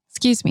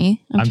 excuse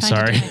me. I'm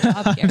sorry. To do my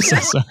job here. I'm so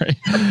sorry.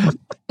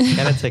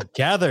 Get it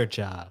together,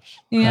 Josh.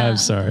 Yeah. I'm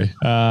sorry.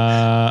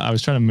 I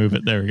was trying to move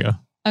it. There we go.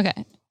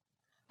 Okay.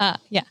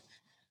 Yeah.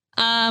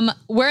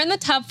 We're in the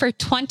tub for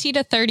 20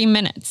 to 30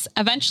 minutes.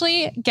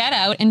 Eventually get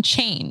out and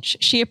change.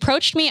 She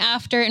approached me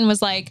after and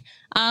was like,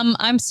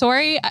 I'm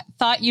sorry. I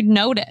thought you'd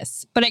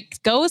notice, but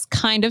it goes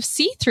kind of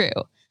see-through.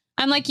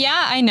 I'm like,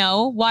 yeah, I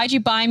know. Why'd you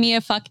buy me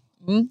a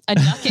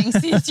ducking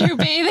see-through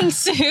bathing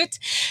suit?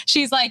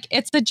 She's like,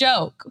 it's a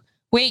joke.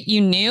 Wait,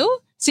 you knew?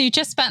 So you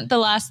just spent the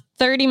last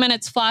 30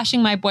 minutes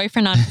flashing my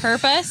boyfriend on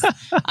purpose?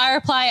 I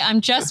reply,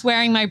 I'm just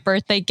wearing my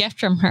birthday gift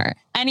from her.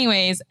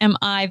 Anyways, am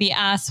I the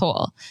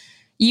asshole?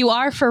 You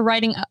are for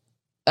writing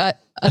a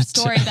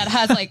story that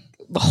has like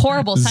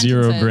horrible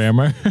sentences. Zero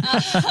grammar.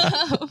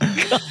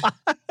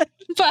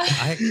 But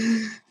I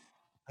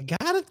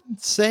gotta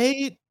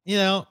say,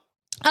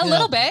 a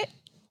little bit.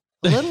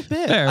 A little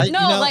bit.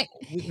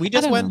 We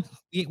just went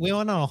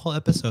on a whole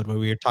episode where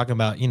we were talking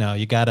about,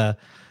 you gotta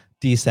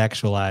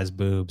desexualize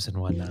boobs and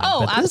whatnot.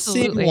 Oh, but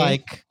absolutely. This seemed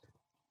like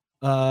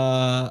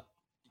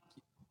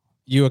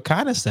you were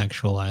kind of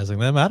sexualizing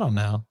them. I don't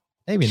know.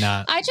 Maybe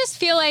not. I just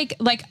feel like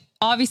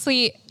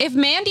obviously if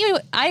Mandy,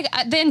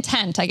 the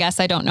intent, I guess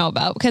I don't know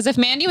about, because if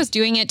Mandy was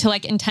doing it to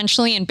like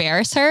intentionally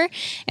embarrass her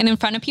and in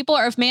front of people,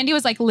 or if Mandy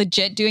was like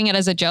legit doing it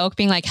as a joke,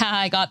 being like,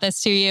 I got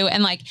this to you.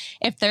 And like,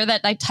 if they're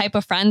that like type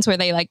of friends where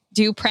they like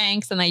do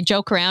pranks and they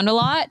joke around a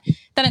lot,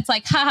 then it's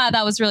like,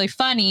 that was really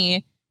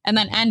funny, and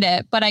then end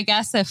it. But I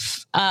guess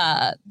if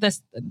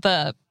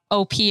the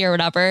OP or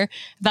whatever,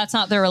 that's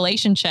not their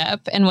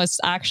relationship and was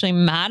actually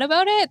mad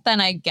about it,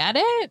 then I get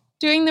it.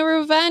 Doing the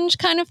revenge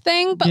kind of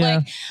thing. But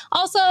like,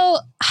 also,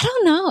 I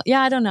don't know.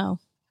 Yeah, I don't know.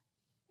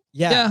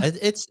 Yeah.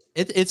 It's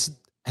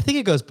I think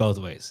it goes both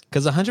ways.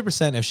 Because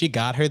 100%, if she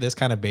got her this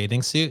kind of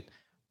bathing suit,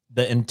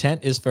 the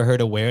intent is for her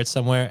to wear it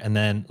somewhere and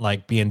then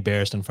like be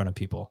embarrassed in front of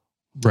people.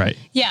 Right.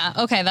 Yeah.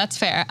 Okay. That's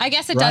fair. I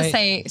guess it does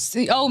say,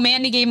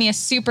 Mandy gave me a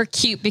super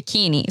cute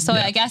bikini. So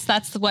I guess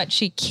that's what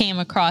she came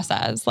across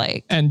as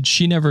like. And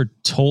she never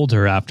told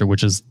her after,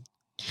 which is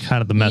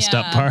kind of the messed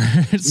up part.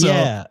 So,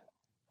 yeah.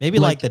 Maybe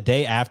like the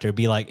day after,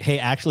 be like, hey,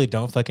 actually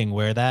don't fucking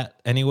wear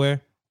that anywhere.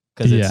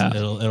 Because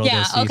it'll go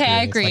see-through. Okay,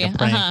 I agree. It's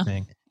like a prank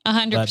thing.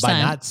 100%. But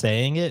by not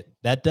saying it,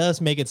 that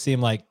does make it seem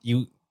like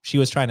she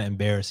was trying to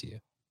embarrass you.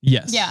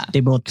 Yes. Yeah.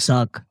 They both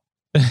suck.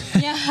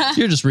 Yeah.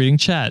 You're just reading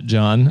chat,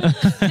 John.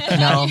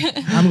 No,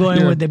 I'm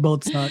going with they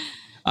both suck.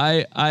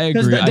 I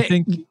agree. I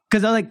think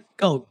because I like.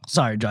 Oh,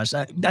 sorry, Josh.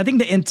 I think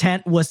the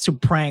intent was to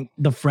prank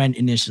the friend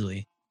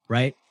initially,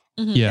 right?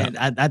 Mm-hmm. Yeah.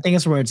 And I think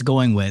that's where it's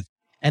going with.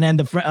 And then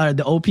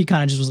the OP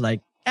kind of just was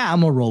like, yeah,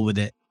 I'm gonna roll with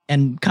it,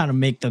 and kind of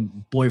make the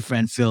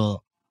boyfriend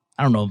feel,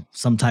 I don't know,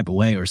 some type of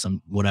way or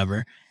some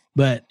whatever.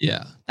 But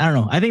yeah, I don't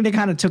know. I think they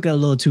kind of took it a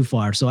little too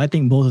far. So I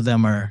think both of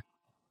them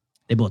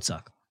they both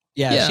suck.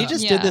 Yeah, she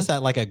just did this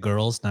at like a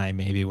girls' night,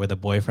 maybe where the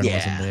boyfriend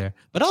wasn't there.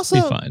 But also,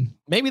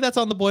 maybe that's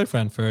on the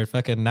boyfriend for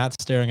fucking not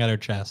staring at her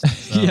chest.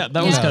 So, that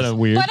was kind of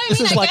weird. But I mean,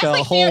 this is like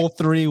a whole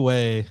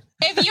three-way.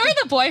 If you were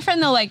the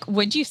boyfriend, though, like,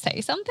 would you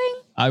say something?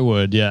 I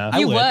would, yeah.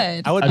 I would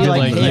I'd be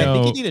like,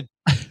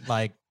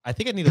 hey, I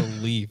think I need to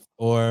leave.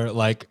 Or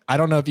like, I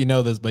don't know if you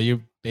know this, but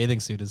your bathing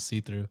suit is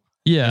see-through.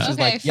 Yeah. She's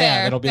okay, like,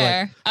 fair, that'll be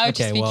fair. like, I would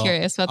just be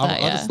curious about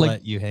that. I'll just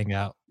let you hang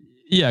out.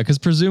 Yeah, because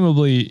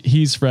presumably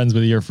he's friends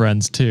with your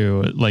friends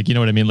too. Like, you know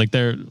what I mean? Like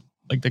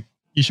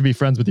you should be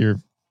friends with your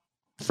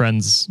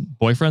friends'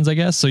 boyfriends, I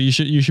guess. So you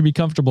should be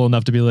comfortable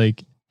enough to be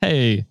like,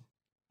 hey,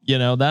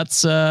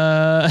 that's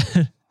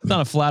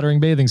not a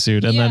flattering bathing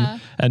suit,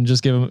 and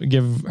just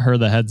give her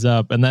the heads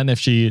up. And then if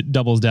she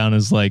doubles down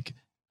is like,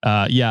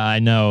 yeah, I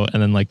know,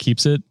 and then like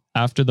keeps it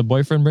after the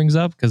boyfriend brings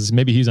up because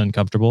maybe he's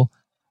uncomfortable.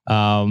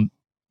 So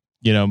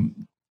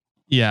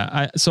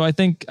I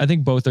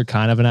think both are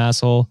kind of an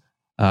asshole.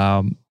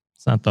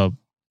 It's not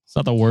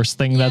the worst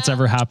thing that's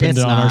ever happened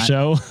on our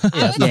show.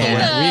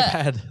 We've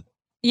had.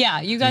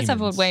 Yeah, you guys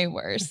have it way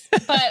worse.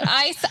 But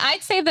I'd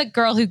say the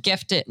girl who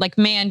gifted, like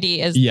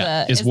Mandy, is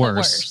worse. The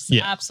worst.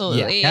 Yeah.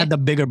 Absolutely. Yeah, the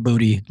bigger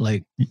booty,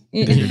 like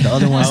the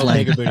other one's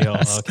like bigger booty hole.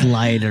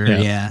 Lighter.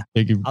 Yeah.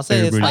 I'll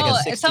say it's like a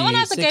 60, someone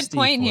has a good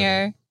point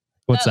here.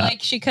 What's that?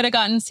 Like she could have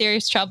gotten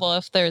serious trouble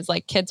if there's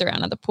like kids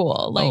around at the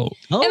pool. Like,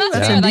 and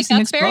that's fair. Like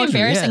that's very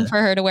embarrassing for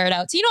her to wear it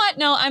out. So you know what?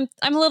 No,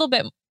 I'm a little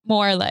bit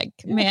more like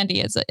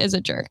Mandy is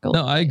a jerk.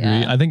 No, I agree.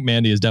 Yeah. I think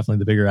Mandy is definitely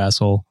the bigger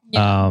asshole.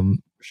 Yeah.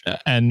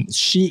 And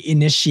she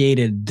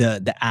initiated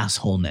the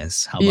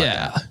assholeness. How about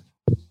that?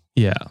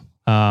 Yeah.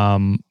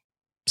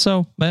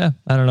 So yeah,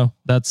 I don't know.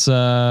 That's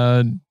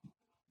that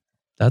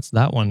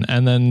one.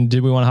 And then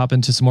did we want to hop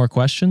into some more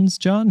questions,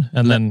 John?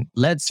 And then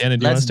let's Anna,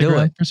 do you want to stick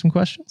around for some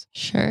questions?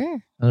 Sure.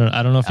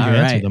 I don't know if you can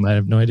answer them. I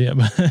have no idea.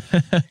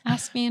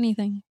 Ask me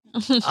anything.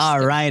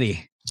 All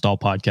righty. It's all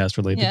podcast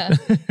related. Yeah.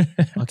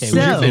 Okay. So,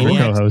 your favorite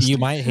co-host? You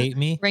might hate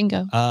me,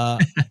 Ringo.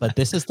 But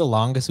this is the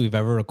longest we've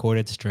ever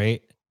recorded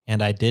straight.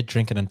 And I did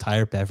drink an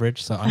entire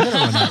beverage, so I'm gonna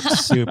run out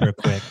super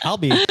quick. I'll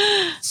be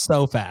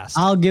so fast.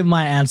 I'll give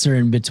my answer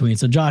in between.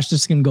 So Josh,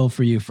 just gonna go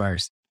for you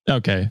first.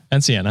 Okay.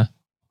 And Sienna.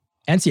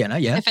 And Sienna,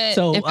 yeah. If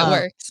it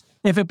works.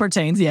 If it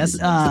pertains, yes.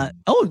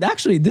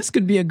 Actually, this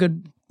could be a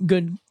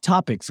good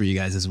topic for you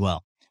guys as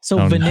well.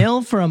 So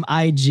Vanille from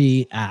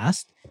IG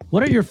asked,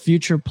 what are your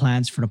future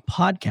plans for the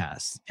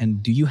podcast?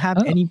 And do you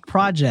have any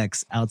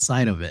projects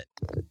outside of it?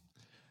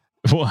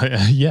 Well,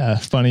 yeah,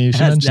 funny you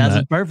should mention that.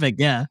 That's perfect,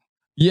 yeah.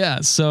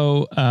 Yeah,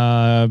 so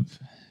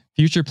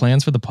future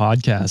plans for the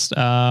podcast.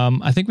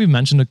 I think we've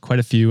mentioned quite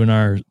a few in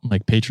our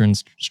like patron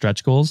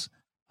stretch goals.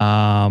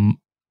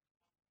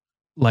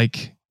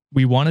 Like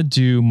we want to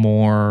do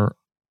more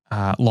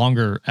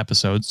longer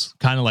episodes,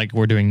 kind of like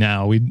we're doing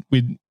now.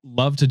 We'd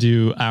love to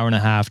do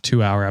 1.5 to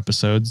 2 hour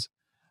episodes.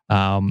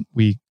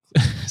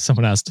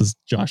 Someone asked, does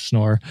Josh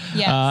snore?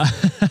 Yeah.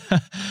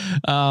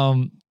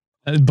 So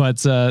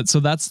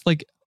that's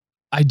like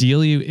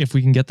ideally if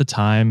we can get the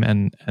time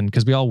and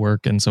because we all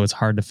work and so it's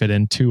hard to fit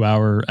in 2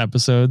 hour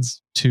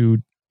episodes 2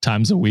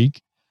 times a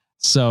week.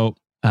 So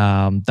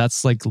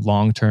that's like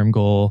long-term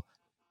goal.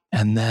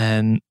 And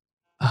then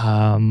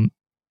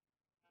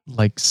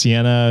like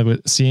Sienna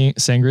with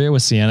Sangria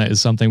with Sienna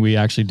is something we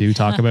actually do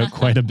talk about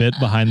quite a bit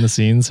behind the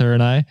scenes, her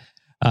and I,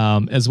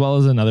 as well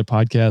as another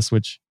podcast,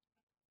 which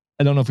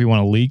I don't know if we want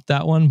to leak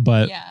that one,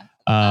 but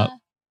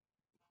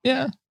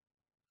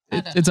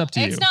it's up to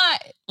you. It's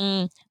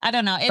not, I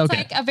don't know. It's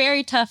like a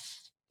very tough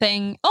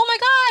thing. Oh my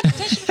God.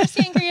 Petition for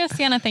Sangria.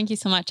 Sienna, thank you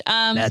so much.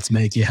 Let's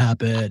make it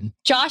happen.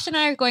 Josh and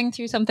I are going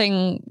through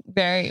something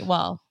very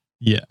well.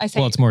 Yeah.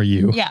 It's more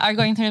you. Yeah. Are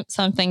going through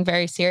something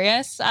very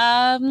serious.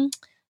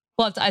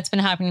 Well, it's been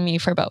happening to me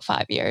for about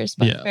 5 years,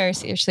 but very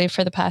seriously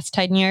for the past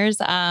 10 years.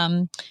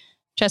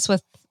 Just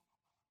with,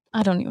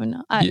 I don't even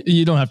know.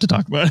 You don't have to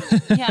talk about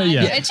it.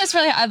 Yeah. It's just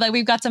really like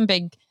we've got some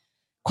big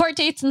court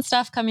dates and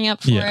stuff coming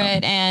up for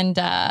it.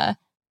 And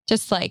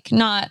just like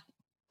not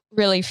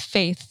really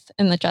faith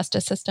in the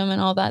justice system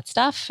and all that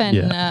stuff.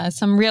 And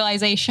some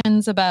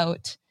realizations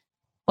about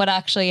what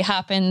actually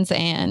happens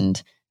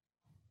and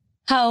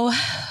how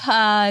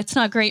it's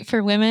not great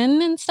for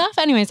women and stuff.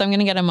 Anyways, I'm going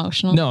to get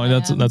emotional. No,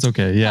 that's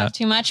okay. Yeah. Not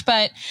too much,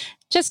 but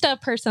just a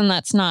person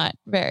that's not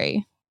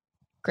very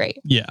great.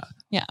 Yeah.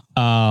 Yeah.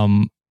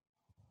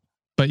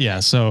 But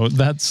yeah, so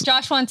that's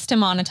Josh wants to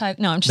monetize.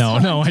 No, I'm just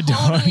no, I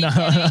don't.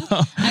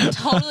 No. I'm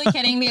totally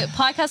kidding. The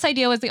podcast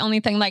idea was the only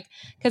thing, like,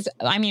 because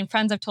I mean,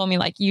 friends have told me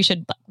like you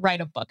should write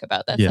a book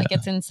about this. Like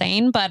it's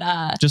insane. But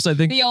I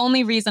think the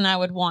only reason I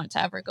would want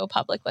to ever go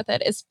public with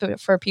it is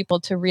for people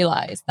to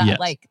realize that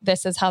like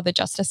this is how the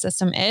justice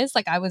system is.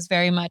 Like I was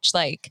very much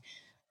like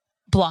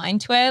blind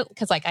to it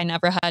because like I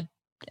never had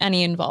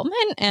any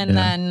involvement, and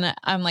then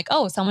I'm like,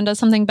 oh, someone does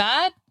something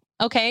bad.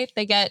 Okay,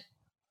 they get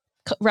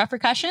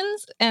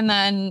repercussions and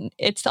then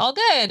it's all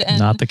good. And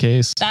not the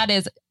case. That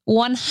is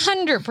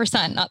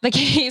 100% not the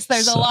case.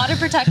 There's a lot of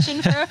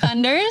protection for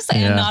offenders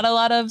and not a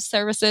lot of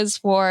services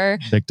for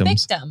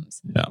victims.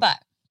 Yeah. But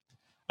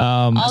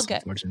all good.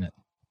 Unfortunate.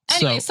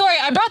 Anyway, sorry,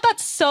 I brought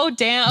that so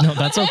down. No,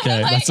 that's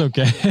okay. That's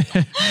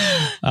okay.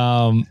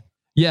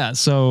 Yeah.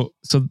 So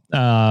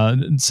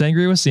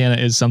Sangria with Sienna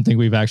is something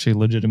we've actually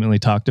legitimately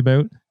talked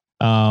about.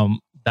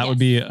 That would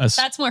be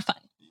that's more fun.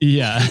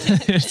 Yeah,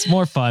 it's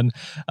more fun.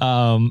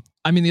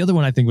 I mean, the other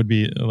one I think would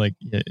be like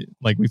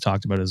we've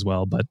talked about as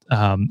well, but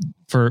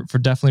for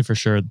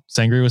sure,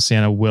 Sangria with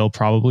Sienna will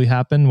probably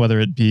happen, whether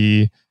it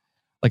be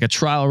like a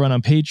trial run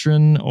on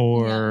Patreon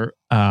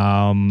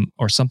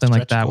or something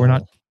like that. We're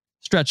not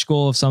stretch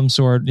goal of some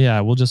sort. Yeah,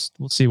 we'll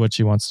see what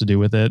she wants to do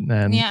with it,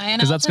 and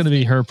because that's going to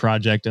be her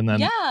project, and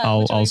then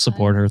I'll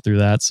support her through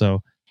that.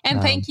 So. And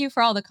thank you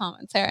for all the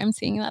comments there. I'm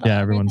seeing that. Yeah,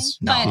 everyone's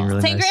really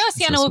Sangria with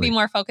Sienna will be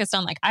more focused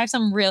on like I have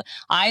some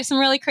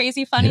really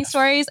crazy funny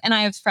stories, and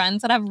I have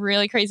friends that have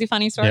really crazy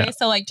funny stories. Yeah.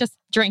 So like just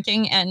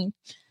drinking and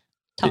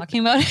talking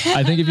about it.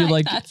 I think if you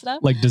like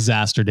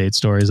disaster date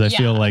stories, I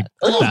feel like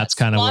that's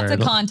kind of where lots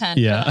of content.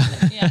 Yeah.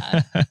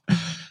 Yeah.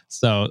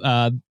 So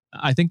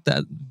I think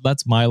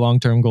that's my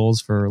long-term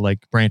goals for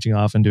like branching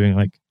off and doing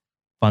like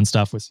fun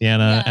stuff with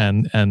Sienna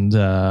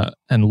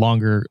and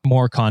longer,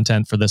 more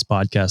content for this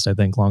podcast. I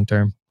think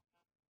long-term.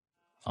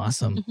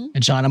 Awesome. Mm-hmm.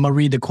 And Sean, I'm going to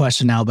read the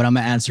question now, but I'm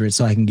going to answer it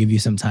so I can give you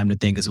some time to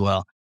think as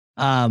well.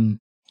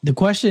 The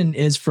question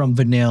is from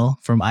Vanille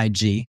from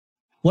IG.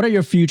 What are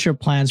your future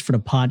plans for the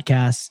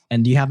podcast?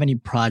 And do you have any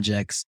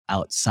projects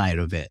outside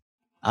of it?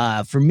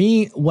 For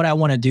me, what I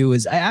want to do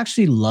is I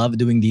actually love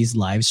doing these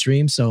live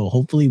streams. So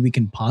hopefully we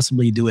can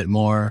possibly do it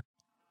more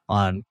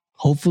on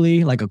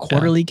hopefully like a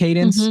quarterly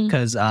cadence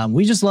because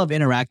we just love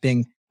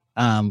interacting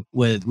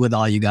with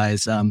all you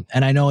guys. And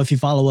I know if you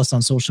follow us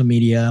on social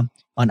media,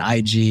 on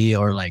IG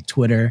or like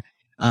Twitter,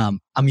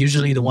 I'm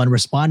usually the one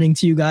responding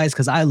to you guys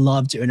because I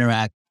love to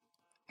interact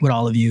with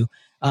all of you.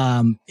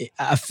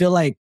 I feel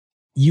like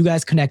you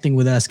guys connecting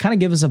with us kind of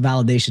give us a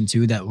validation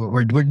too that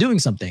we're doing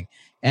something,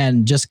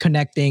 and just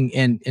connecting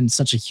in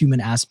such a human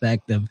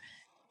aspect of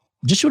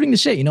just shooting the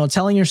shit,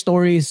 telling your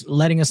stories,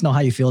 letting us know how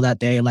you feel that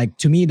day. Like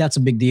to me, that's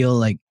a big deal.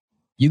 Like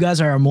you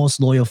guys are our most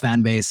loyal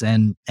fan base,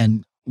 and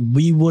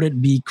we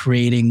wouldn't be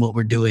creating what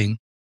we're doing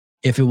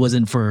if it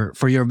wasn't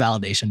for your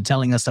validation,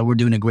 telling us that we're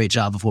doing a great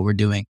job of what we're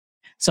doing.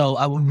 So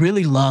I would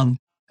really love,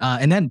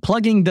 and then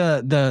plugging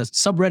the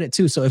subreddit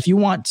too. So if you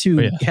want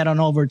to head on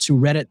over to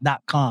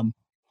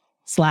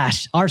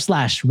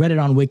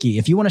reddit.com/r/Reddit on Wiki.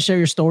 If you want to share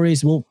your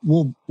stories, we'll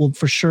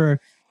for sure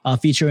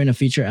feature in a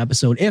future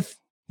episode if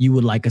you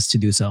would like us to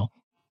do so.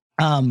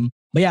 But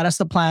yeah, that's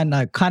the plan.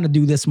 I kind of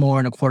do this more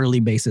on a quarterly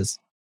basis.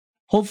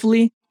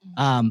 Hopefully,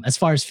 as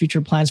far as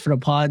future plans for the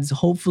pods,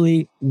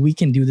 hopefully we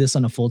can do this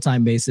on a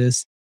full-time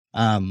basis.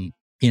 I'm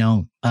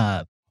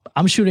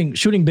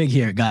shooting big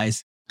here,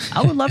 guys.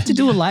 I would love to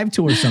do a live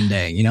tour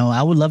someday.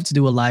 I would love to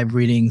do a live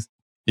reading.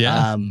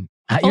 Yeah.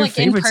 At your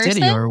favorite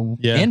city or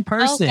in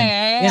person,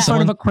 in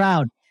front of a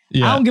crowd.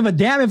 Yeah. I don't give a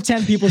damn if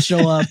 10 people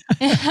show up.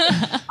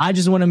 I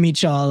just want to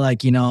meet y'all. I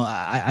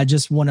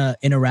just want to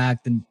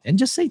interact and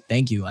just say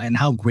thank you and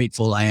how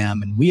grateful I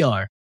am. And we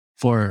are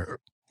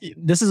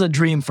this is a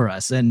dream for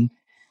us. And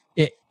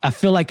I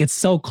feel like it's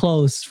so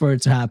close for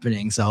it to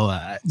happening. So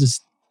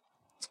just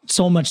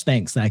so much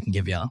thanks that I can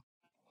give y'all.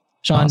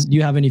 Sean, awesome. Do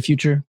you have any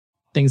future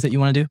things that you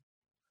want to do?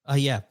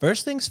 Yeah.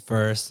 First things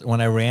first,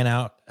 when I ran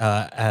out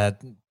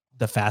at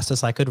the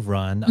fastest I could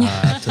run to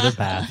the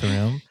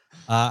bathroom,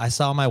 I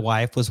saw my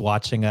wife was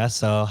watching us.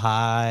 So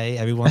hi,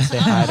 everyone say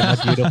hi to my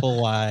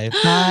beautiful wife.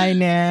 Hi,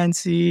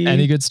 Nancy.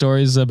 Any good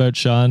stories about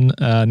Sean,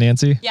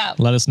 Nancy? Yeah.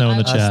 Let us know in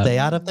the chat. Stay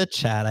out of the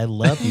chat. I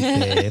love you,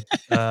 babe.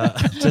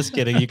 Just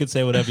kidding. You can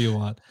say whatever you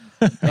want.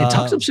 Hey,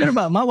 talk some shit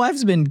about my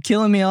wife's been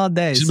killing me all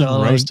day. She's been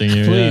roasting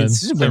you. Please,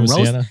 she's been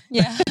roasting.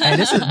 Yeah. Hey,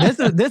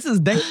 this is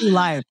daily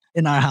life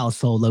in our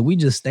household. Like we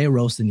just stay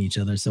roasting each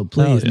other. So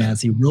please,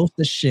 Nancy, roast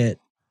the shit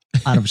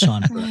out of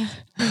Sean.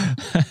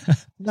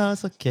 No,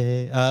 it's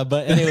okay.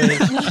 But anyway,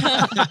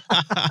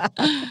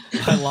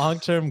 my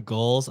long-term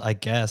goals, I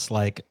guess,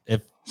 like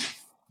if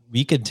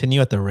we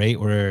continue at the rate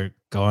we're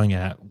going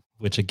at,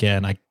 which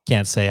again, I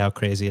can't say how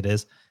crazy it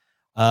is.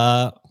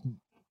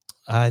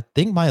 I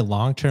think my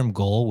long-term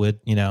goal would,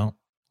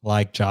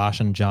 like Josh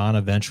and John,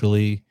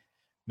 eventually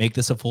make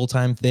this a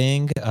full-time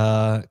thing,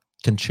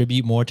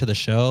 contribute more to the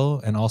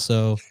show, and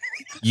also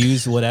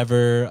use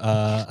whatever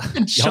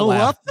show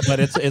up. But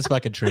it's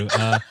fucking true.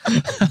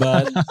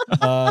 But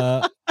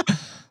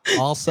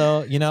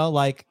also,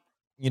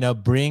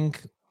 bring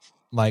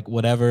like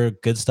whatever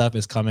good stuff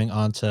is coming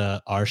onto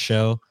our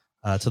show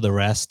to the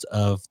rest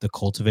of the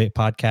Cultivate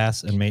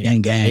podcast and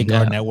make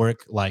our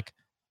network like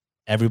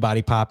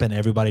everybody popping,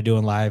 everybody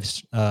doing live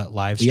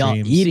streams. We all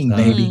eating,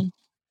 baby.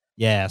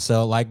 Yeah.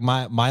 So like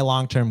my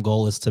long-term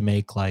goal is to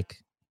make like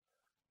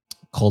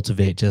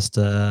Cultivate just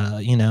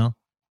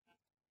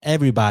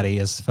everybody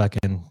is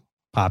fucking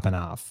popping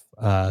off.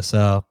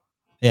 So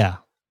yeah.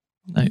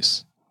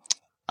 Nice.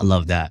 I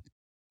love that.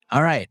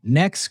 All right.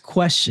 Next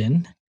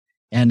question.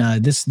 And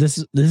this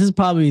is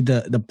probably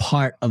the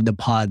part of the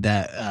pod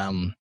that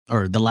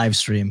or the live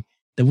stream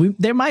that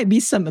there might be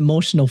some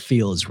emotional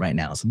feels right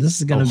now. So this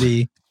is gonna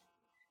be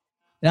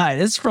all right,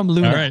 this is from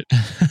Luna. All right.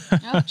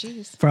 Oh,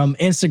 jeez. From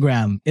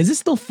Instagram. Is it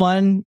still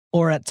fun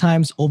or at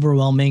times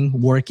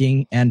overwhelming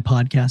working and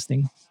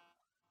podcasting?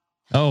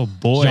 Oh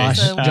boy.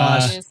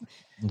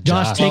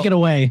 Josh, take it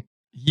away.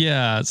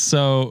 Yeah.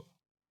 So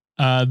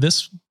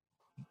this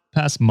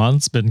past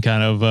month's been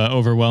kind of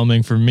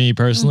overwhelming for me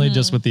personally,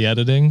 just with the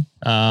editing.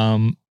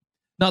 Not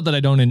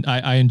that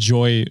I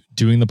enjoy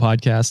doing the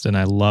podcast and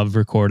I love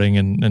recording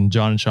and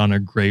John and Sean are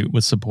great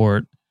with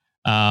support.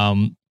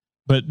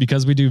 But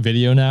because we do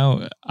video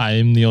now,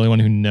 I'm the only one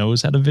who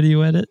knows how to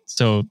video edit.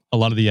 So a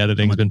lot of the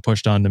editing has been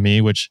pushed onto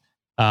me, which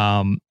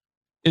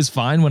is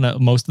fine when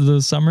most of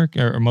the summer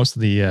or most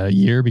of the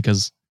year,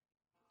 because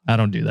I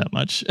don't do that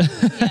much.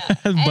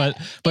 Yeah.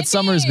 but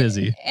summer is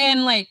busy.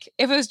 And like,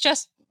 if it was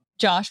just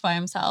Josh by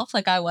himself,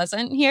 like I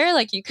wasn't here,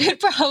 like you could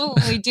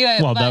probably do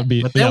it. Well, that'd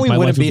be, then we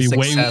wouldn't be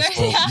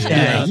successful.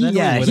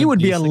 He would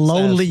be a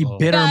lonely,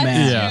 bitter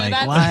man. Yeah.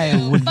 Like, why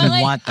would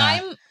you want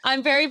that?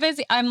 I'm very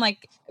busy. I'm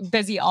like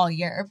busy all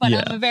year, but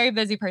I'm a very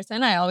busy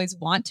person. I always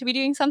want to be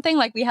doing something.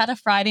 Like we had a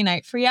Friday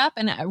night free up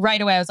and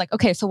right away I was like,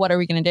 okay, so what are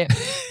we going to do?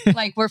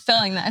 Like we're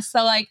filling this.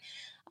 So like,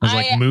 I was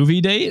like movie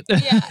date.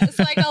 Yeah. It's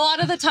like a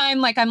lot of the time,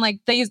 like I'm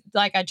like,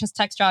 I just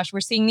text Josh, we're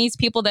seeing these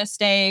people this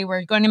day.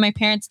 We're going to my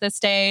parents this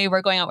day.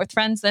 We're going out with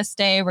friends this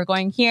day. We're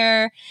going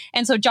here.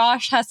 And so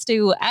Josh has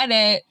to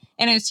edit.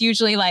 And it's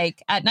usually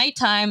like at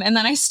nighttime. And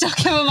then I still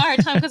give him a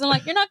hard time because I'm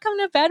like, you're not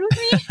coming to bed with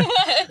me.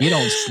 You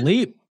don't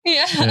sleep.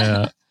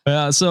 Yeah.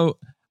 So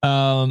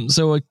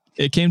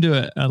it came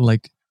to a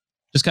like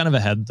just kind of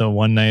ahead the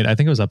one night. I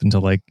think it was up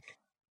until like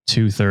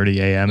 2:30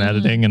 a.m.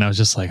 editing, and I was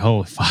just like,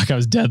 oh fuck, I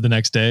was dead the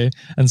next day.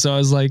 And so I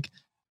was like,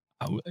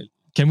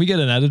 can we get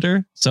an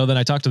editor? So then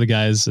I talked to the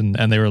guys, and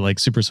they were like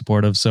super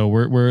supportive. So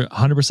we're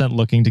 100%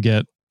 looking to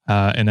get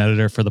an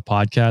editor for the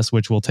podcast,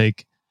 which will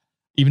take,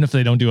 even if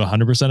they don't do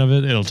 100% of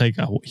it, it'll take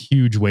a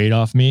huge weight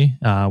off me,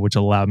 which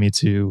will allow me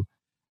to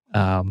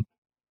have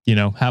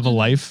a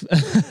life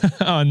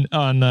on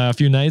a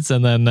few nights,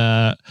 and then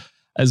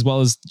as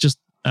well as just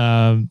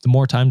the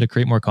more time to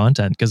create more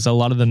content, because a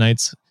lot of the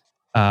nights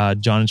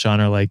John and Sean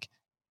are like,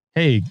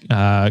 hey,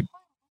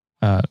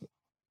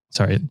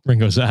 sorry,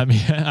 Ringo's at me.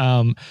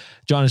 John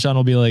and Sean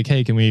will be like,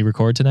 hey, can we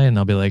record tonight? And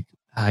I'll be like,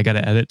 I got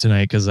to edit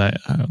tonight because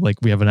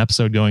we have an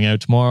episode going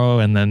out tomorrow,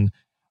 and then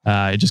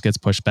it just gets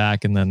pushed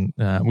back, and then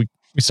we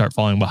start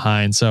falling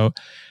behind. So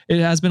it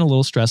has been a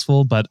little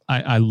stressful, but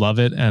I love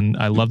it, and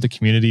I love the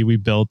community we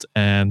built,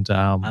 and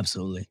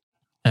absolutely,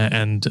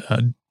 and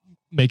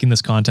making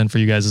this content for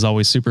you guys is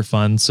always super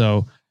fun.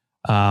 So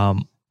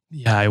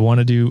yeah, I want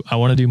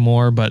to do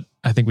more, but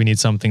I think we need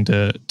something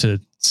to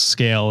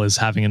scale, is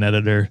having an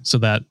editor so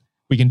that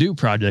we can do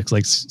projects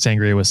like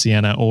Sangria with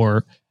Sienna,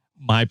 or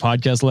my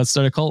podcast, Let's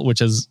Start a Cult,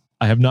 which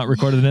I have not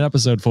recorded an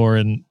episode for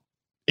in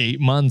 9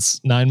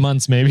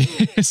 months, maybe.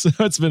 So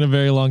it's been a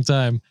very long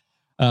time.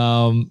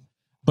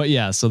 But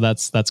yeah, so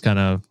that's kind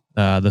of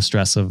the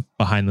stress of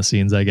behind the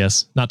scenes, I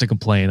guess. Not to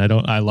complain.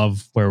 I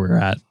love where we're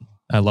at.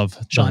 I love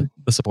Sean,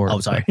 the support. Oh,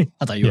 sorry.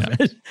 I thought you were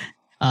finished.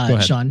 Go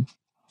ahead. Sean.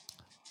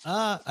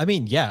 I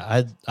mean,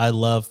 yeah, I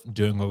love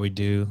doing what we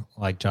do.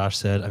 Like Josh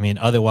said, I mean,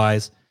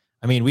 otherwise,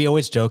 I mean, we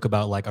always joke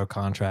about like our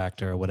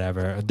contract or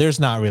whatever. There's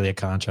not really a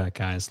contract,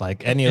 guys.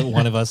 Like any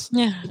one of us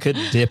could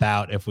dip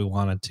out if we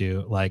wanted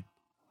to. Like,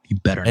 you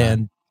better not.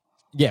 And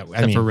yeah,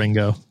 except for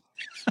Ringo.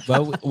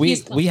 But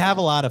we have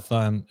a lot of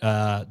fun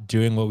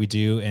doing what we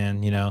do,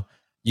 and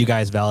you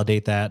guys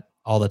validate that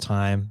all the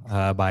time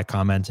by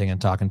commenting and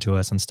talking to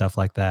us and stuff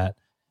like that.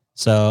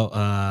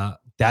 So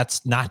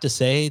that's not to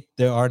say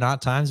there are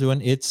not times when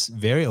it's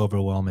very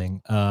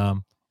overwhelming.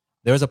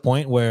 There was a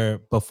point where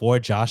before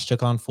Josh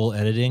took on full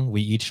editing,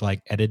 we each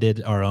like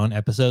edited our own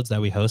episodes that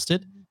we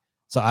hosted.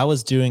 So I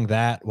was doing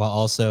that while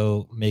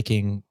also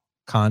making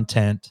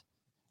content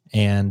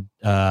and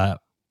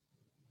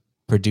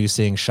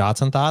producing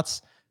Shots and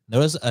Thoughts. There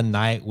was a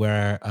night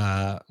where,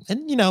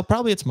 and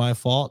probably it's my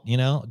fault,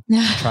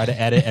 try to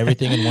edit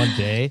everything in one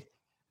day.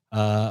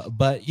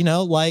 But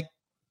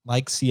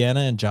like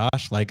Sienna and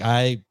Josh, like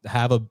I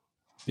have a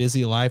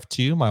busy life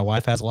too. My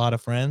wife has a lot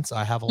of friends.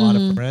 I have a lot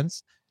of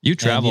friends. You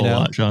travel a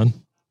lot, John.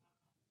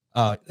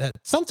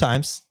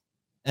 Sometimes.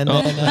 And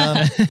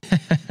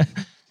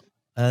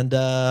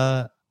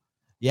then,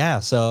 yeah,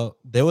 so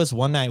there was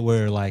one night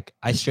where like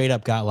I straight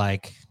up got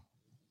like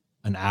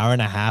an hour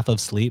and a half of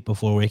sleep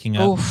before waking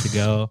up to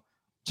go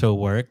to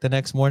work the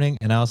next morning.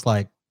 And I was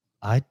like,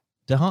 I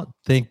don't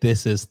think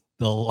this is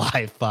the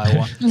life I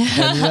want.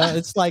 And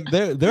it's like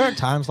there are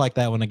times like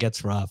that when it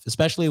gets rough,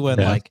 especially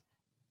when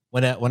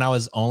when I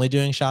was only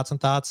doing Shots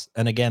and Thoughts.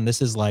 And again,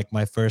 this is like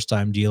my first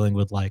time dealing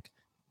with like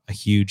a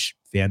huge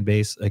fan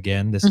base.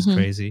 Again, this is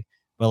crazy.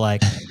 But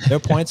like there are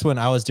points when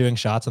I was doing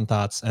Shots and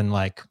Thoughts, and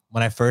like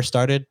when I first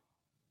started,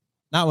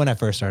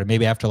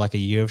 maybe after like a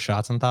year of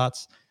Shots and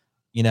Thoughts,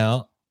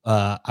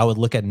 I would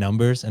look at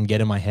numbers and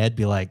get in my head,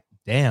 be like,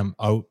 damn,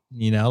 are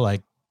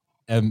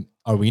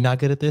we not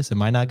good at this?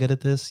 Am I not good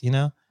at this?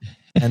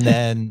 And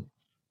then,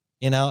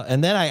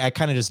 and then I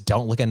kind of just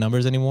don't look at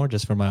numbers anymore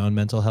just for my own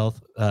mental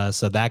health.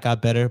 So that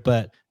got better.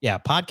 But yeah,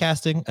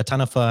 podcasting, a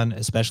ton of fun,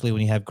 especially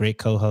when you have great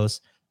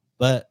co-hosts,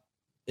 but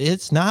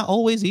it's not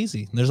always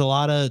easy. There's a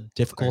lot of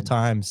difficult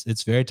times.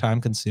 It's very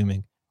time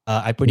consuming.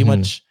 I pretty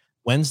much,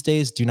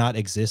 Wednesdays do not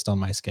exist on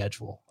my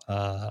schedule.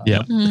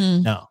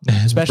 No,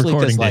 especially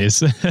recording days.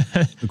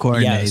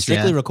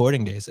 Strictly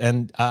recording days.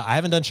 And I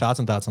haven't done Shots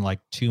and Thoughts in like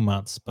 2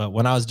 months. But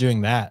when I was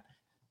doing that,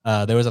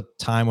 there was a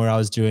time where I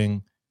was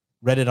doing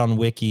Reddit on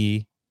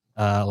Wiki,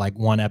 like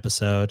one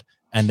episode,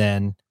 and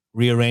then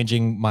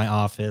rearranging my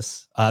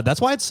office.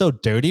 That's why it's so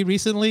dirty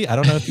recently. I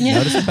don't know if you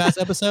noticed in past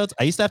episodes.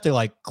 I used to have to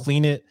like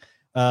clean it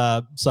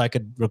so I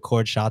could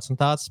record Shots and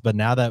Thoughts. But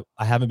now that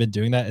I haven't been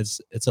doing that,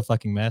 it's a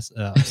fucking mess.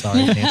 I'm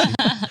sorry, Nancy.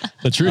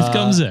 The truth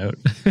comes out.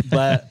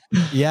 But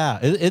yeah,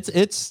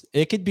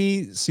 it could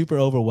be super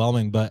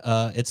overwhelming, but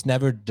it's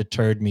never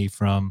deterred me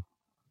from,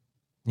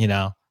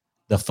 the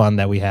fun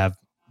that we have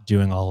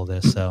doing all of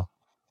this. So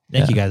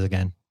thank you guys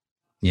again.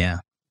 Yeah.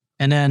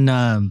 And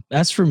then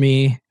as for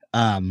me,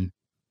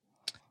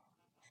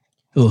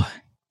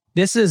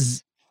 this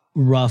is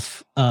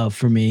rough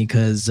for me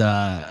because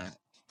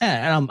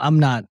I'm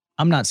not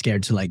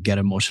scared to like get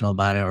emotional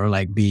about it or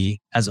like be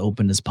as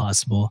open as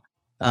possible.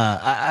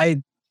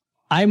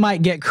 I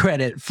might get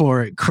credit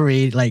for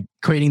creating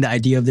the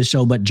idea of the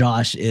show, but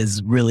Josh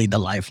is really the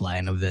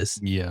lifeline of this.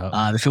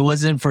 Yeah. If it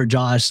wasn't for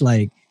Josh,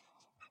 like,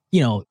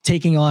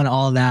 taking on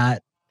all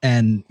that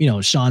and,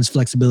 Sean's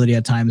flexibility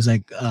at times,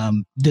 like,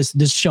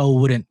 this show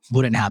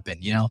wouldn't happen,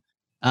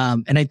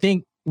 and I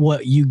think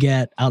what you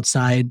get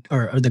outside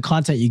or the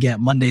content you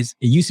get Mondays,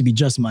 it used to be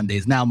just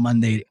Mondays, now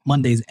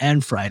Mondays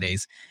and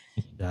Fridays.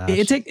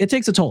 It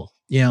takes a toll,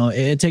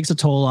 it takes a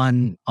toll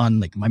on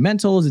like my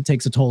mentals. It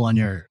takes a toll on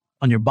your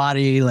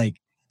body. Like,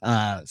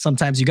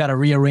 sometimes you got to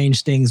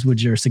rearrange things with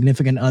your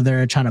significant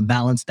other, trying to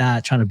balance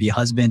that, trying to be a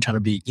husband, trying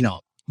to be,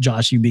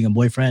 Josh, you being a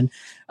boyfriend.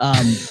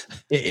 Just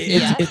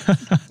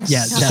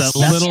that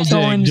little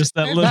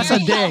dig. That's a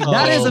dig.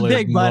 That is a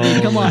dig,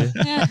 buddy. Come on.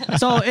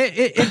 So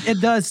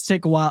it does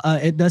take a while.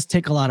 It does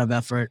take a lot of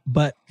effort,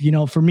 but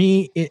for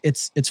me,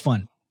 it's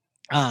fun.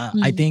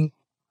 I think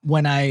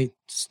when I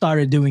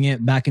started doing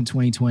it back in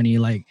 2020,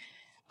 like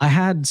I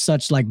had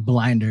such like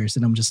blinders,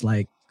 and I'm just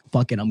like,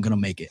 fuck it, I'm gonna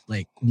make it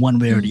like one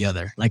way or the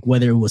other. Like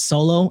whether it was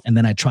solo, and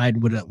then I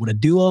tried with a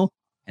duo,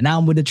 and now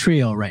I'm with a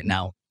trio right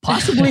now.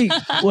 Possibly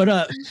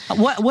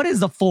what is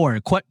the four?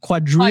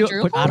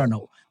 Quadruple? I don't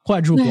know.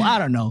 Quadruple. I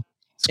don't know.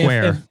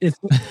 Square. If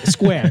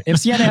square. If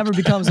Sienna ever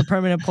becomes a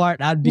permanent part,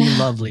 that'd be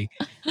lovely.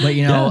 But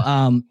you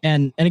know,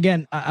 and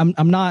again,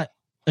 I'm not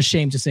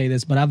ashamed to say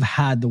this, but I've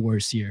had the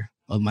worst year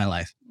of my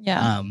life.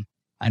 Yeah.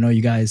 I know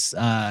you guys.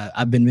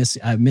 I've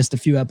missed a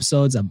few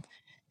episodes.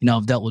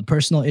 I've dealt with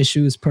personal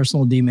issues,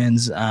 personal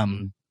demons,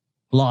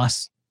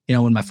 loss. You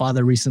know, with my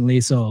father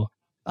recently. So,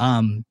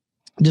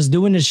 just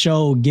doing this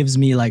show gives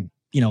me like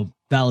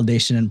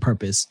validation and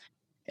purpose,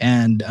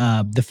 and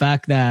the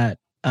fact that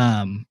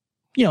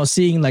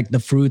seeing like the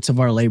fruits of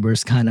our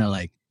labors kind of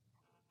like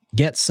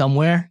get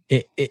somewhere,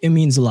 it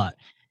means a lot.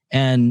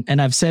 And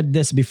I've said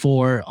this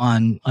before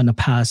on a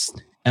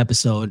past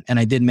episode, and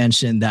I did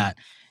mention that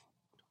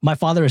my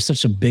father is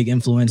such a big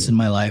influence in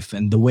my life,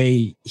 and the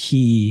way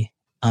he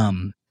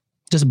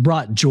just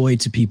brought joy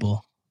to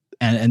people,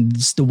 and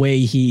just the way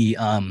he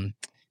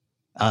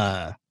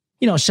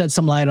shed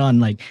some light on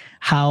like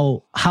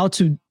how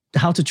to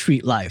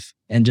treat life,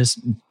 and just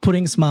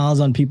putting smiles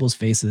on people's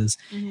faces.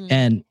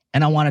 And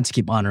I wanted to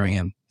keep honoring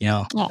him.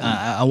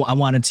 I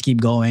wanted to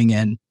keep going,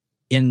 and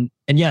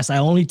yes, I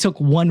only took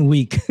 1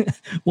 week,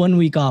 1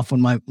 week off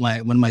when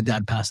my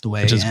dad passed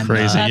away, which is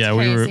crazy. That's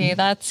crazy.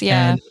 That's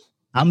And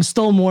I'm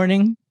still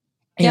mourning.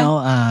 There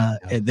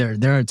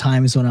are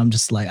times when I'm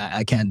just like,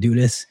 I can't do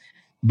this,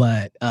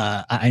 but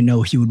I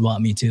know he would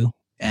want me to,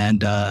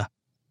 and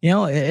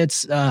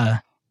it's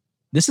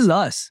this is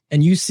us,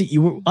 and you see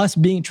us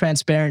being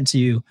transparent to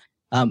you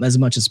as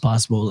much as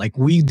possible. Like,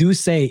 we do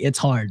say it's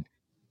hard,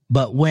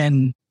 but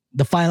when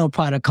the final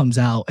product comes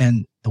out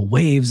and the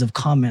waves of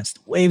comments,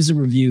 the waves of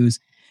reviews,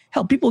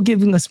 hell, people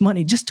giving us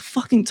money just to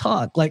fucking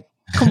talk. Like,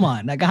 come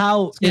on, like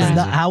how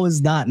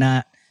is that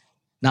not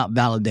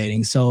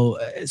validating? So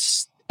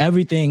it's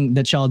everything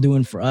that y'all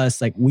doing for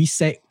us. Like we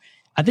say,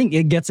 I think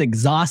it gets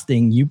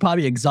exhausting. You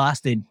probably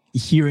exhausted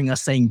hearing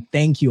us saying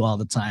thank you all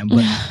the time,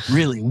 but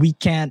really we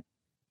can't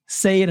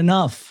say it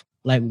enough.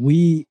 Like,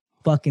 we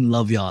fucking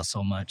love y'all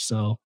so much.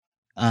 So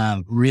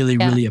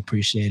really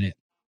appreciate it.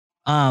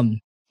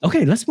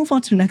 Okay, let's move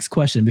on to the next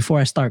question before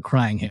I start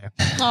crying here.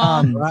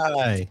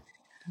 Right.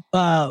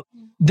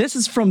 This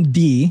is from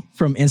D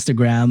from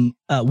Instagram.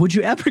 Would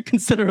you ever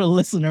consider a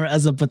listener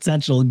as a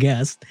potential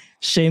guest?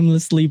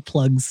 Shamelessly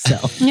plugs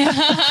self.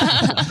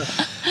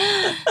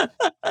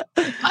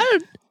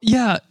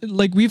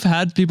 Like we've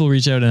had people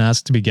reach out and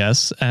ask to be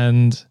guests,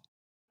 and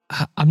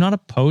I'm not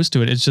opposed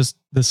to it. It's just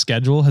the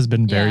schedule has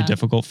been very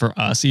difficult for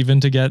us even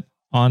to get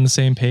on the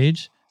same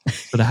page.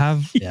 So to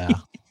have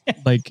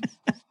like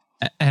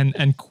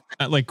and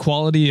like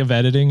quality of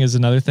editing is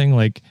another thing.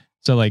 Like,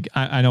 so like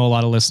I know a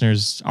lot of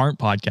listeners aren't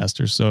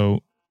podcasters,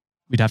 so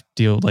we'd have to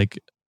deal like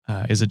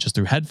is it just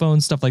through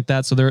headphones, stuff like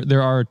that. So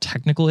there are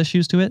technical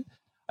issues to it.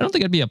 I don't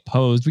think I'd be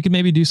opposed. We could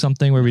maybe do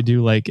something where we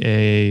do like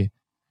a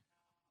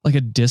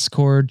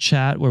Discord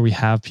chat where we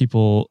have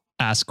people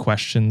ask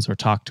questions or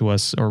talk to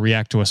us or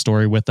react to a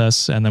story with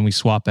us, and then we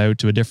swap out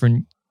to a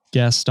different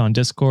guest on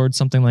Discord,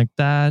 something like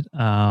that.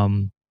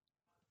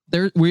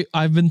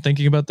 I've been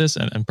thinking about this,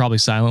 and probably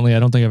silently. I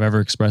don't think I've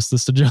ever expressed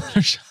this to John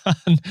or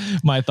Sean,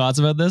 my thoughts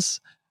about this.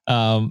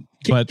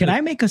 But can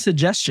I make a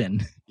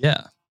suggestion?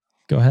 Yeah,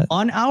 go ahead.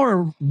 On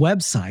our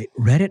website,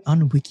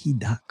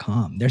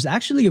 redditonwiki.com, there's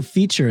actually a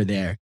feature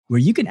there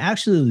where you can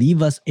actually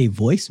leave us a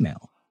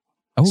voicemail.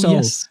 Oh, so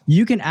yes.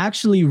 You can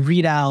actually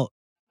read out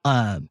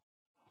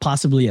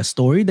possibly a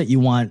story that you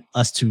want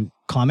us to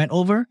comment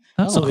over.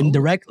 Oh. So in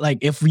direct, like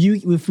if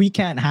we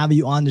can't have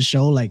you on the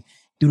show, like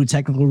due to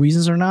technical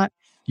reasons or not,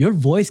 your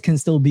voice can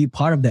still be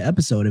part of the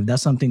episode if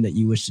that's something that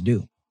you wish to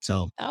do.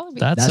 So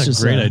that's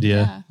a great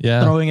idea.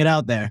 Yeah. Throwing it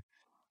out there.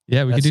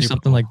 Yeah, we could do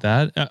something like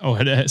that.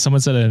 Someone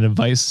said an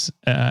advice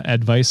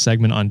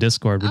segment on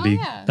Discord would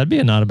that'd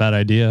be not a bad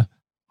idea.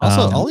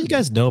 Also, all you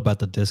guys know about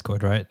the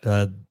Discord, right?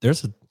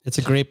 It's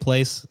a great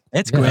place.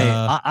 It's great.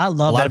 I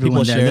love a lot of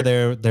people there.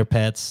 share their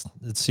pets.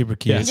 It's super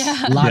cute. Yes.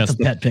 Yeah. Lots of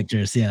pet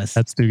pictures. Yes,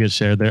 pets do get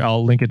shared there.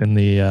 I'll link it in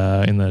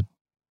the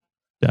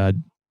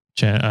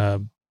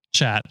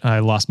chat. I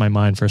lost my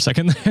mind for a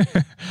second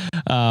there.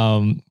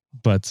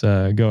 But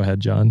go ahead,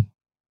 John.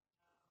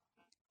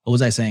 What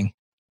was I saying?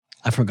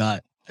 I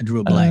forgot. I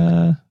drew a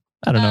blank.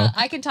 I don't know.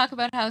 I can talk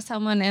about how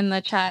someone in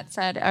the chat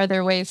said, "Are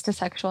there other ways to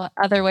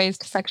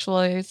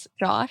sexualize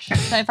Josh?"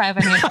 So if I have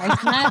any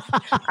advice on that,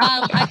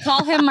 I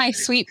call him my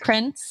sweet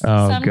prince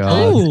sometimes,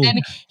 God.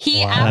 and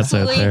he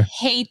absolutely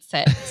hates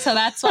it. So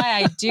that's why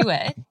I do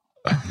it.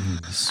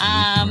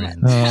 I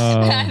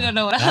don't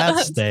know what else.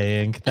 That's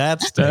staying.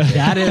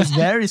 That is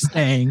very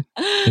staying.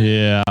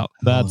 Yeah,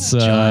 that's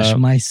Josh,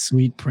 my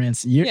sweet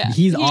prince.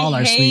 He's all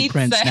our sweet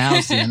prince now,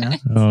 Sienna.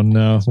 Oh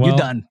no, well, you're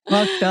done.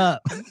 Fucked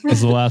up. This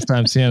is the last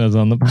time Sienna's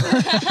on the.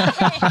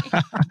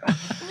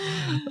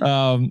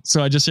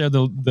 So I just shared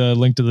the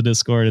link to the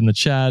Discord in the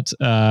chat.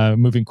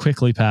 Moving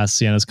quickly past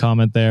Sienna's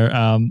comment there.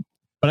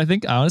 But I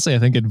think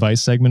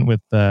advice segment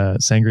with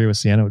Sangria with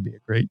Sienna would be a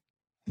great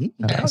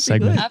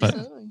segment.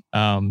 Absolutely.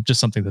 But just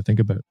something to think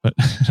about. But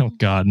oh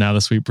God, now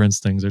the Sweet Prince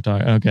things are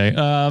talking. Okay,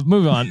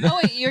 move on. Oh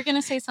wait, you're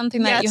gonna say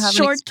something that you haven't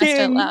Short expressed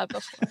King. out loud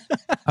before.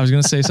 I was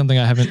gonna say something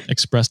I haven't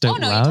expressed out Oh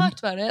no, loud. you talked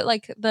about it,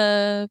 like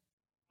the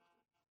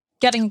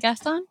getting a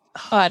guest on.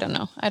 Oh, I don't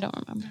know. I don't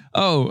remember.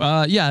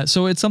 Oh, yeah.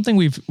 So it's something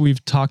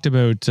we've talked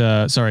about.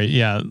 Sorry,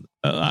 yeah.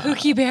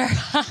 Pookie Bear.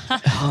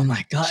 Oh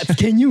my God!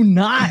 Can you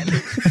not?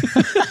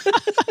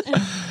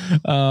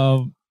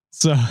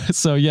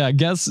 So yeah,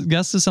 guess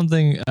is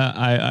something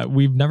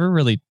we've never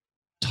really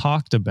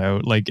talked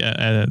about, like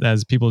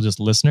as people, just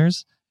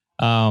listeners.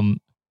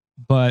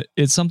 But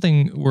it's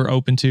something we're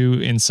open to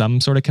in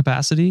some sort of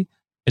capacity.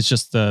 It's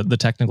just the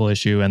technical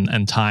issue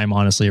and time,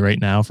 honestly, right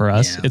now for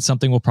us. Yeah. It's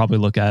something we'll probably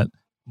look at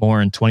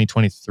more in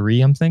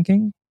 2023, I'm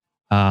thinking.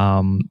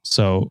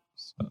 So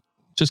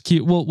just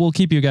we'll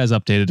keep you guys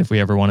updated if we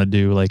ever want to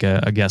do like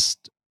a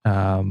guest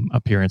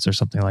appearance or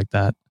something like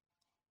that.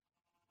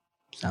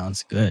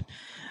 Sounds good.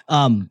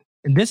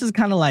 This is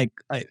kind of like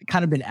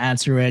kind of been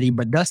answered already,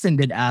 but Dustin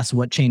did ask,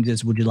 what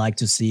changes would you like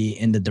to see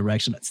in the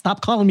direction?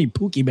 Stop calling me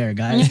Pookie Bear,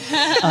 guys.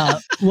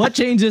 What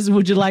changes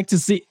would you like to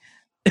see?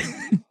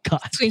 God,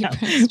 Sweet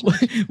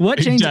what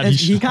changes? Daddy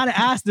He Sean. kind of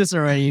asked this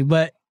already,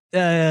 but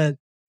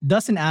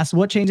Dustin asked,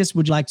 what changes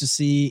would you like to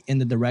see in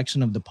the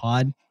direction of the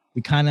pod?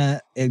 We kind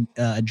of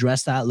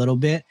addressed that a little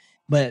bit,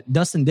 but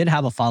Dustin did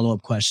have a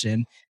follow-up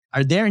question.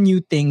 Are there new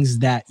things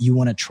that you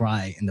want to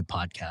try in the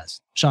podcast?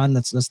 Sean,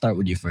 let's start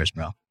with you first,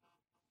 bro.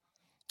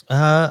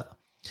 I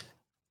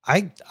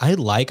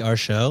like our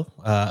show.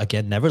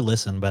 Again, never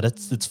listen, but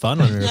it's fun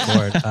when we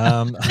record.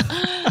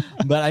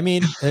 But I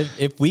mean,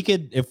 if we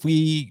get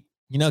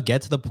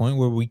to the point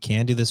where we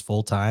can do this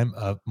full time,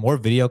 more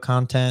video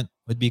content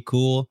would be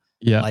cool.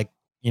 Yeah. Like,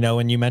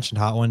 when you mentioned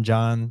Hot One,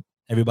 John,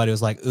 everybody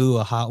was like, "Ooh,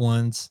 a Hot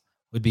Ones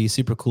would be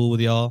super cool with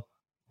y'all."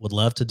 Would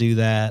love to do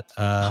that.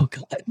 Oh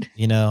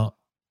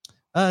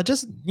God.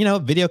 Just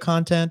video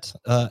content,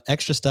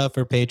 extra stuff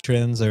for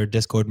patrons or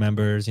Discord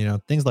members,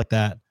 things like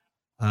that.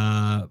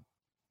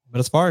 But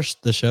as far as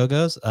the show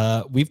goes,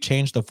 we've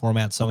changed the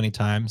format so many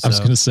times. I was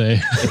So gonna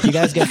say, if you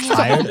guys get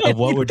tired of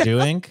what we're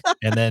doing,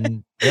 and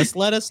then just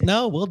let us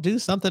know, we'll do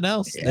something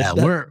else. Yeah,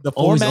 The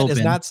always format is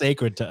open. not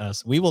sacred to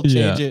us. We will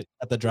change it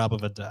at the drop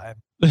of a dime.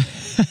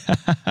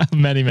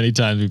 many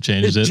times we've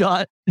changed it.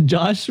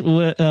 Josh,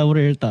 what are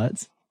your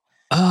thoughts?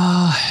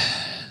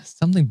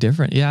 Something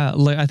different. Yeah,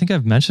 like I think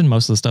I've mentioned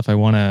most of the stuff I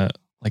want to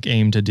like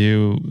aim to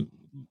do.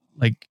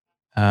 Like,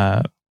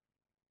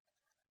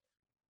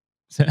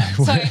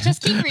 Sorry,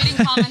 just keep reading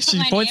comments She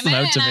with my points name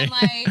them in out it, to and me.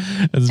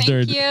 I'm like, That's thank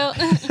dirty. you.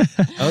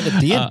 Oh, the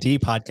D&D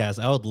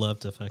podcast. I would love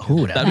to fucking.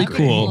 Ooh, That'd be That'd be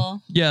cool.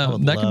 cool. Yeah, I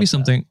would that could love be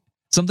that.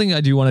 something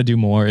I do want to do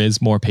more is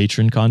more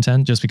patron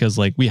content, just because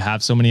like we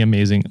have so many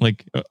amazing,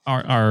 like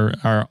our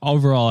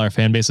overall our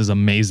fan base is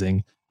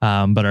amazing,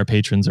 but our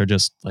patrons are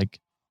just like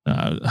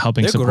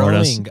helping They're support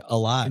us. growing a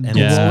lot. And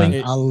Yeah. Growing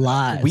it- a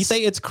lot. We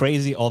say it's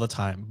crazy all the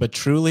time, but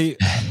truly,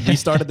 we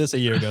started this a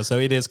year ago, so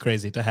it is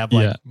crazy to have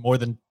like Yeah. more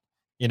than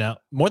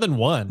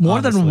one.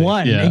 more than honestly.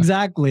 one. Yeah.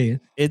 Exactly.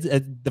 It's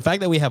the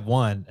fact that we have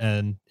one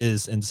and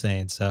is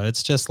insane. So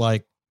it's just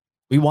like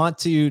we want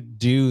to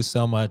do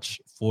so much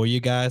for you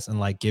guys and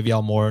like give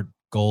y'all more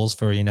goals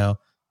for y'all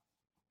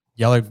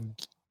are.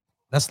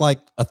 That's like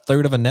a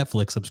third of a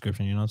Netflix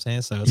subscription. You know what I'm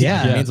saying? So it's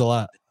Yeah. it means a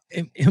lot.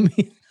 I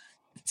mean,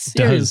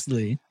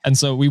 seriously. And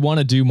so we want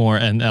to do more,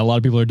 and a lot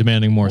of people are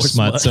demanding more, More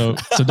smut. smut.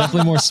 So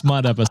definitely more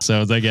smut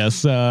episodes, I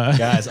guess.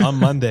 Guys, on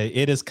Monday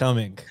it is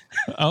coming.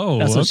 Oh,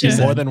 That's what she okay.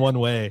 said. More than one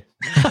way.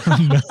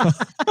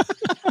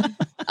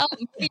 Oh,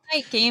 movie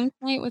night, game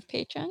night with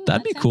patrons.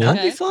 That'd be That cool. sounds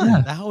That'd be good. fun.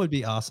 Yeah. That would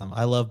be awesome.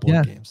 I love board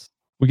Yeah. games.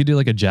 We could do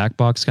like a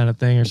Jackbox kind of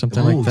thing or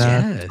something Ooh, like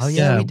that. yes. Oh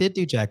yeah, Yeah. we did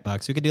do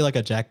Jackbox. We could do like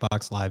a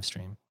Jackbox live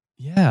stream.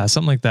 Yeah,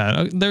 something like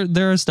that.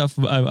 There are stuff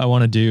I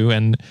want to do,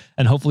 and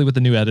hopefully with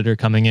the new editor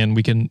coming in,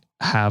 we can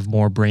have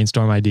more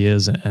brainstorm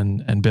ideas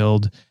and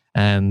build.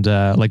 And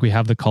like we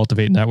have the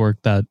Cultivate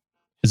network that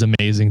is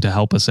amazing to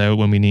help us out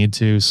when we need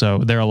to. So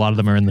there are a lot of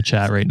them are in the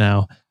chat right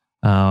now,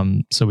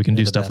 so we can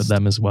They're do the stuff with best.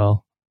 them as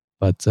well.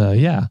 But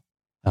yeah,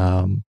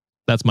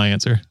 that's my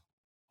answer.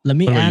 Let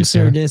me What about you, answer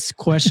Sarah? this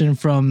question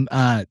from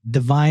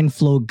Divine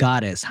Flow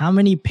Goddess. How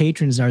many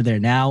patrons are there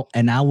now?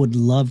 And I would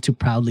love to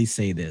proudly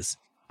say this,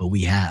 but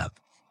we have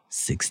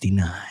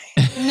 69.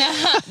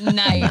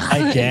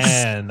 Nice.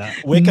 Again,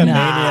 Wicca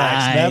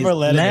Maniacs never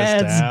letting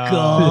us Let's down.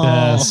 go.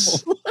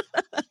 Yes.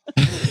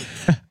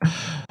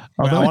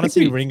 I want to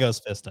see Ringo's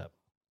fist up.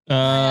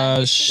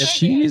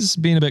 She's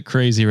being a bit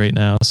crazy right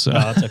now, so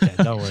No, it's okay.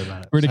 Don't worry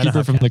about it. we're gonna I know keep her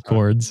how from the cats are.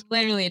 cords.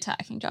 Literally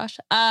attacking Josh.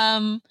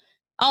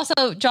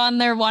 Also, John,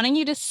 they're wanting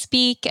you to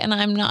speak, and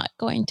I'm not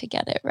going to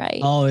get it right.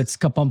 Oh, it's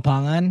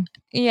Kapampangan.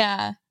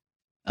 Yeah.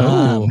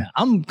 Oh.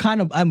 I'm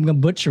gonna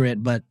butcher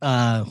it, but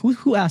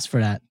who asked for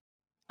that?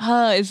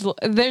 There's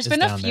It's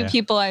been a down few there.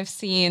 people I've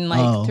seen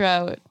Oh.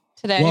 throughout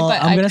today. Well,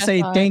 but I'm I gonna just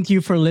say thought- thank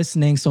you for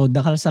listening. So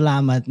dakal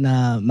salamat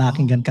na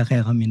makinggan ka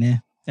kaya kami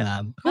ne.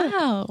 Wow.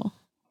 Dakal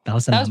That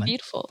was salamat.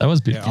 beautiful. That was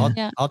Here, beautiful. I'll,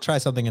 Yeah. I'll try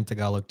something in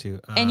Tagalog too.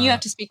 And you have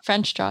to speak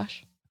French,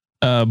 Josh.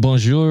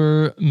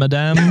 Bonjour,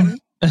 madame.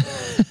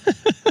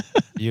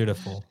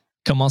 Beautiful.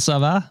 Comment ça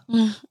va?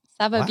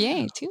 Ça va Wow.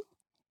 bien, too.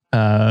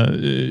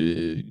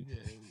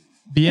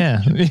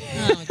 Bien. Oh, geez.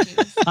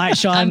 All right,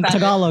 Sean, I'm better.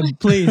 Tagalog,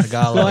 please. Go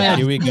Tagalog. ahead.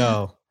 Here we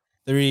go.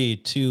 3,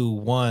 2,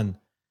 1.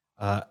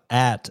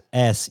 At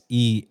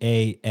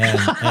SEANSNTPOD.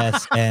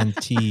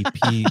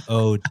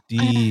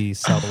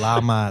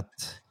 Salamat.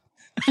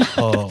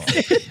 Oh.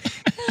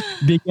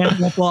 Bigyan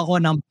mo po ako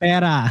ng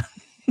pera.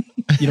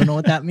 You don't know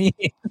what that means.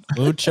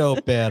 Mucho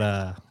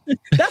pera.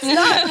 That's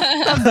not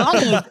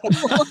Tagalog.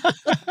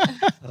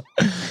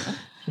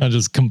 I'm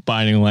just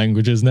combining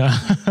languages now.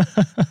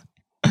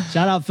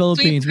 Shout out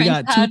Philippines. We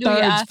got How do we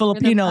 2/3 ask where the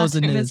Filipinos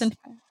in bathroom this. is in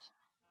French?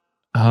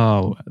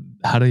 Oh,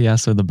 how do you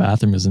ask where the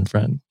bathroom is in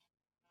French?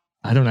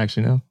 I don't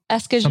actually know.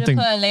 Est-ce que je Something-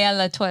 peux aller à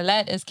la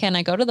toilette? Is can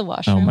I go to the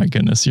washroom? Oh my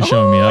goodness, you're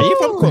showing me Are up. you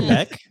from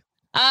Quebec?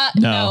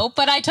 No. No,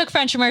 but I took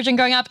French immersion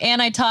growing up,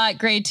 and I taught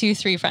grade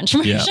 2-3 French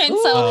immersion. Yeah.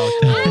 So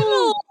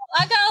Oh,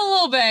 I got a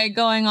little bit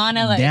going on.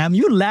 I like. Damn,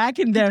 you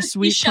lacking there,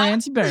 sweet shot.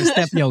 Prince. You better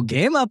step your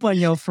game up on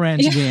your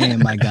French game,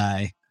 my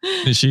guy.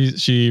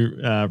 She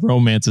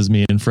romances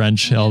me in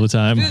French all the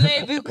time.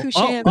 Voulez-vous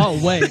coucher?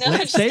 Wait. No,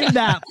 Let's just save kidding.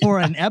 that for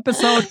an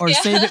episode or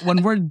Yeah. save it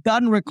when we're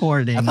done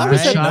recording. I All thought we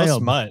said right? no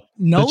smut.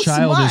 No The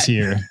child smut. is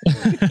here.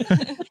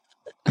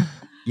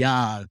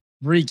 Yeah,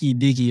 freaky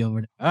dicky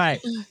over there. All right.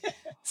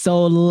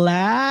 So That's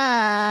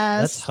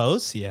last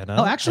host, Sienna.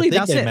 Oh, actually, I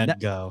think that's they it. meant That-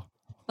 go.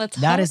 Let's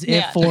that hope- is it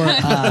yeah. for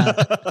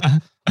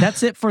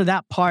that's it for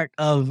that part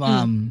of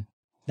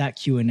that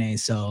Q&A.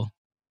 So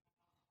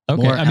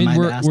Okay, More I mean am I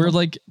we're to ask we're them?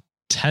 like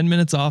 10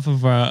 minutes off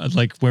of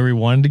like where we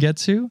wanted to get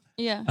to.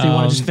 Yeah. do you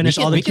want to just Um, finish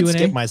all the we can Q&A?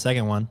 skip my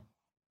second one.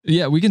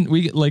 Yeah, we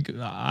like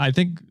I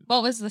think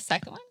What was the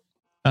second one?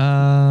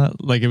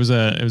 like it was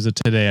a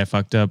today I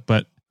fucked up,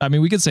 but I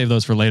mean we could save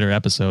those for later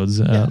episodes.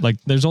 Yeah. Like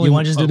there's only You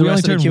want to just do the we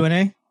only rest of the turned-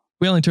 Q&A?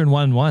 We only turned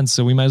one once,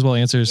 so we might as well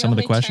answer some of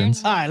the only questions.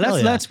 turned- All right, Hell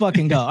yeah. let's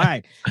fucking go. All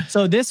right.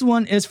 So this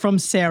one is from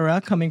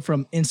Sarah coming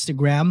from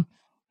Instagram.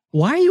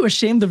 Why are you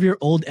ashamed of your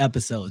old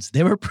episodes?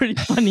 They were pretty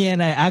funny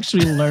and I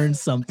actually learned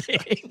something.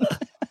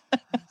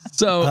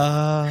 So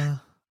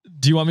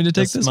do you want me to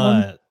take the this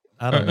one? smut.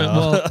 I don't Uh,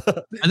 know.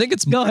 I think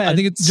it's Go ahead. I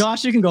think it's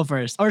Josh, you can go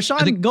first. Or Sean,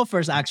 think- go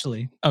first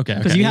actually. okay.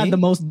 Because Okay. you had the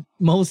most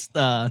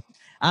out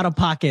of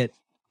pocket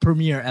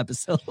premiere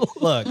episode.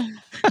 Look,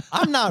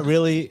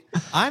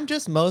 I'm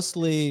just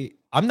mostly,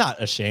 I'm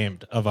not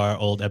ashamed of our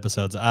old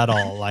episodes at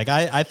all. Like,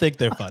 I think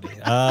they're funny.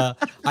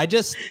 I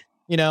just,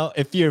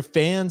 if you're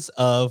fans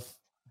of,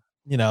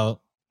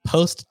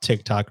 post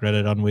TikTok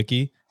Reddit on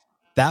Wiki,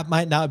 that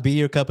might not be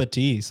your cup of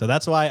tea. So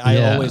that's why I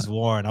Yeah. always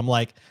warn. I'm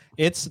like,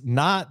 it's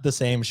not the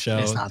same show.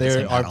 It's not the There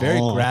same are at very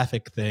all.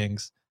 graphic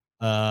things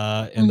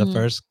in the Mhm.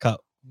 first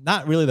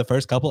not really the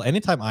first couple.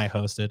 Anytime I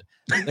hosted,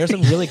 there's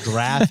some really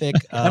graphic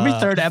Every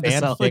third fan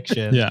episode.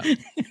 fiction. Yeah.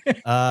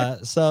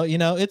 So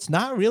it's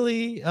not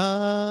really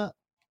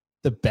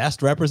the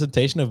best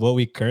representation of what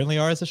we currently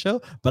are as a show,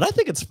 but I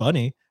think it's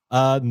funny.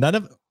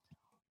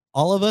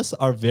 All of us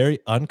are very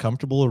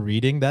uncomfortable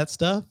reading that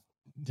stuff,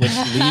 which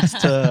leads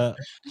to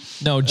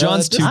No,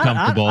 John's too I-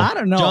 comfortable. I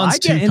don't know. John's I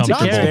too get into John's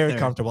comfortable. very character.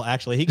 comfortable.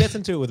 Actually, he gets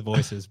into it with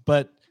voices,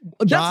 but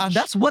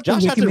That's what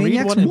Josh the had to read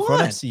Wikimaniacs one in front of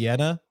want.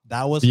 Sienna.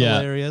 That was Yeah.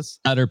 hilarious.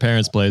 At her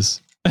parents'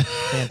 place.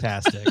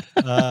 Fantastic.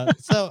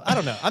 So I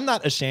don't know. I'm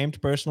not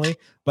ashamed personally,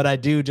 but I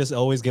do just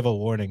always give a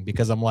warning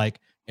because I'm like,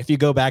 if you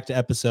go back to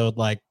episode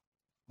like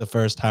the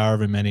first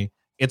however many,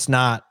 it's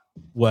not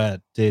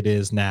what it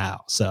is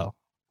now. So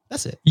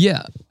that's it.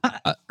 Yeah.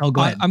 Oh,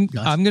 go ahead. I'm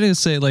Josh. gonna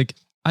say like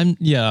I'm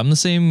the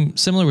same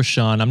similar with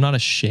Sean. I'm not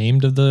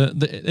ashamed of the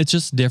it's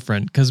just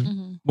different because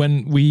Mhm.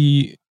 when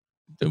we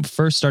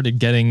first started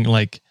getting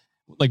like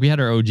we had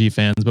our OG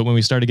fans, but when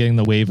we started getting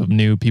the wave of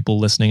new people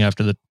listening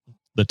after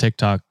the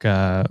TikTok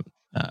kind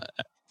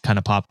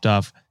of popped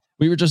off,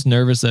 we were just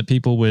nervous that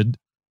people would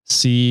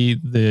see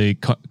the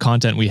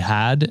content we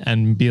had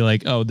and be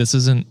like, oh, this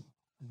isn't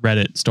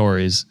Reddit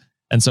stories.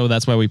 And so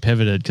that's why we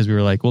pivoted, because we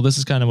were like, well, this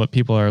is kind of what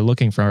people are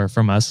looking for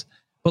from us.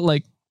 But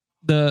like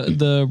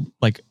the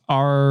like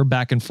our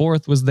back and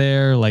forth was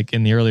there, like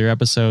in the earlier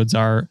episodes,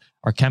 our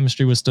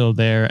chemistry was still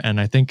there.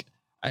 And I think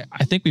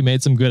we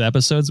made some good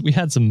episodes. We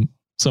had some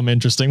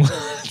interesting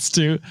ones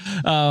too.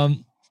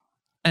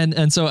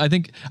 And so I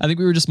think we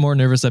were just more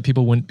nervous that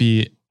people wouldn't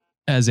be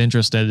as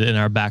interested in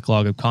our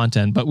backlog of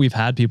content, but we've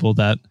had people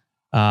that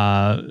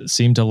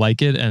seem to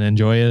like it and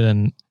enjoy it.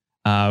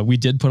 And we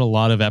did put a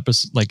lot of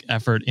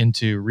effort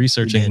into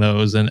researching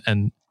those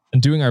and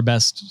doing our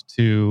best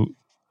to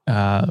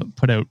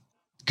put out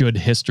good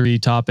history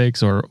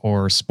topics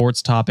or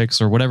sports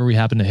topics or whatever we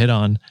happen to hit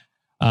on.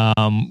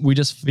 We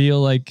just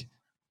feel like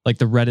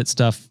the Reddit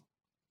stuff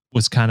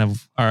was kind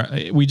of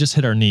we just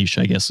hit our niche,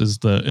 I guess is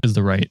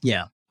the right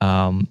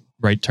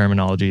right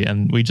terminology,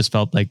 and we just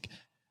felt like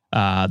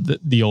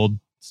the old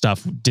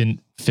stuff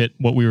didn't fit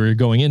what we were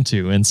going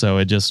into, and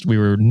so we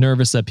were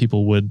nervous that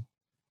people would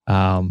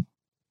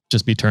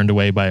just be turned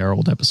away by our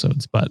old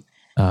episodes. But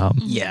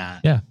Yeah.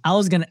 Yeah. I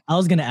was gonna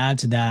add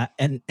to that,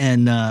 and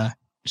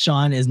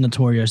Sean is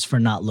notorious for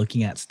not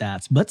looking at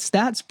stats, but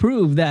stats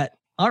prove that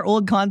our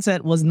old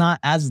content was not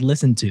as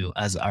listened to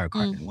as our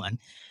current one.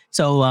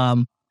 So,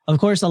 of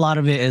course, a lot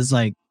of it is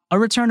like a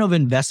return of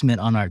investment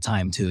on our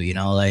time too. You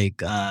know,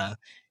 like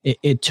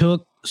it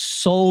took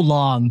so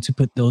long to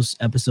put those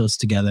episodes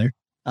together,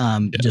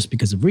 just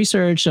because of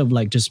research, of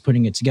like just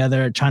putting it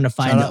together, trying to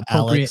find the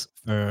appropriate.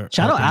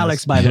 Shout out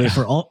Alex, by the way,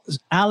 for all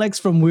Alex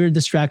from Weird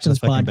Distractions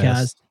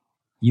Podcast.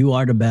 You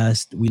are the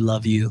best. We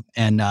love you,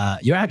 and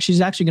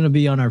she's actually going to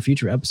be on our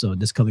future episode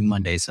this coming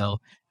Monday. So,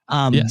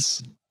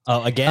 yes.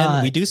 Oh,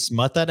 again, we do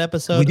smut that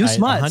episode. We do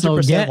smut.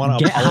 100% want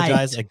to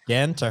apologize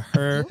again to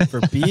her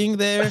for being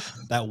there.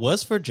 That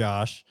was for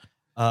Josh.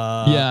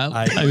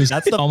 I was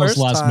that's the almost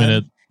last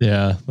minute.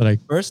 Yeah, but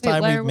first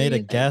time we've made a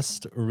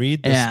guest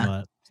read the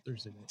smut.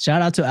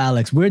 Shout out to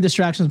Alex. Weird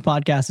Distractions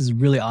Podcast is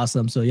really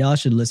awesome, so y'all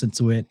should listen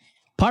to it.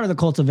 Part of the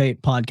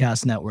Cultivate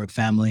Podcast Network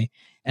family.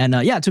 And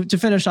to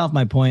finish off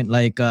my point,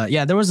 like,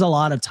 there was a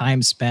lot of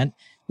time spent.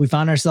 We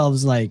found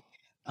ourselves like,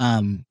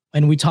 and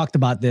we talked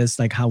about this,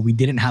 like how we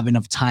didn't have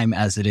enough time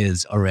as it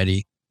is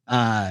already,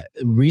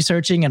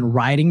 researching and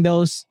writing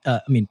those.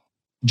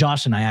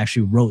 Josh and I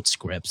actually wrote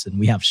scripts, and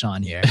we have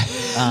Sean here.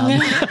 So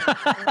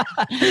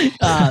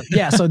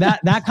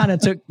that kind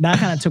of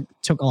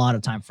took a lot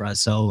of time for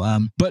us. So,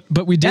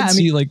 but we did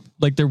see like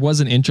there was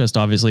an interest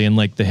obviously in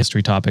like the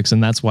history topics,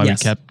 and that's why we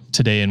kept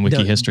Today in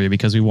Wiki History,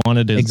 because we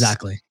wanted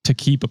to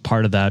keep a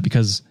part of that,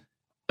 because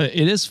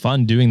it is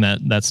fun doing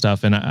that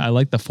stuff, and I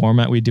like the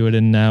format we do it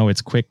in now.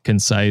 It's quick,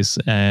 concise,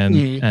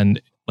 and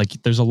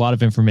like there's a lot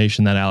of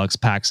information that Alex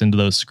packs into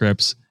those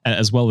scripts,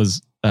 as well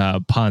as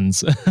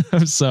puns.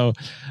 So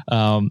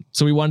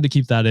we wanted to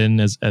keep that in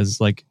as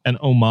like an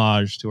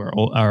homage to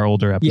our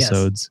older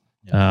episodes.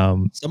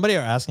 Somebody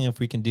are asking if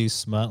we can do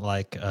smut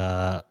like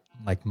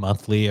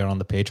monthly or on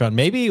the Patreon.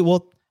 Maybe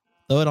we'll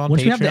throw it on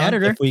Once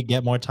Patreon if we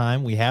get more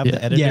time. We have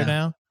the editor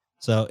now,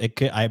 so it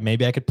could.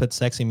 Maybe I could put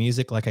sexy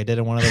music like I did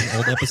in one of those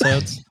old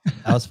episodes.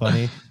 That was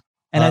funny.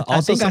 And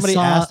I think somebody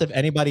asked if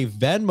anybody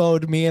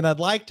Venmo'd me, and I'd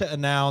like to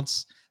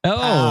announce.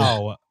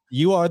 Wow,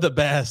 you are the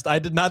best. I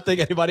did not think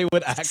anybody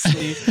would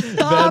actually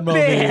Venmo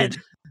me.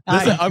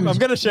 Listen, I'm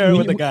going to share it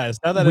with the guys.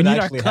 Now that it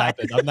actually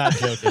happened, I'm not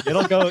joking.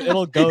 It'll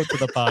go to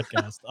the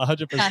podcast.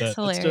 100%. That's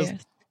hilarious. It's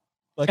just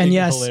fucking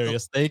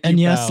hilarious. Thank you, and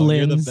yes, Pal.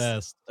 Linz. You're the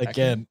best.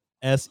 Again,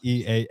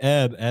 SEANSNTPOT.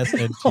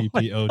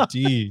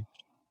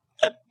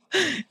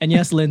 And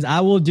yes, Linz, I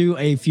will do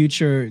a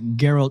future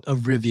Geralt of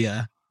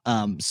Rivia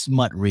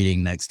smut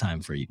reading next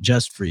time for you,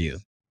 just for you.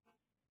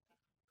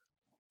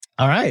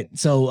 All right.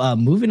 So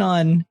moving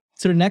on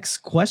to the next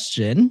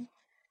question.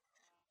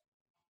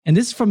 And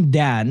this is from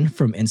Dan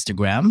from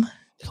Instagram.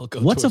 It'll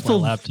go what's a full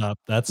laptop?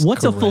 That's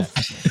what's correct. A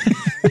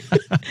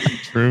full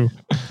True.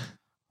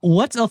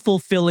 What's a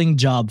fulfilling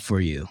job for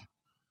you?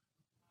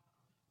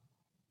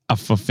 A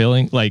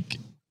fulfilling, like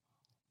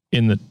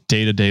in the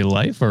day-to-day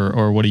life,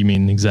 or what do you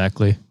mean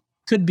exactly?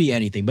 Could be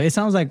anything, but it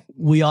sounds like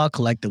we all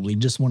collectively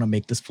just want to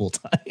make this full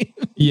time.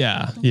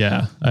 Yeah.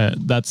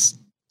 That's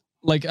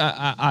like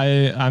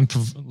I'm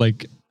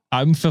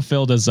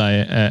fulfilled as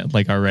I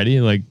like already.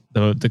 Like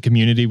the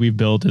community we've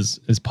built is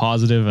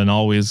positive and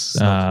always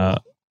so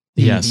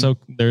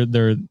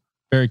they're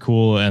very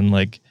cool and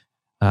like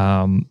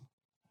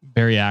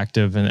very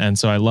active, and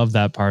so I love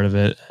that part of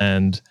it.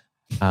 And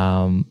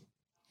I'm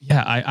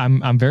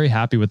very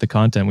happy with the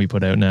content we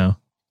put out now.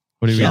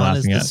 What are you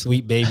laughing at? The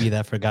sweet baby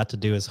that forgot to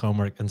do his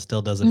homework and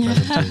still does a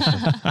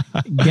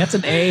presentation. Gets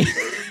an A.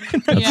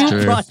 That's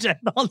true.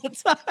 Project all the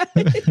time.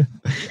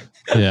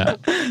 Yeah.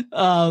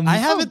 I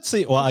haven't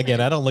seen. Well,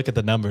 again, I don't look at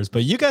the numbers,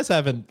 but you guys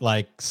haven't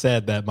like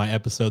said that my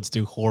episodes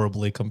do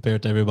horribly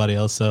compared to everybody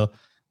else. So,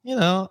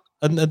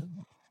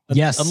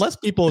 yes. Unless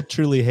people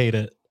truly hate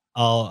it,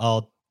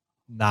 I'll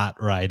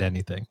not write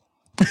anything.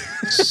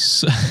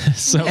 So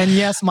and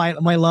yes, my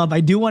love, I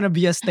do want to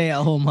be a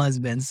stay-at-home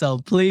husband. So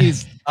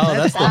please,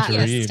 that's the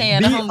dream. Be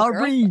a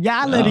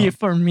reality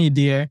for me,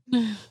 dear.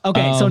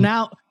 Okay, so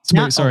now.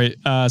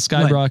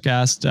 Skybrock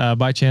asked,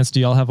 by chance, do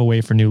y'all have a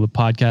way for new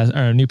podcast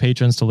or new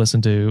patrons to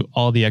listen to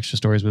all the extra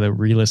stories without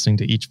re-listening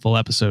to each full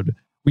episode?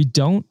 We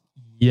don't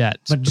yet.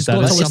 But just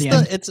go towards the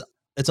end.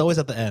 It's always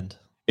at the end.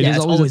 It is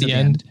always at the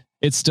end.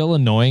 It's still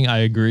annoying. I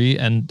agree.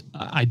 And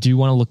I do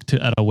want to look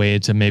at a way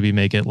to maybe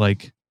make it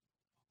like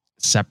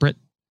separate.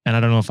 And I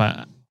don't know if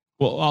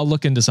I'll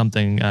look into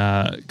something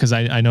because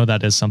I know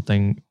that is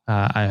something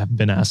I have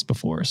been asked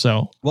before.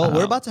 So,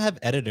 we're about to have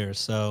editors.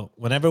 So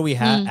whenever we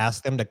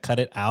ask them to cut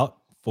it out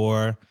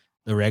for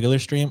the regular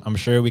stream, I'm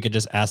sure we could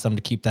just ask them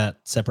to keep that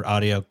separate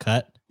audio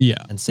cut.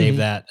 Yeah, and save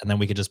that, and then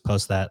we could just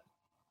post that.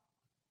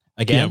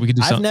 Again, yeah, we could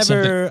do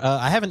something.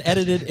 I haven't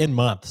edited in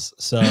months,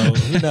 so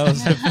who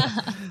knows?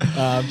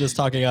 I'm just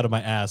talking out of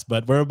my ass.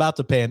 But we're about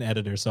to pay an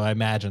editor, so I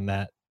imagine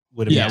that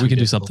would. Yeah, we could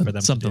do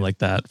something like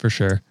that for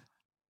sure.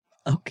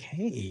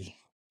 Okay.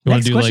 You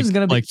want to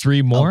do like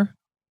 3 more?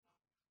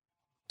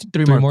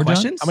 Three more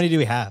questions? John? How many do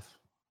we have?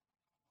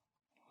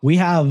 We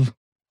have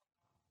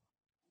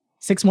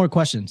 6 more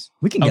questions.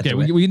 We can get Okay,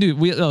 through it. we can do.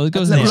 It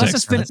goes Let's into just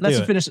six. finish. Let's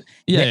just finish.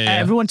 Yeah,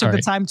 Everyone took All the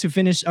right. time to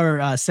finish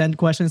or send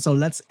questions, so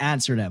let's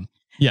answer them.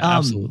 Yeah,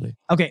 absolutely.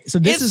 Okay, so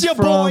this is your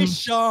from, boy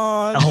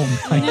Sean. Oh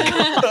my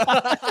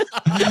god!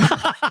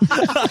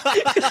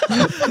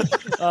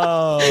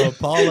 Oh,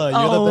 Paula,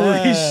 you're the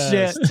best.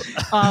 Shit.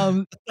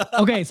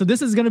 Okay, so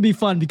this is gonna be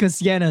fun because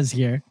Sienna's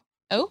here.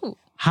 Oh.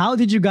 How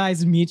did you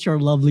guys meet your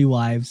lovely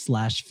wife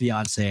 /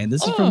 fiance? And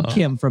this is from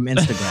Kim from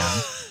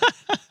Instagram.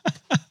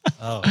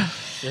 Oh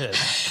shit!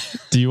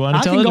 Do you want to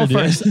I tell can it? go or do you-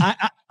 first.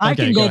 I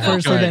Okay, can go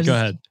first. Go so ahead. then- Go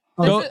ahead.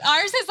 Oh,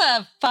 Ours is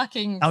a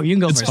fucking. Oh, you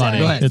can go It's first. funny.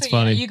 Go ahead. It's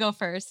funny. You go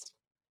first.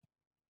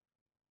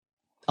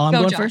 Oh, I'm Go,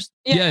 going John. first?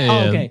 Yeah.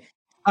 Oh, okay.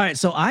 All right.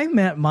 So I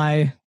met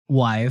my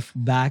wife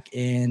back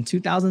in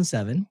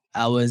 2007.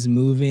 I was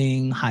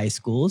moving high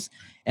schools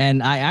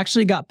and I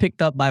actually got picked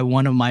up by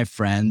one of my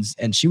friends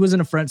and she was in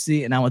the front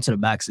seat and I went to the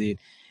back seat.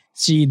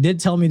 She did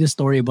tell me this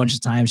story a bunch of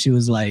times. She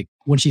was like,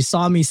 when she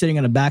saw me sitting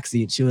in the back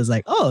seat, she was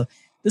like, oh,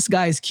 this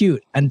guy is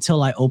cute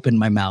until I opened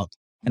my mouth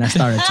and I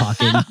started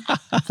talking.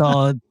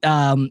 So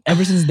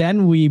ever since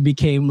then, we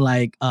became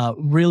like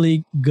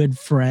really good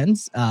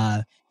friends.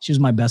 She was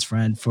my best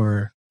friend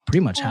for pretty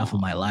much half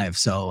of my life.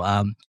 So,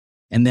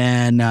 and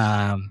then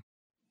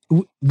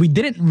we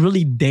didn't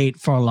really date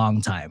for a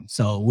long time.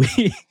 So we,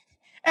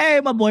 hey,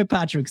 my boy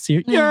Patrick's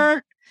here. Yeah.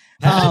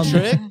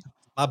 Patrick,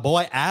 my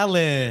boy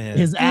Alan.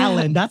 His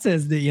Alan, that's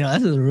his,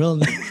 that's his real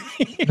name.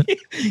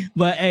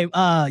 But hey,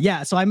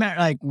 yeah. So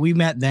we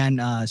met then.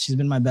 She's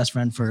been my best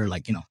friend for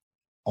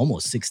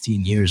almost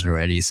 16 years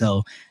already.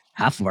 So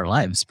half of our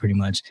lives pretty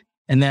much.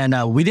 And then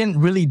we didn't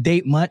really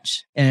date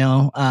much,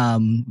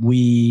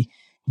 we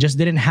just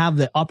didn't have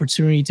the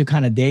opportunity to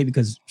kind of date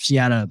because she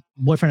had a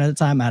boyfriend at the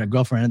time, I had a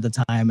girlfriend at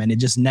the time, and it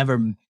just never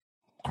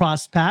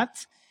crossed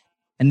paths.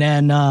 And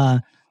then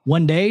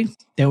one day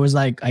there was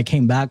I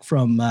came back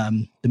from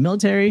the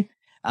military.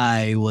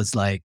 I was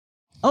like,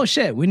 oh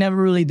shit, we never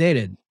really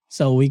dated.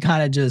 So we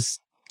kind of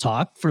just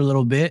talked for a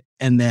little bit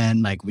and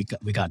then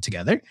we got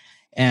together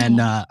and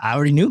I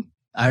already knew.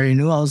 I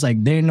was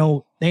like, there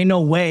ain't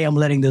no way I'm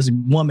letting this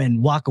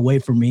woman walk away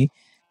from me.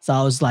 So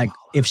I was like,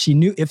 if you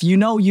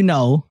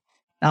know,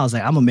 I was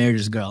like, I'm gonna marry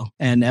this girl.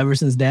 And ever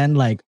since then,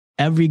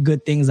 every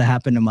good things that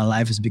happened in my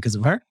life is because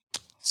of her.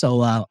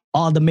 So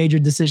all the major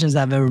decisions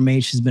I've ever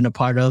made, she's been a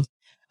part of.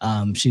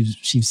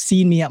 She's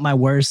seen me at my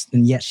worst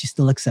and yet she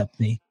still accepts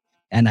me.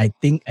 And I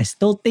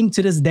still think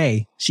to this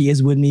day, she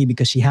is with me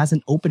because she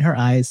hasn't opened her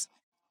eyes.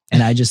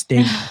 And I just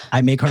think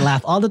I make her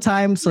laugh all the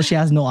time. So she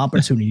has no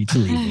opportunity to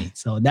leave me.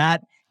 So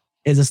that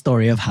is a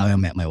story of how I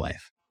met my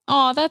wife.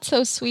 Oh, that's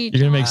so sweet. You're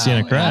going to make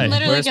Sienna cry. I'm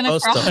literally We're gonna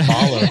supposed to cry.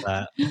 follow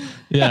that.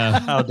 Yeah.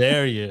 How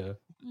dare you?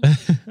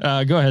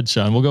 Go ahead,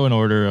 Sean. We'll go in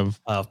order of.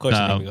 Of course,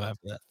 you're gonna go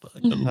after that.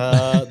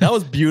 That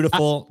was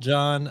beautiful,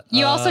 John.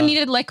 You also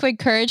needed liquid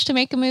courage to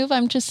make a move.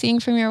 I'm just seeing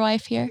from your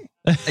wife here.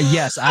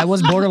 Yes, I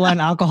was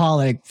borderline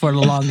alcoholic for the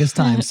longest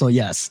time. So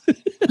yes.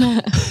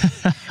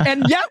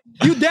 And yet,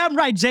 you damn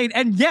right, Jade.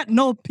 And yet,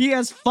 no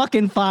PS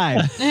fucking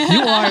 5.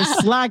 You are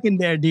slacking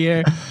there,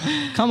 dear.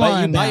 Come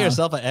on, you buy now.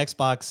 yourself an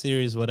Xbox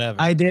Series,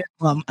 whatever. I did.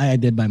 I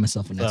did buy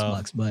myself an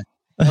Xbox, but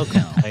no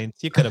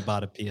complaints. You could have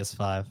bought a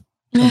PS5.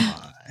 come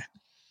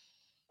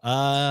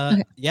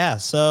on. Yeah.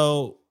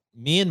 So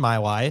me and my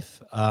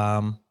wife,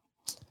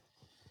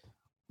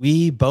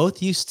 we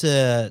both used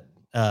to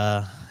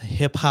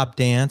hip hop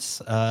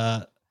dance.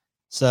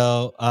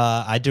 So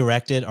I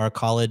directed our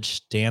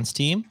college dance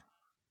team.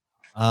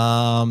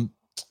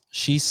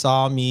 She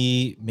saw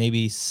me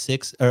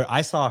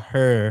I saw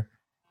her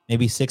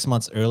maybe 6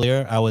 months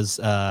earlier. I was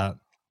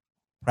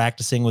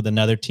practicing with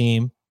another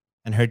team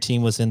and her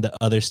team was in the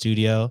other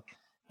studio.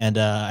 And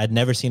I'd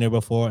never seen her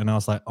before. And I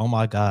was like, oh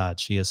my God,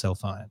 she is so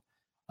fine.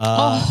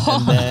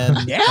 And then,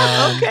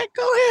 Okay,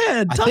 go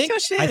ahead. Talk your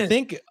shit. I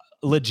think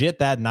legit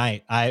that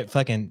night,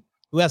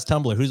 who has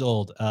Tumblr? Who's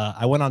old?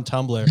 I went on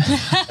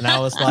Tumblr and I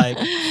was like,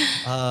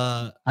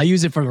 I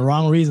use it for the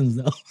wrong reasons,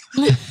 though.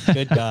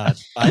 good God,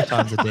 5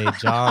 times a day,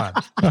 John.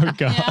 Oh,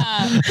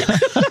 God.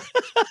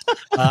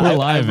 Yeah. We're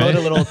live, I wrote eh?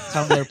 a little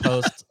Tumblr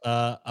post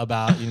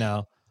about,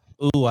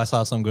 ooh, I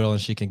saw some girl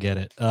and she can get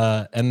it.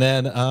 And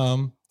then,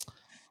 I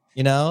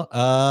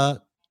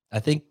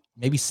think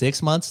maybe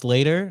 6 months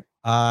later,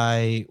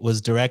 I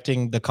was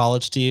directing the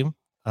college team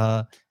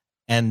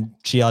and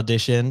she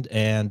auditioned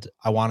and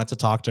I wanted to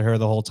talk to her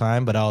the whole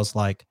time. But I was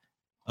like,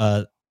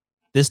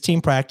 this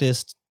team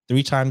practiced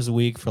 3 times a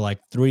week for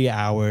 3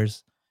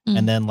 hours.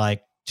 And then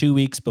 2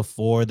 weeks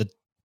before the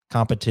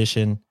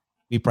competition,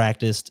 we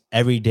practiced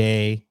every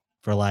day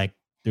for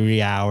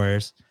 3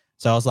 hours.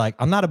 So I was like,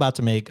 I'm not about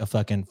to make a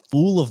fucking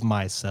fool of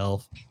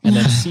myself and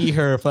then see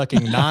her fucking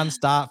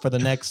nonstop for the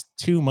next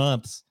 2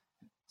 months.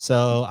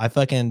 So I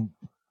fucking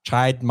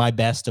tried my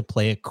best to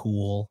play it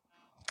cool.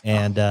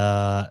 And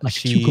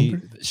she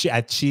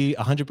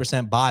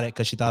 100% bought it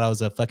because she thought I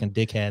was a fucking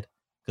dickhead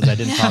because I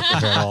didn't talk to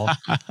her at all.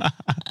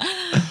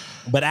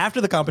 But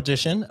after the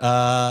competition,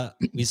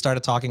 we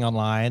started talking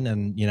online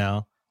and,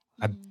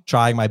 I'm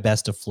trying my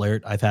best to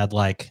flirt. I've had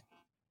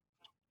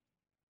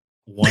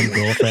one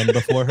girlfriend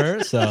before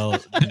her, so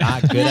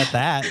not good at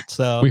that.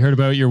 So We heard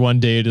about your one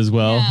date as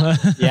well.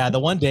 yeah, the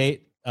one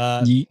date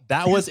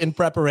that was in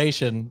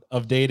preparation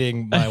of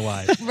dating my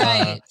wife.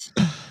 Right.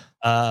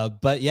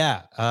 But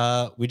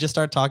yeah, we just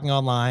started talking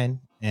online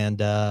and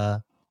did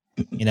a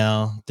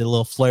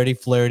little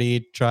flirty,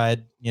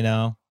 tried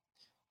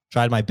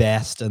my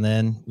best, and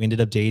then we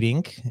ended up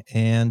dating,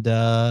 and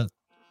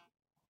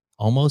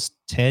almost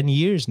 10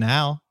 years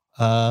now.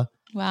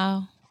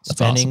 Wow.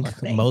 Spending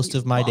awesome. most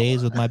of my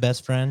days with my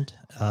best friend,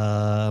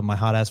 my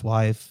hot ass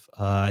wife.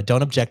 I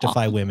don't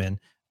objectify women,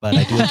 but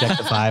I do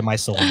objectify my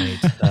soulmate.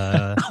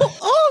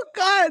 Oh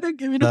God, they're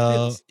giving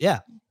So it. yeah,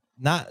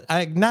 not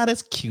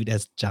as cute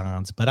as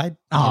John's, but I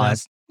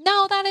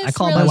No, that is I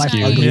call really my wife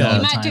nice. ugly You all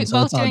the might time, do so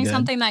both it's all doing good.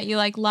 something that you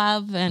like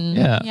love and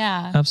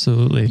Yeah.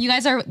 Absolutely. You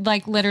guys are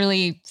like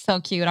literally so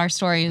cute. Our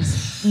story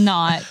is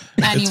not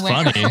anywhere.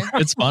 funny.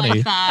 It's funny.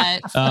 Like that.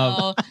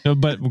 So No,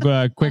 but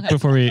quick Okay.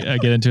 before we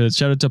get into it,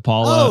 shout out to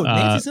Paula. Oh,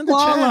 Nancy's in the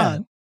Paula.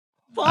 chat.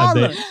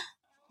 Paula.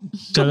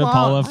 Shout out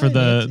Paula for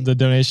the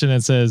donation.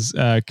 It says,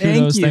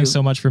 kudos, you. thanks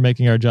so much for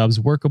making our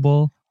jobs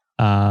workable.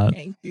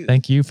 Thank you.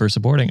 Thank you for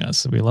supporting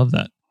us. We love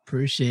that.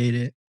 Appreciate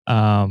it.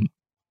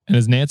 And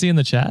is Nancy in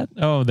the chat?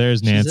 Oh,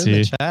 there's Nancy. She's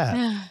in the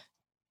chat.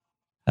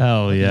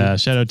 Hell yeah.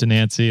 Shout out to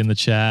Nancy in the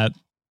chat.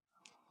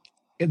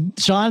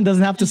 Sean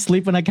doesn't have to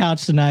sleep on a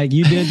couch tonight.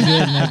 You did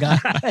good, my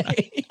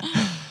guy.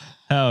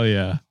 Hell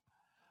yeah.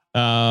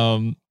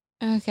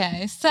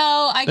 okay, so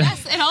I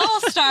guess it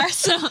all starts.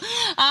 So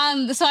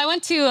I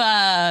went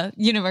to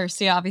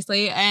university,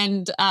 obviously,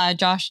 and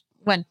Josh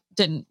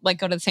didn't like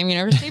go to the same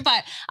university,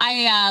 but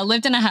I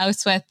lived in a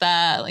house with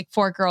like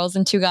 4 girls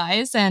and 2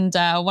 guys, and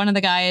one of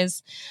the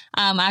guys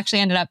actually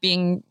ended up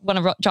being one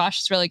of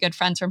Josh's really good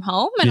friends from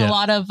home, and a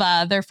lot of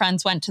their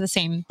friends went to the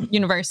same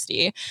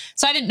university,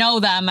 so I didn't know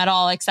them at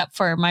all except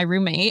for my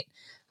roommate.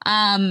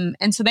 And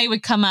so they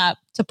would come up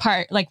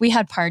to like we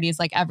had parties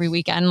like every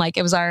weekend, like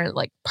it was our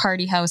like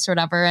party house or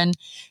whatever, and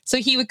so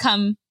he would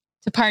come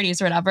to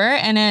parties or whatever,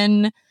 and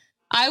then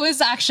I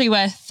was actually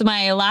with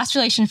my last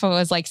relationship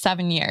was like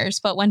 7 years,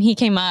 but when he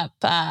came up,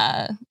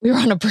 we were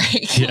on a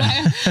break.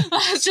 Yeah. My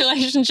last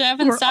relationship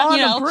and We're stuff, on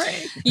a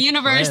break.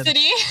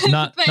 university.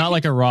 Not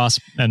like a Ross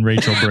and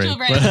Rachel break.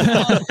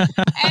 Rachel but-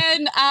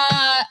 And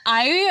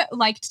I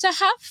liked to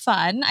have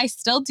fun. I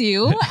still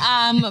do,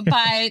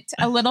 but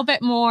a little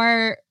bit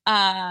more,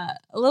 a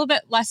little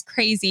bit less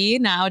crazy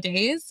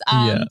nowadays.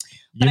 yeah.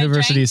 but I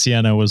University drank-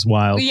 Siena was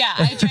wild. Yeah,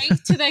 I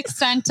drank to the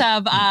extent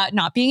of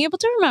not being able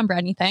to remember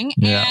anything.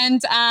 Yeah.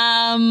 And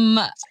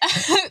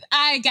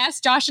I guess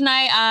Josh and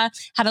I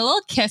had a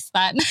little kiss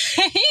that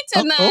night.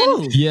 And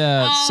then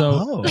Yeah.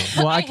 So,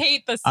 well, I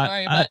hate the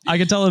story, but I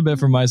can tell a bit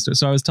from my story.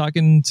 So I was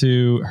talking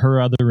to her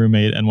other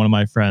roommate and one of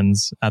my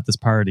friends at this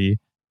party,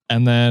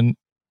 and then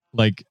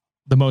like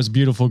the most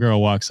beautiful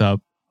girl walks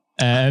up,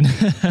 and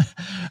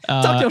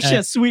Talk your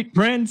shit, sweet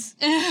prince.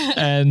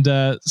 and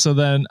so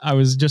then I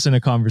was just in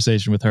a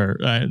conversation with her.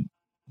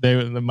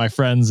 My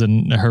friends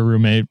and her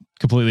roommate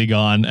completely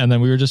gone, and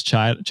then we were just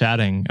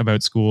chatting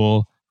about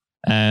school,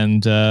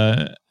 and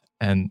I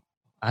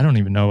don't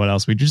even know what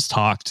else. We just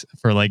talked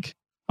for like,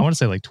 I want to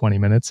say like 20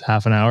 minutes,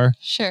 half an hour.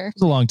 sure. It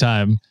was a long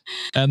time,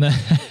 and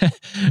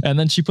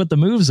then she put the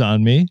moves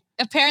on me.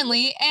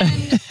 Apparently.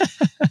 And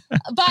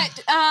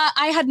but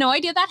I had no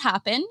idea that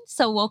happened.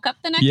 So woke up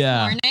the next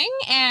morning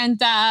and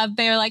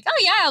they were like, oh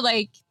yeah,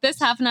 like this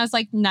happened. I was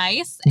like,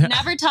 nice.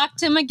 Never talked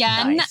to him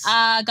again. Nice.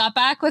 Got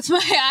back with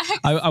my ex.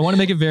 I want to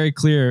make it very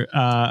clear,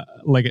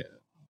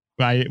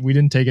 we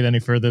didn't take it any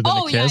further than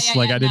a kiss.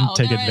 I didn't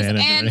take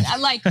advantage. And of it.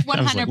 like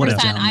 100%, what a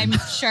I'm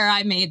sure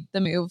I made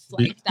the move.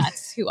 Like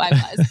that's who I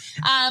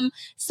was.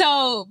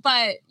 So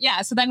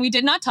then we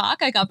did not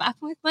talk. I got back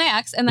with my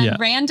ex, and then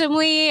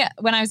randomly,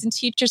 when I was in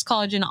Teachers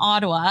College in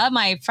Ottawa,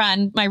 my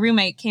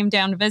roommate came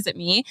down to visit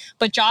me,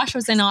 but Josh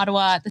was in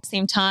Ottawa at the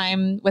same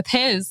time with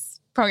his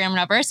program,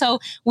 whatever. So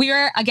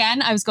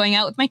I was going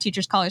out with my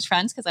Teachers College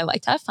friends because I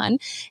like to have fun.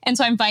 And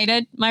so I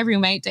invited my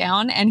roommate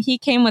down, and he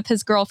came with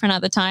his girlfriend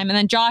at the time. And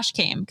then Josh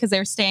came because they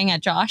were staying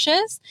at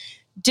Josh's.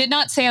 Did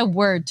not say a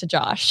word to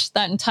Josh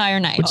that entire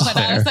night. Which is But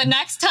that fair. was the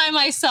next time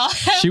I saw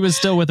him. She was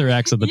still with her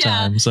ex at the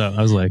time, so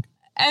I was like,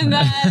 And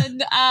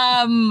then,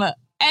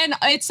 and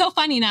it's so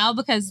funny now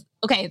because,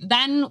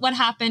 then what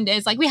happened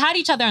is like we had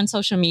each other on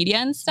social media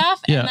and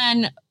stuff. Yeah. And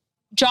then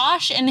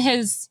Josh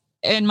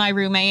and my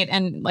roommate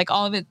and like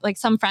all of it, like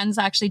some friends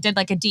actually did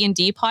like a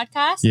D&D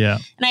podcast. yeah,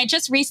 And I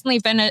just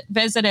recently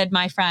visited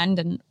my friend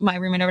and my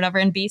roommate or whatever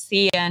in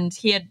BC, and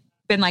he had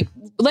been like,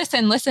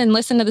 listen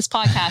to this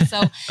podcast.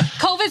 So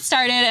COVID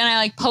started, and I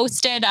like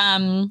posted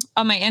on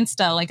my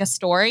Insta like a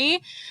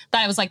story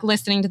that I was like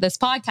listening to this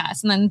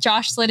podcast, and then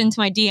Josh slid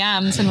into my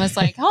DMs and was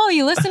like, oh,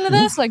 you listen to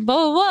this, like blah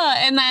blah blah.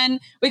 And then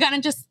we kind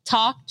of just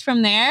talked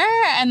from there,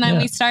 and then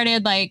we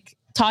started like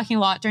talking a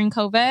lot during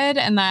COVID,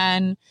 and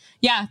then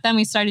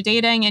we started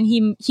dating, and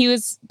he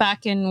was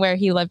back in where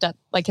he lived at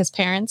like his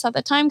parents at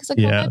the time because of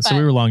COVID. so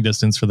we were long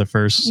distance for the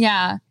first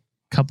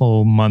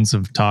couple months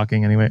of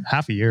talking anyway,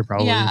 half a year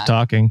probably of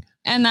talking.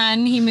 And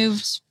then he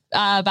moved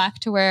back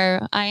to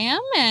where I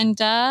am. And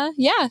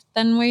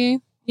then we,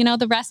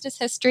 the rest is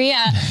history.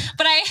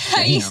 But I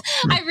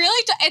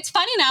really, it's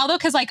funny now though,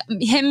 because like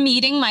him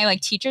meeting my like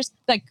teachers,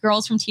 like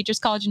girls from Teachers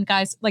College and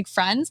guys like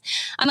friends,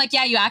 I'm like,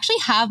 yeah, you actually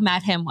have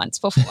met him once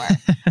before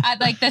at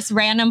like this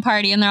random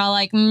party, and they're all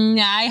like,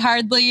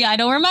 I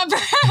don't remember.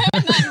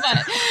 So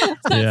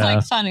it's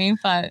like funny,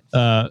 but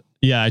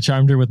I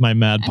charmed her with my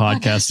mad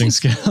podcasting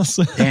skills.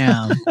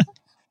 Damn.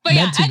 But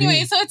yeah,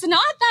 anyway, so it's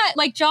not that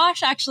like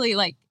Josh actually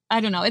like, I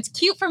don't know, it's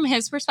cute from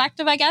his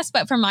perspective, I guess,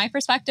 but from my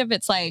perspective,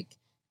 it's like,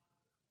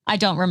 I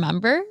don't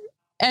remember.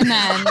 And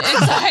then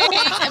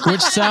it's like,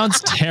 which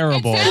sounds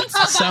terrible. It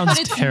sounds so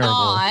bad, terrible.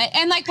 Not.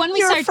 And like when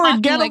we start talking,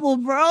 forgettable,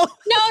 like, bro.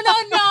 No.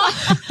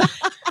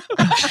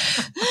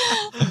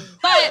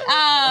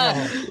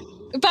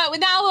 But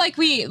now like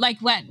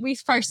when we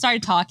first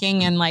started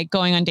talking and like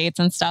going on dates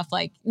and stuff,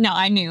 like, no,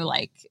 I knew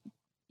like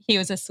he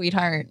was a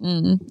sweetheart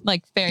and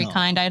like very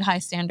kind. I had high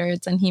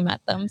standards and he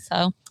met them.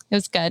 So it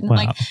was good. Wow.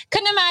 Like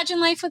couldn't imagine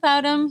life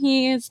without him.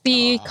 He is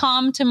the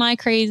calm to my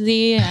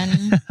crazy,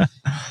 and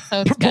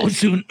so it's propose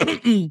soon.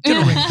 Get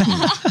a ring.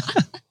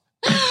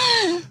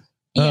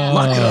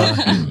 Lock it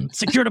up.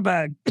 Secure the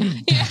bag.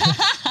 Join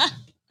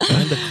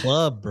the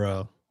club,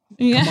 bro.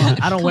 Yeah. Come on.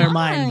 I don't wear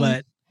mine,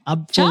 but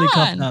I'm fully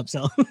cuffed up.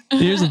 So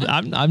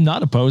I'm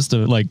not opposed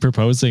to like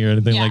proposing or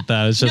anything like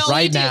that. It's just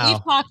right now.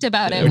 We've talked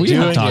about it. We've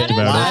talked about it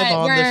live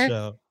on the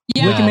show.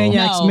 Yeah,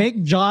 Wikimaniacs,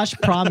 make Josh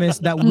promise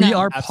that we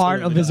are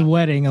part of his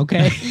wedding,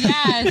 okay?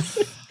 Yes.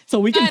 So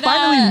we can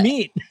finally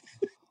meet.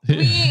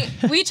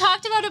 We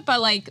talked about it,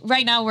 but like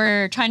right now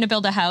we're trying to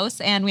build a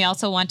house and we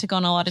also want to go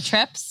on a lot of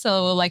trips.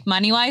 So like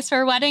money wise for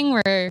a wedding,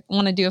 we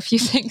want to do a few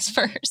things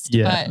first.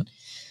 Yeah. But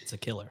it's a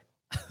killer.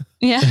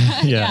 Yeah.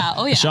 Yeah.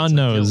 Oh yeah. Sean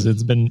knows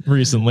it's been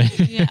recently.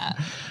 Yeah.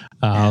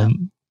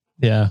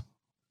 Yeah.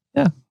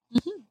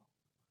 Mm-hmm.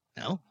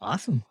 Oh,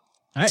 awesome.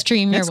 All right.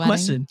 Stream your next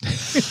wedding. question.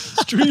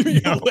 Stream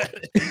your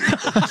wedding.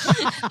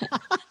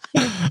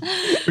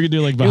 We could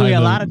do like behind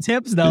a lot of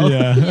tips though.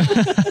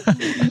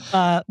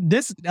 Yeah.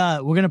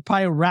 We're gonna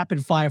probably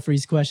rapid fire for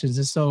these questions,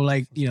 just so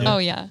like Oh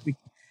yeah.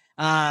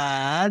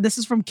 This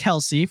is from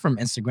Kelsey from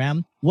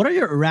Instagram. What are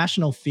your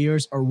irrational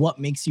fears, or what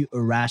makes you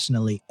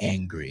irrationally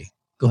angry?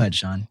 Go ahead,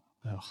 Sean.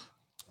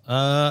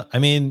 I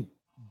mean,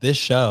 this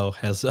show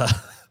has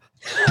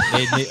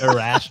made me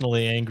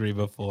irrationally angry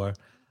before.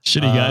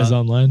 Shitty guys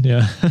online.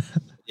 Yeah.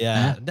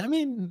 Yeah. I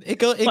mean, it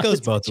goes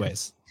both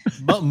ways.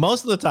 But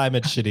most of the time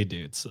it's shitty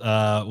dudes,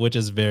 which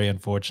is very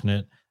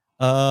unfortunate.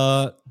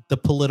 The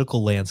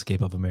political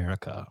landscape of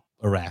America,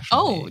 irrational.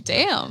 Oh,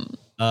 damn.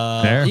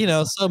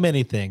 So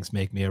many things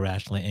make me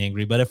irrationally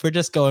angry. But if we're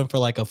just going for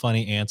like a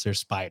funny answer,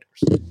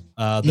 spiders.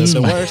 Those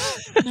are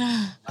worse.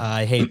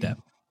 I hate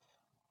them.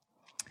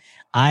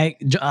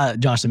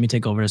 Josh, let me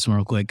take over this one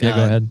real quick. Yeah,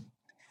 go ahead.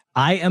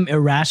 I am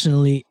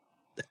irrationally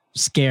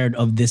scared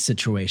of this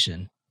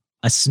situation.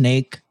 A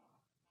snake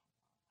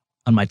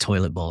on my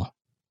toilet bowl.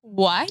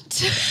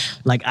 What?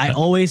 Like I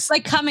always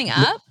like coming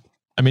up.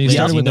 I mean, you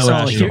started with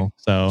irrational.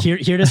 So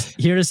hear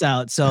this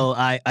out. So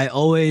I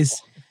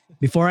always,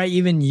 before I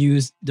even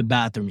use the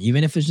bathroom,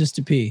 even if it's just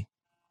to pee,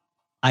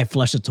 I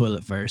flush the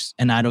toilet first,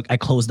 and I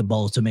close the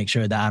bowl to make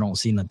sure that I don't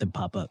see nothing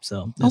pop up.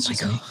 So that's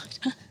oh my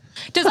god.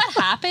 Does that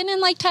happen in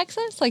like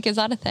Texas? Like, is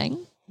that a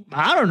thing?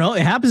 I don't know.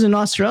 It happens in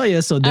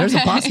Australia, so there's a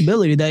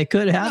possibility that it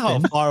could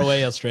happen. How far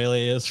away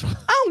Australia is from?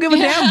 I don't give a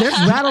damn. There's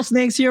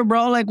rattlesnakes here,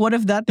 bro. Like, what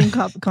if that thing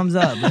comes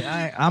up? Like,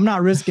 I'm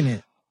not risking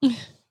it. Do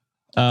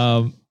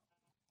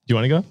you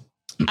want to go?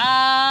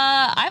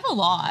 I have a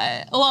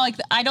lot. Well, like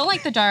I don't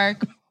like the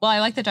dark. Well, I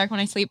like the dark when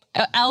I sleep.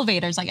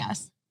 Elevators, I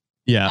guess.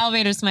 Yeah.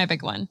 Elevators is my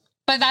big one.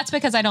 But that's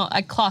because I'm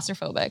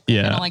claustrophobic.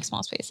 Yeah. I don't like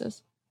small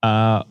spaces.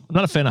 I'm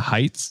not a fan of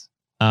heights.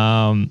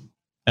 And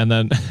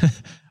then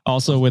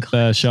also with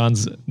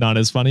Sean's not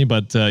as funny,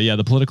 but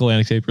the political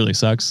landscape really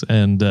sucks.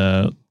 And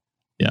a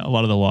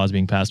lot of the laws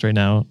being passed right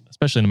now,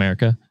 especially in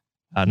America,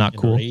 not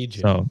cool.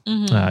 So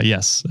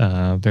yes,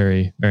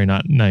 very, very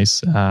not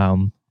nice.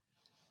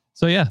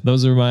 So yeah,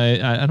 those are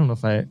my, I don't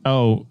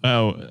know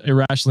if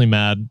irrationally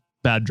mad,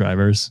 bad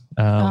drivers.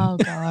 Oh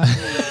God.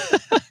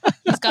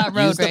 He's got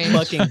road Use the rage.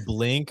 fucking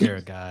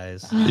blinker,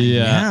 guys.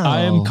 Yeah,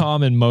 I am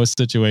calm in most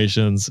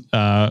situations.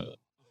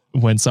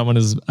 When someone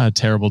is a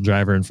terrible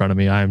driver in front of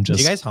me, I'm just.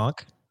 Do you guys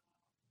honk?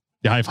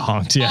 Yeah, I've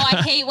honked. Yeah. Oh,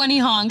 I hate when he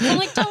honks. I'm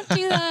like, don't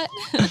do that.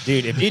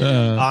 Dude, if you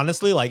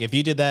honestly, like, if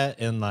you did that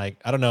in like,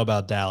 I don't know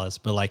about Dallas,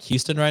 but like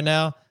Houston right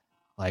now,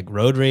 like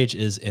road rage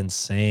is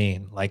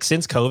insane. Like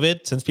since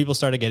people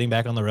started getting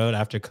back on the road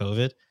after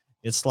COVID,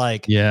 it's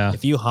like,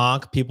 if you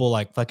honk, people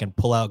like fucking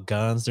pull out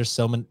guns. There's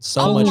so much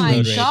road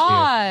rage here.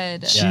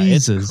 God. Yeah,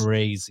 it's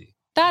crazy.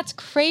 That's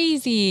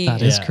crazy.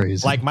 That is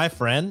crazy. Like my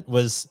friend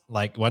was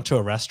like went to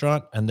a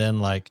restaurant and then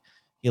like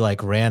he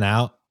like ran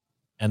out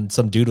and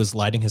some dude was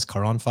lighting his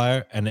car on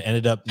fire and it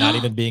ended up not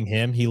even being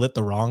him. He lit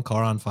the wrong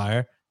car on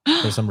fire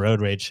for some road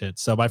rage shit.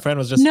 So my friend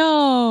was just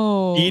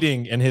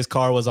eating and his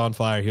car was on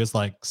fire. He was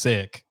like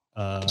sick.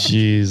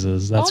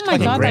 Jesus, that's oh my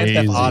God, Grand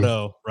Theft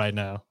Auto right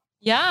now.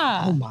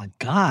 Yeah. Oh my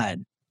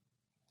God.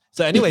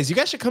 So, anyways, you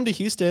guys should come to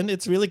Houston.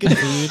 It's really good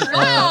food.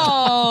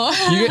 Oh.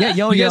 You guys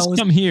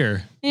come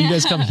here. You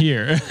guys come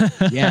here.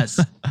 Yes,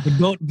 the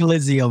goat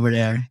glizzy over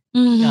there.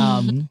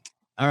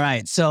 All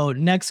right. So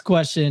next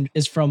question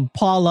is from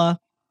Paula,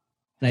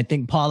 and I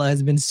think Paula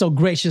has been so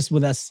gracious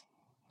with us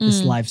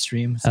this live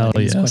stream. So I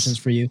think this question's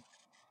for you.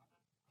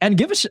 And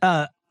give us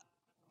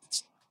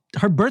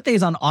her birthday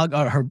is on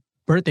August. Her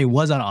birthday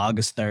was on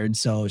August 3rd.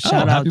 So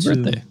shout out to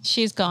birthday.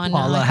 She's gone.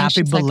 Paula. Now.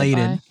 Happy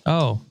belated.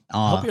 Oh,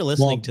 I hope you're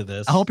listening to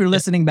this. I hope you're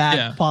listening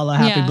back, Paula.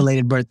 Happy Yeah.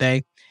 belated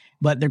birthday.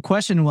 But their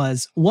question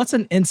was, what's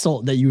an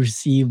insult that you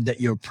received that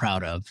you're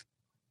proud of?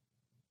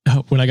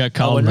 when I got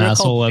called an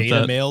asshole at beta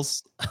that.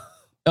 males.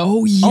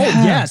 Oh yeah. Oh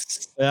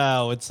yes.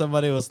 Yeah, when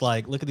somebody was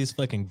like, "Look at these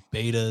fucking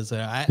betas."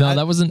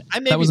 That wasn't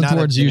not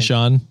towards you, admitting-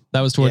 Sean.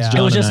 That was towards Yeah. John.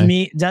 It was and just I.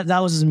 me. That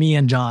was just me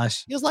and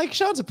Josh. He was like,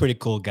 "Sean's a pretty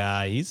cool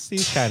guy. He's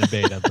kind of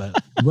beta,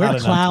 but We're not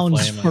enough to clowns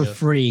flame, I for guess."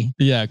 free.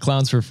 Yeah,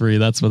 clowns for free.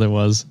 That's what it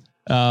was.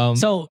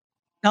 So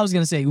I was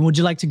gonna say, would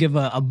you like to give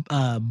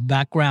a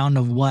background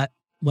of what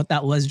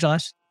that was,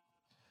 Josh?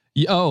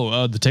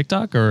 the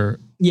TikTok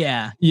or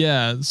Yeah.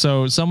 yeah.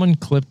 So someone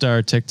clipped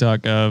our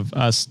TikTok of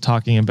us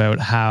talking about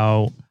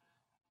how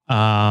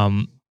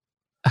it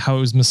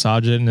was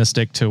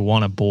misogynistic to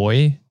want a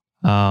boy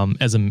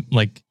as a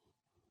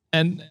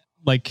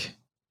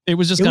it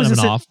was just kind of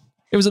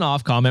an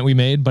off comment we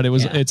made, but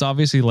it's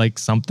obviously like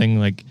something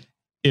like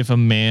if a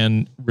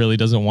man really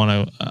doesn't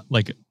want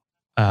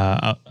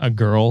a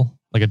girl,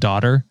 like a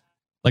daughter,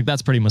 like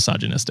that's pretty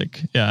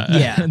misogynistic.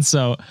 Yeah. And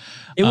so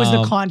It was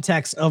the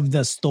context of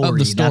the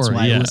story. That's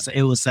why yeah.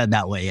 it was said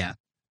that way. Yeah.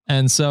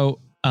 And so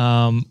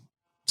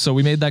so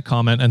we made that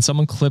comment and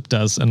someone clipped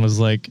us and was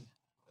like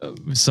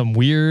some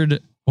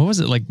weird, what was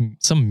it, like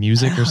some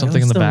music or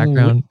something in the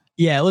background?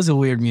 Yeah, it was a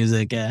weird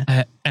music.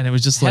 Yeah. And it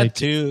was just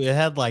It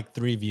had like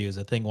 3 views.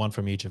 I think 1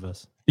 from each of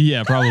us.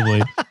 yeah,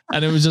 probably.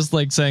 And it was just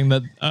like saying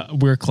that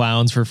we're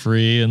clowns for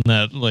free and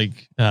that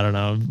like, I don't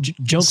know.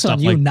 Joke's stuff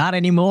on you, like- not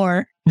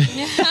anymore.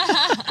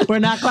 We're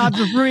not clowns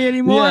for free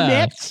anymore,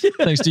 Yeah. bitch.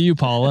 Thanks to you,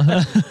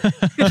 Paula.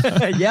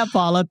 Yeah,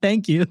 Paula,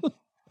 thank you.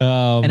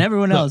 And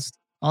everyone else,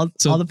 all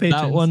the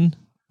patrons.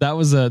 That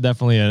was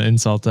definitely an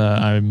insult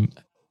I'm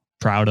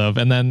proud of.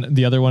 And then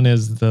the other one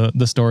is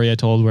the story I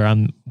told where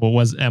am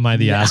I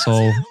the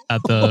asshole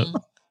at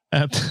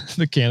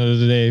the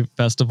Canada Day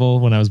festival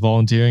when I was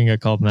volunteering, I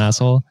called an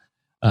asshole.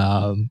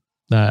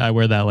 I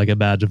wear that like a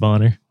badge of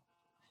honor.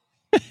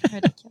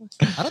 Ridiculous.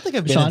 I don't think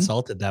I've been Sean?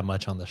 insulted that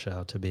much on the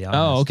show, to be honest.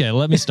 Oh, okay.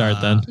 Let me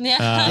start then.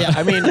 Yeah. Yeah,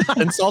 I mean,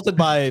 insulted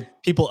by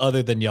people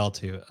other than y'all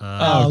two.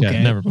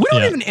 Okay. Never. We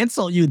don't yeah. even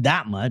insult you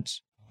that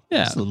much.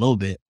 Yeah. Just a little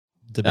bit.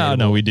 Oh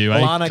no, we do.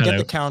 Alana, I get cut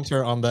the out.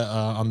 counter on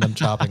them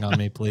chopping on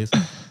me, please.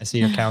 I see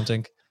you're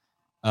counting.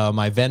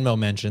 My Venmo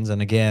mentions, and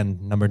again,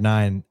 number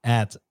 9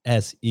 at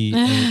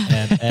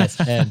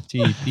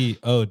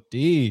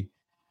SEANSNTPOD.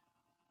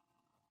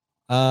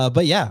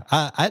 But yeah,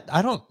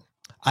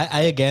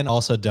 I again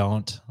also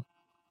don't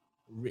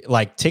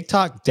like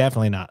TikTok.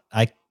 Definitely not.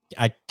 I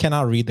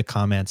cannot read the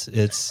comments.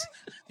 It's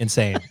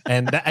insane,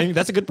 and I mean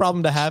that's a good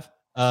problem to have.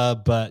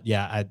 But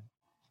yeah,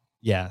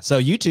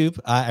 So YouTube,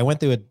 I went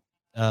through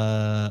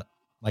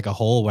like a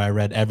hole where I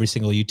read every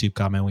single YouTube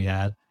comment we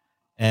had,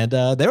 and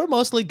they were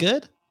mostly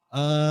good.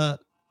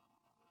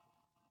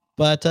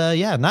 But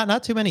yeah,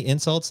 not too many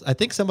insults. I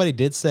think somebody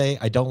did say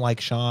I don't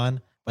like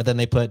Sean, but then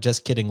they put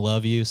just kidding,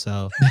 love you.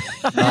 So,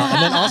 and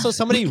then also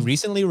somebody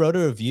recently wrote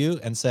a review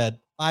and said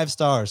 5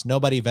 stars,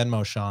 nobody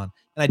Venmo Sean,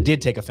 and I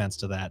did take offense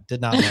to that. Did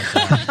not like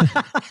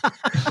that.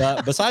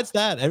 But besides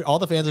that, all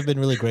the fans have been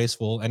really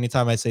graceful.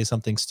 Anytime I say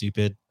something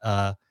stupid,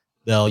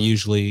 they'll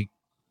usually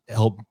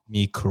help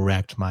me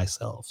correct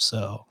myself.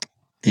 So,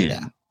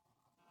 yeah.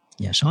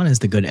 Yeah, Sean is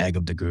the good egg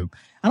of the group.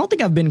 I don't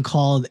think I've been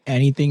called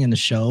anything in the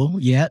show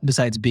yet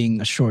besides being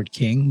a short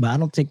king, but I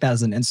don't take that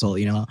as an insult.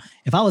 You know,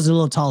 if I was a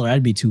little taller,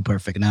 I'd be too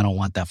perfect, and I don't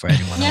want that for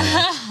anyone.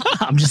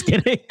 I'm just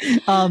kidding.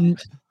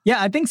 Yeah,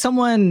 I think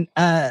someone,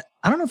 I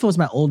don't know if it was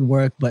my old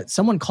work, but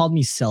someone called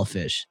me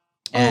selfish,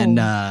 and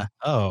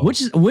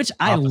which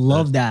I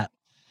love that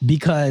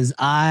because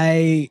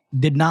I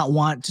did not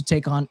want to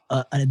take on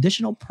an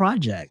additional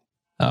project.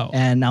 Oh,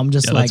 and I'm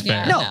just like,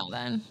 fair. no.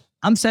 Then.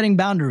 I'm setting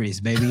boundaries,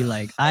 baby.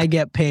 Like I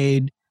get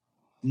paid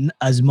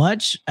as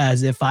much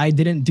as if I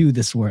didn't do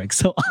this work.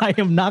 So I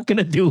am not going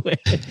to do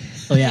it.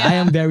 So yeah, I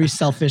am very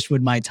selfish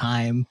with my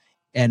time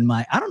and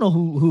I don't know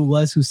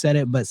who said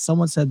it, but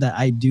someone said that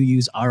I do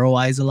use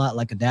ROIs a lot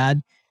like a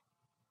dad.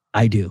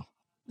 I do.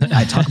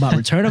 I talk about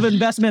return of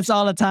investments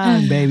all the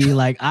time, baby.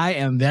 Like I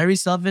am very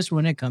selfish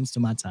when it comes to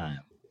my time.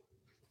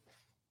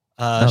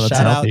 Shout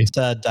out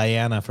to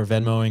Diana for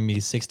Venmoing me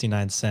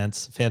 69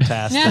 cents.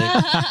 Fantastic.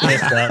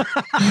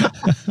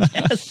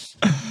 Yes.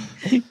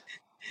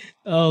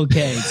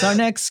 Okay. So our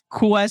next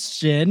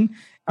question.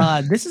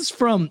 This is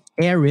from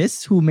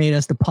Eris, who made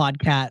us the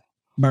Podcat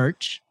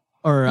merch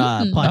or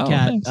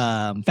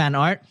Podcat fan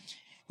art.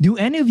 Do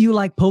any of you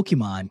like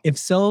Pokemon? If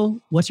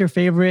so, what's your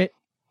favorite?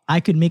 I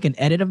could make an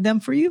edit of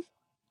them for you.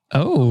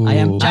 Oh, I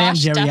am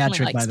Josh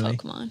geriatric, likes by the way.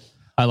 Pokemon.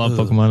 I love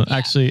Pokemon. Yeah.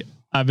 Actually,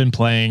 I've been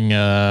playing.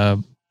 I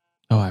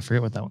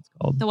forget what that one's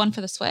called. The one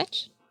for the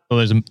Switch? Well,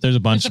 there's a bunch. There's a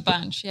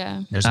bunch,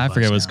 yeah. I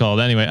forget what it's called.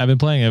 Anyway, I've been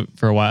playing it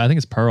for a while. I think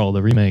it's Pearl,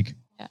 the remake.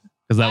 Yeah.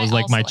 Because that was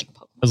like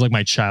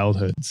my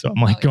childhood. So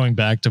I'm like going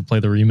back to play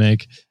the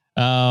remake.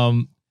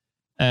 I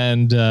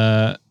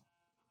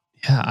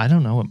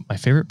don't know. My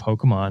favorite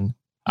Pokemon.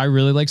 I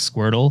really like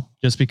Squirtle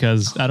just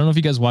because I don't know if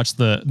you guys watched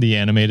the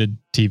animated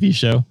TV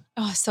show.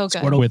 Oh, so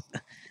good. Squirtle. with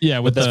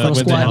the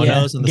Squad,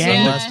 and the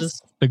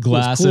sunglasses. The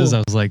glasses. Cool.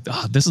 I was like,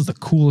 oh, this is the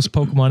coolest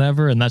Pokemon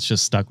ever. And that's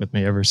just stuck with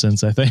me ever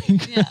since, I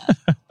think. Yeah.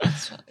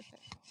 That's really good.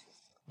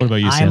 What about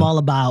you, I'm Sam? all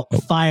about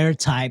fire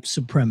type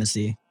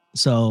supremacy.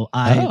 So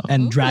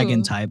and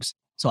dragon types.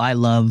 So I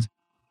love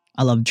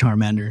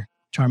Charmander.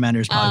 Charmander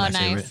is probably my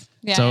favorite.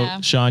 Yeah, so,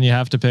 Sean, you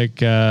have to pick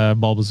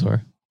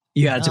Bulbasaur.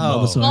 You got to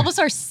Bulbasaur.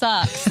 Bulbasaur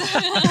sucks.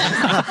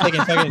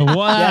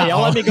 Wow. Yeah,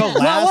 y'all let me go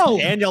last, Whoa.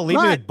 and y'all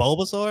leave me with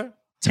Bulbasaur.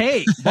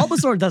 Tate,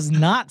 Bulbasaur does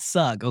not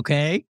suck.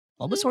 Okay,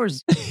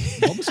 Bulbasaur's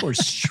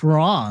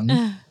strong.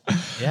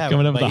 Yeah,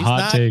 Coming up with but the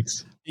hot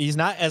takes. He's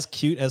not as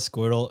cute as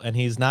Squirtle, and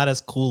he's not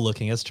as cool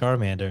looking as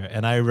Charmander.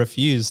 And I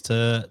refuse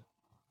to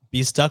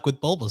be stuck with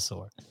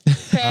Bulbasaur.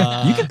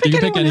 You can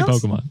pick any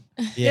else. Pokemon.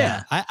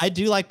 Yeah, I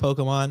do like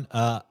Pokemon.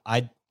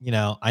 I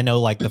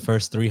know like the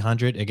first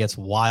 300, it gets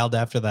wild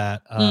after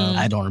that.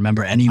 I don't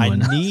remember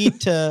anyone.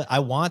 I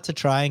want to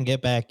try and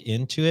get back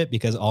into it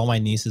because all my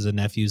nieces and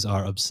nephews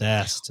are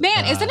obsessed.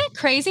 Man, isn't it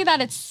crazy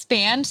that it's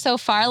spanned so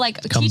far?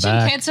 Like Come teaching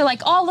back. kids are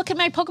like, oh, look at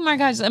my Pokemon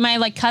cards. And my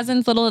like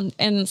cousins little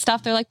and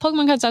stuff. They're like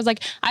Pokemon cards. I was like,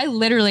 I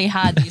literally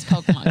had these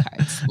Pokemon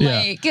cards.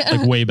 Like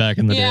way back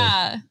in the day.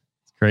 Yeah.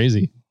 It's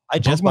crazy. I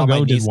just Pokemon bought my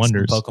Go did nieces some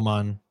wonders.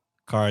 Pokemon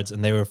cards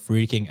and they were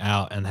freaking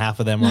out, and half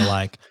of them were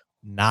like,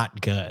 not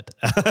good.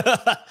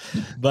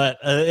 But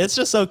it's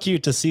just so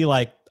cute to see,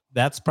 like,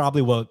 that's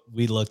probably what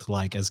we looked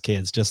like as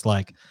kids, just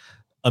like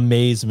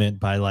amazement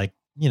by like,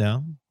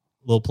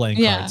 little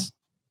playing cards.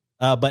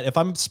 But if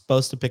I'm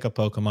supposed to pick a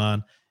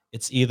Pokemon,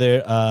 it's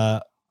either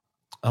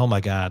oh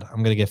my god,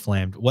 I'm gonna get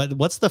flamed.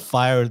 What's the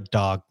fire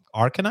dog?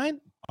 Arcanine?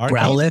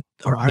 Growlithe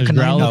or There's Arcanine?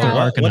 Growlithe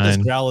or What does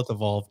Arcanine. Growlithe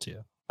evolve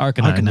to?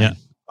 Arcanine. Yeah.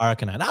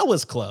 Arcanine. That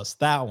was close.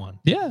 That one.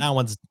 Yeah. That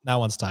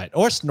one's tight.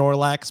 Or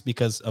Snorlax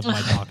because of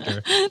my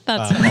doctor.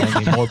 That's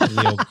Calling me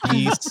morbidly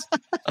obese.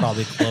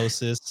 Probably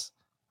closest.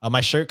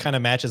 My shirt kind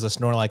of matches a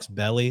Snorlax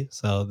belly,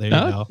 so there you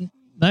go.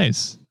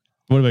 Nice.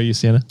 What about you,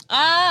 Sienna?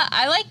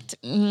 I liked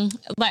I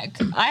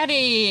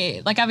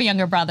have a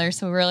younger brother,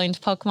 so we were really into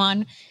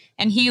Pokemon,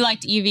 and he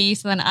liked Eevee,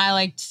 so then I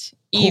liked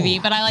Eevee,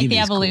 Cool. but I like the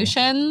Eevee's cool.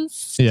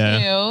 evolutions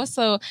Yeah. too.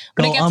 So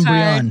when Go it gets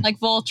hard, Umbreon. like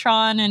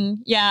Voltron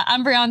and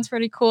Umbreon's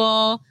pretty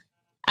cool.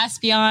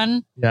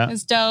 Espeon Yeah.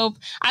 is dope.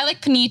 I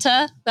like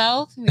Ponyta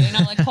though,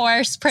 like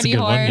horse, pretty good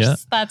horse. one, yeah.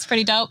 That's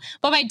pretty dope.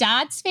 But my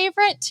dad's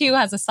favorite too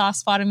has a soft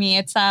spot in me.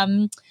 It's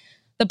the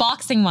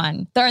boxing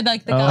one. They're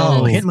like the guy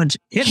Oh. that's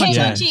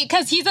Hitmonchan.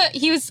 because he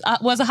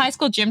was a high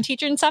school gym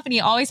teacher and stuff, and he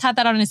always had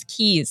that on his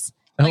keys,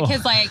 like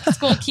his like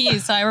school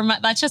keys. So I remember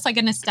that's just like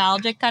a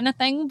nostalgic kind of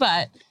thing.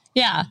 But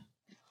yeah,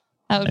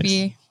 that would Nice.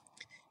 be.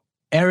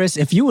 Eris,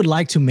 if you would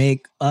like to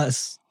make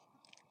us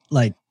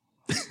like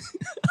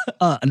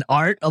an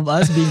art of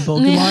us being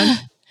Pokemon,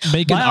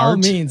 Make an by all art.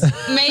 means,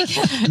 Make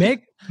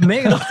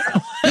make an art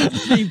of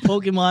us being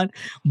Pokemon.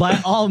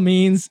 By all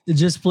means,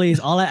 just please.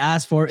 All I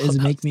ask for is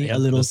make me a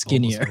little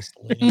skinnier.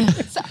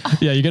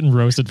 Yeah, you're getting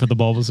roasted for the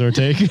Bulbasaur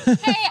take.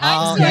 Hey,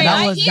 I'm Yeah, sorry.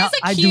 that was- He's that-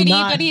 a I do cutie,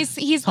 not but he's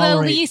the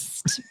tolerate-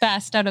 least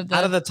best out of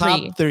the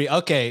top three.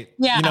 Okay.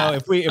 Yeah.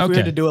 If we were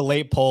Okay. to do a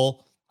late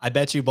poll, I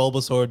bet you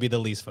Bulbasaur would be the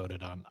least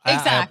voted on.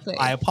 Exactly.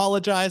 I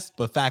apologize,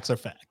 but facts are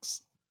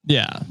facts.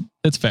 Yeah,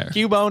 it's fair.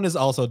 Cubone is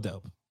also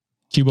dope.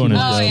 Cubone is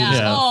Oh dope.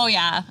 yeah. Oh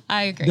yeah.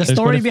 I agree. The There's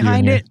story quite a few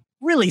behind in it,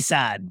 really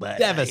sad, but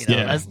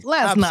Devastating. let's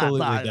not Absolutely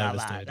talk about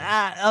devastating.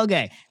 that.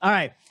 Okay. All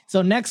right.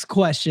 So next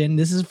question.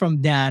 This is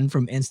from Dan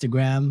from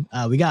Instagram.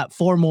 We got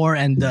 4 more,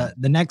 and the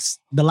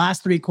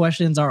last 3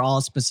 questions are all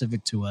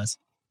specific to us.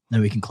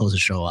 Then we can close the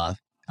show off.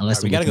 Unless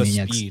All right, we gotta go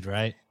Wikimaniacs- speed,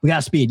 right? We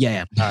got speed.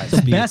 Yeah. All right, So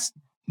speed.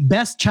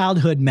 best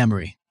childhood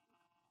memory.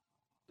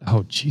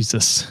 Oh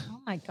Jesus. Oh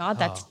my god,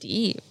 that's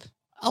deep.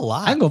 A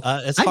lot. I can go-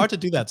 It's I- hard to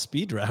do that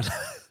speed round.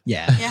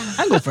 Yeah. Yeah.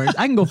 I can go first.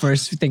 I can go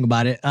first if you think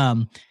about it.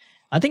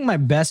 I think my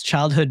best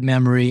childhood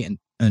memory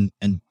and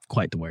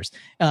quite the worst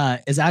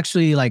is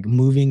actually like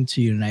moving to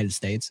the United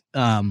States.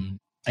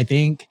 I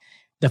think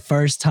the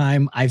first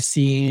time I've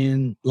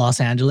seen Los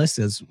Angeles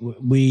is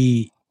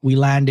we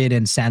landed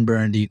in San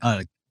Bernardino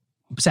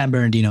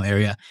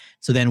area.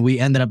 So then we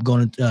ended up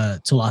going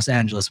to Los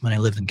Angeles when I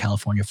lived in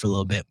California for a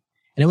little bit.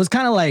 And it was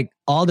kind of like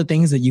all the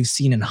things that you've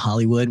seen in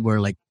Hollywood where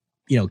like,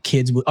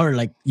 kids would, or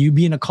like you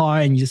be in a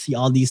car and you see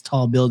all these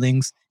tall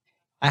buildings.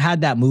 I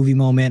had that movie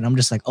moment. I'm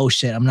just like, oh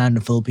shit, I'm not in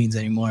the Philippines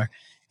anymore.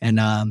 And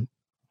that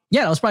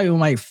was probably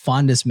my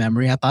fondest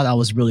memory. I thought that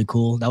was really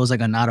cool. That was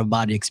like an out of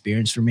body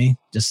experience for me.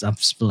 Just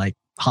like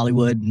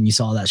Hollywood and you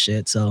saw that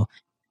shit. So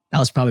that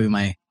was probably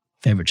my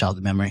favorite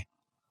childhood memory.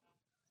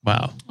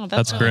 Wow. Oh,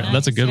 That's really great.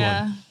 That's a nice, good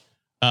yeah.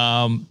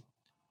 one.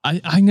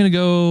 I'm gonna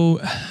go.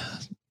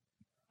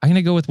 I'm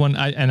gonna go with one.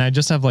 I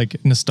just have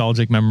like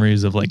nostalgic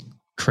memories of like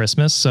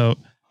Christmas. So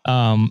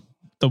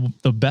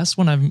the best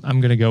one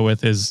I'm gonna go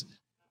with is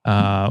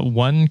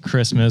one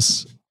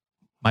Christmas.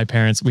 My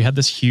parents, we had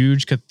this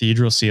huge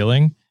cathedral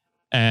ceiling,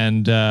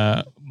 and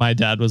my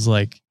dad was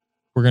like,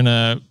 "We're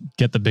gonna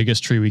get the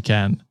biggest tree we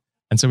can,"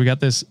 and so we got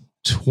this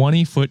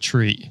 20-foot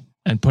tree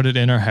and put it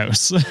in our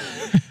house.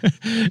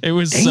 It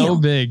was so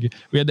big,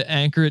 we had to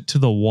anchor it to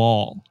the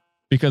wall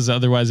because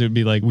otherwise it would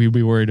be like we'd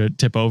be worried to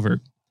tip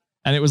over.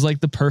 And it was like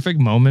the perfect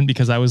moment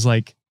because I was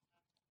like,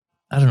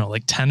 I don't know,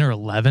 like 10 or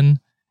 11.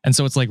 And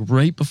so it's like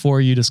right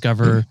before you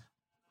discover,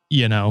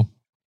 you know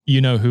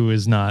who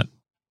is not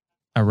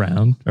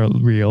around or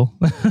real.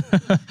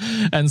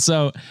 And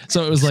so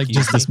it was like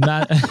just this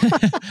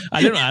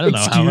I don't know.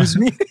 Excuse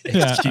me.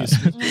 Yeah.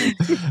 Excuse me.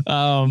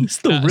 It's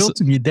still real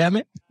to me, damn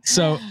it.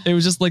 So it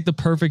was just like the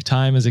perfect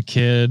time as a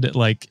kid.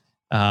 Like,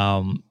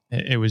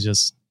 it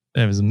was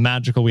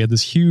magical. We had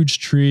this huge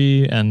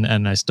tree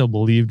and I still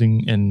believed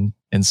in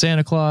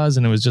Santa Claus.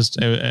 And it was just,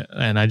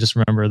 and I just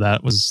remember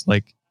that was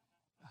like,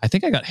 I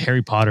think I got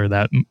Harry Potter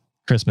that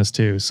Christmas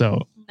too.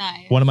 So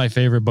Nice. One of my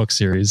favorite book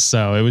series.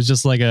 So it was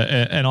just like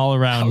an all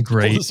around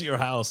great. Close your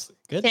house.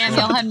 Good.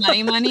 Samuel had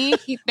money.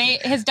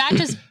 His dad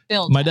just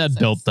built. My dad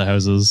built the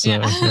houses. So,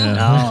 Yeah.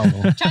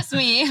 yeah. Trust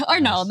me, or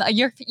no,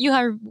 you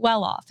are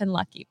well off and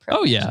lucky.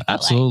 Oh yeah,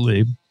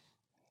 absolutely.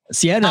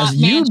 Sienna,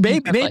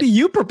 maybe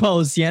you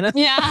proposed, Sienna.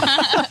 Yeah.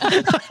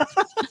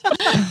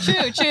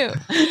 True.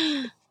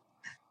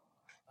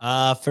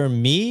 For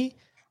me,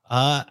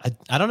 I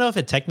don't know if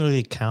it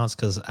technically counts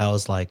because I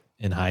was like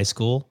in high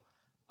school.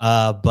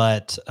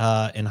 But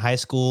in high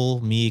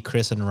school, me,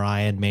 Chris, and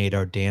Ryan made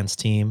our dance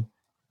team,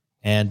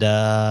 and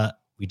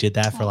we did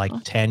that for like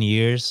 10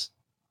 years.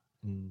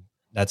 And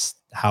that's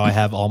how I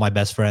have all my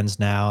best friends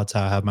now. It's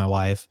how I have my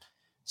wife.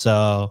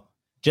 So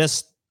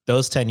just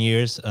those 10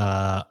 years,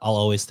 I'll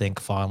always think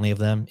fondly of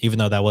them, even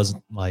though that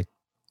wasn't like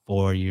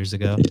 4 years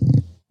ago.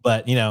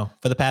 But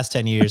for the past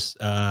 10 years,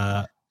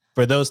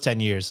 for those 10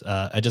 years,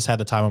 I just had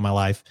the time of my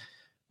life.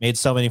 Made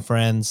so many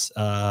friends.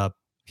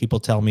 People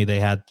tell me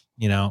they had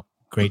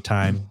great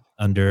time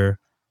under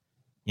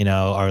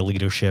our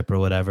leadership or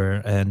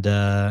whatever, and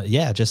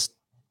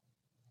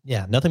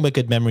nothing but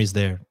good memories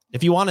there.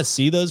 If you want to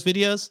see those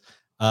videos,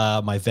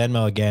 my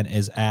Venmo again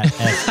is at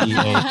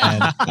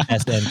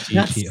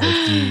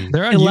SEANSNTPOD.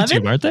 They're on 11?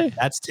 YouTube, aren't they?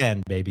 That's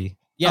 10, baby.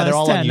 Yeah, Oh, they're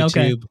all 10, on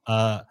okay.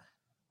 YouTube.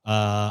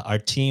 Our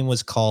team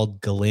was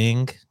called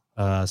Galing,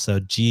 so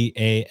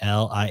GALING,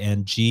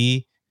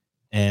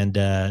 and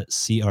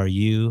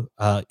CRU.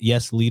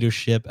 Yes,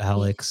 leadership.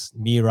 Alex,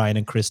 me, Ryan,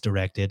 and Chris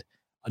directed.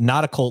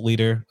 Not a cult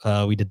leader.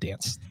 We did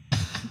dance.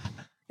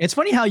 It's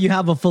funny how you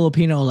have a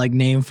Filipino like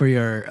name for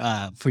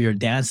your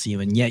dance team,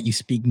 and yet you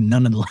speak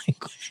none of the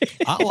language.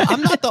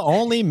 I'm not the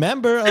only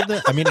member of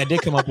the. I mean, I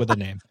did come up with a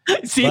name.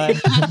 See,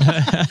 But-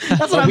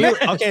 that's what I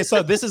meant. Okay,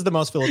 so this is the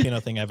most Filipino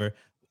thing ever.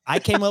 I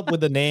came up with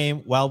the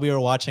name while we were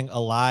watching a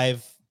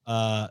live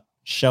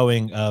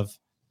showing of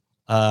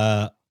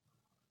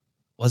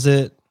was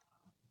it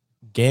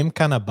Game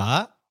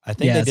Kanaba? I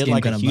think Yeah, they it's did Game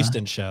like a Kanaba.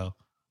 Houston show.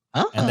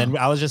 Oh. And then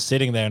I was just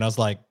sitting there and I was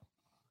like,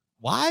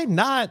 why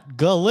not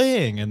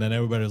Galing? And then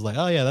everybody was like,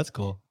 oh yeah, that's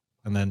cool.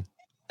 And then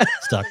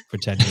stuck for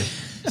 10 years.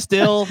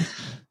 Still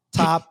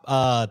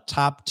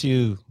top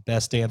 2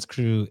 best dance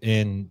crew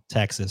in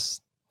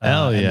Texas.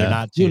 Hell and yeah. they're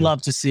not You two.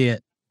 love to see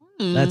it.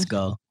 Hmm. Let's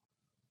go.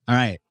 All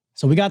right.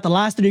 So we got the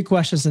last 3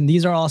 questions, and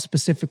these are all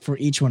specific for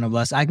each one of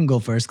us. I can go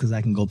first because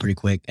I can go pretty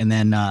quick. And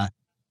then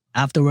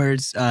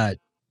afterwards,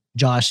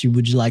 Josh,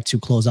 would you like to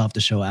close off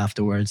the show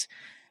afterwards?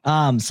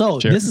 So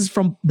Sure. this is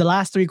from the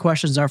last 3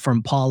 questions are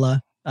from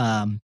Paula.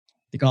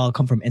 They all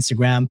come from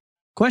Instagram.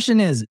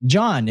 Question is,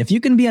 John, if you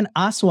can be an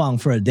aswang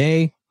for a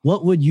day,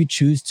 what would you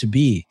choose to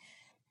be?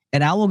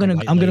 And I'm gonna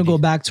lady. go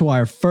back to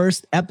our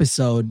first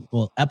episode,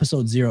 well,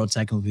 episode 0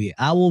 technically.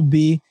 I will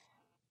be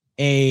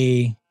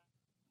a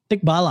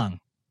tikbalang,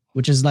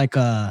 which is like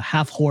a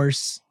half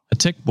horse, A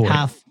tick boy.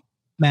 half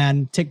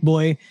man tick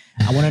boy.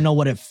 I want to know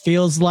what it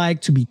feels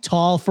like to be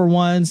tall for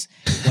once.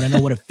 I want to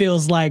know what it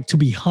feels like to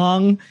be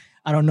hung.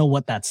 I don't know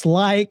what that's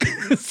like.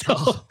 So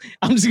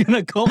I'm just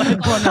going to go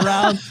and run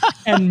around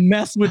and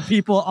mess with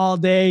people all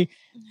day.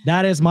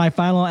 That is my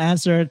final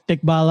answer.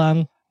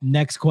 Tikbalang.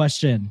 Next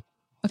question.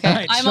 Okay, All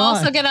right, I'm Sean.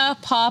 also gonna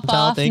pop Chantal,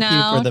 off thank you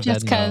now for the just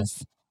Venmo.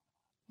 because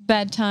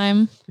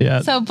bedtime. Yeah.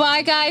 So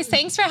bye, guys.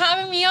 Thanks for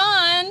having me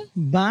on.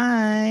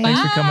 Bye.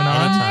 Thanks for coming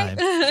on.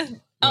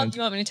 Anytime. Oh, do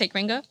you want me to take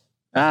Ringo?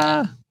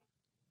 Yeah,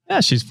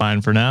 she's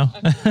fine for now.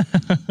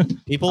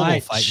 People All will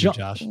right, fight you, Sean-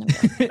 Josh.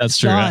 That's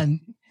true. Sean,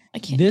 I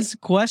can't. this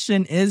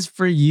question is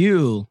for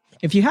you.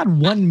 If you had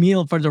one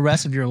meal for the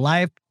rest of your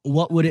life,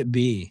 what would it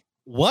be?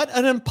 What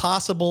an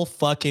impossible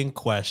fucking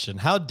question.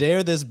 How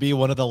dare this be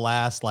one of the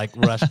last like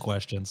rush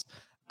questions?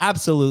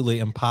 Absolutely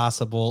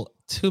impossible.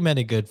 Too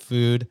many good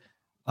food.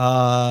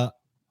 Last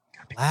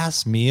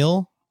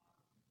meal.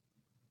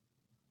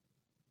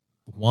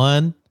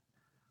 One.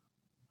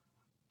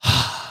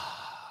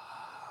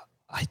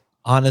 I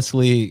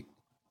honestly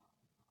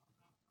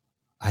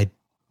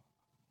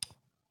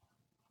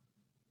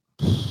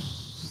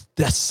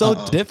That's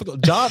so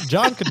difficult.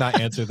 John could not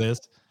answer this.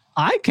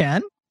 I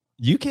can.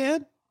 You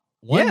can?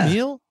 One Yeah.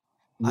 meal?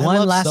 I One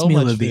love last so meal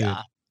much would be. food.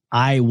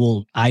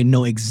 I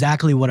know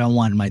exactly what I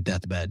want in my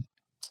deathbed.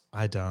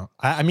 I don't.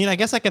 I mean, I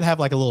guess I could have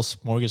like a little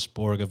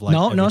smorgasbord of like.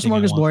 No everything I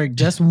want. smorgasbord.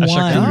 Just A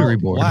charcuterie one.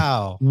 board.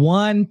 Wow.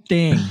 One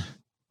thing.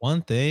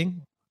 One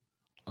thing.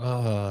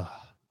 You're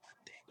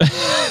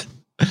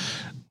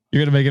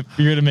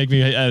gonna make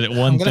me edit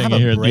one thing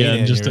here at the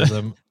end. Just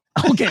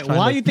Okay. Trying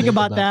While to you think think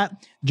about about-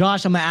 that,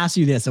 Josh, I'm gonna ask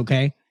you this.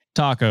 Okay,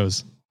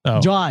 tacos. Oh,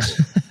 Josh.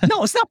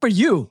 No, it's not for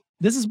you.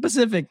 This is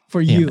specific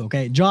for Damn you. it.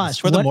 Okay, It's Josh.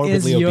 for the What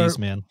is morbidly your obese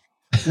man.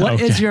 what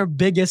is Okay. your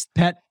biggest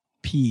pet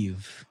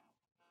peeve?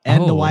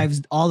 And the Oh.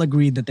 wives all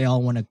agreed that they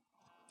all want to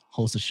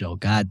host a show.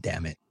 God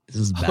damn it. This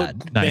is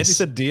bad. Nice. Nancy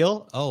said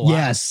deal. Oh, wow.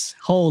 Yes.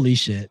 Holy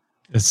shit.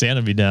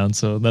 Santa be down,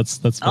 so that's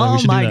funny. Oh we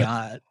should my do that.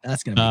 god.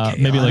 That's gonna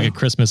be Maybe like a chaotic.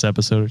 Christmas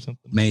episode or something.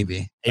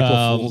 maybe.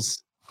 April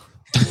Fools.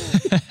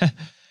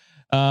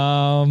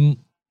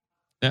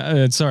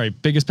 Sorry,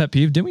 biggest pet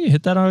peeve. Didn't we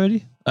hit that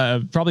already?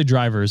 Probably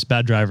drivers,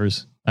 bad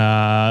drivers.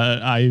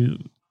 I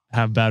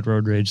have bad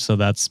road rage, so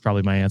that's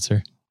probably my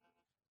answer.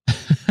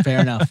 Fair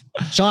enough.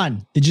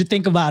 Sean, did you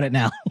think about it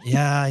now?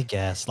 Yeah, I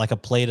guess like a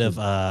plate of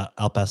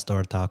Al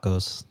Pastor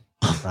tacos,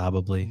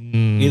 probably.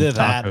 Mm, Either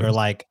that or tacos.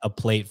 like a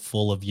plate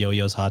full of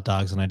Yo-Yo's hot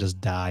dogs, and I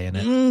just die in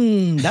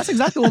it. That's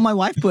exactly what my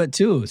wife put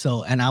too.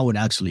 So, and I would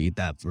actually eat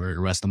that for the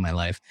rest of my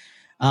life.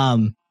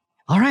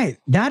 All right,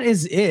 that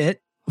is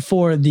it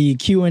for the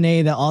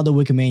Q&A that all the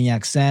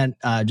Wikimaniacs sent.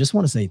 Just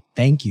want to say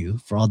thank you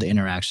for all the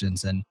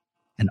interactions and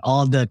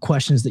all the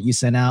questions that you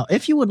sent out.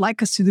 If you would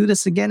like us to do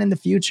this again in the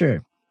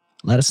future,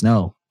 let us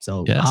know.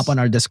 So Yes. hop on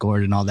our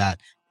Discord and all that.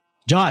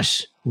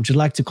 Josh, would you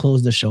like to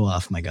close the show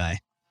off, my guy?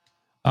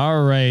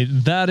 All right,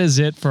 that is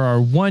it for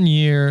our 1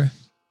 year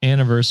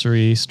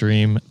anniversary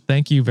stream.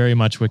 Thank you very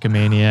much,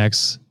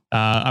 Wikimaniacs.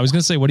 I was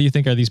gonna say, what do you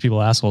think? Are these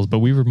people assholes? But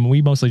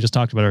we mostly just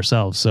talked about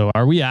ourselves. So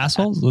are we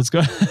assholes? Let's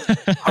go.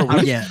 Are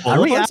we Yeah. full Are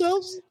of we-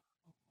 ourselves?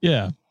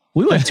 Yeah,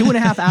 We went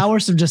 2.5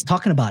 hours of just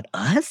talking about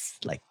us.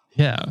 Like,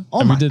 yeah.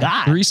 Oh And my we did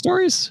God. 3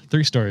 stories,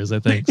 I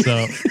think.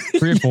 So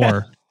 3 or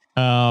 4.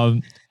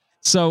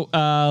 So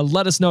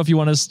let us know if you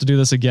want us to do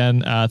this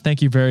again.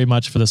 Thank you very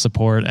much for the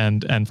support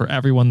and for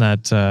everyone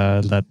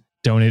that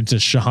donated to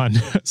Sean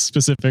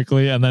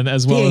specifically, and then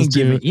as well as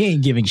to he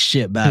ain't giving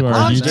shit back. to our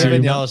I'm YouTube.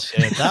 giving y'all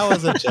shit. That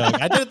was a joke.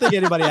 I didn't think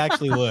anybody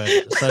actually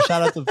would. So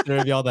shout out to the three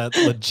of y'all that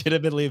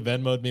legitimately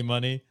Venmoed me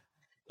money.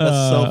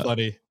 That's so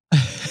funny.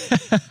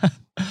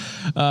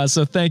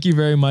 So thank you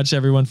very much,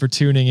 everyone, for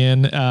tuning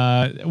in.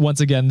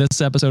 Once again,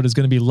 this episode is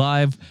going to be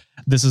live.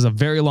 This is a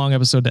very long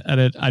episode to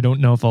edit. I don't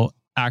know if I'll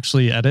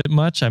actually edit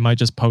much. I might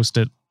just post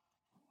it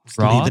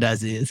raw. Leave it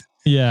as is.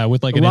 Yeah,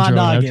 with like an Raw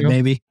intro and dog it, outro.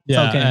 baby. It's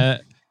Yeah. okay.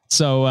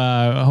 So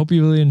I hope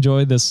you really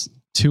enjoyed this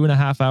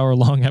 2.5 hour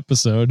long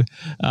episode.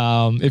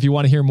 If you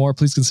want to hear more,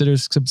 please consider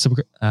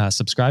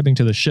subscribing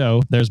to the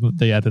show. There's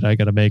the edit I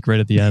got to make right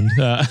at the end.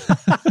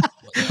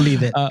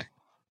 Leave it.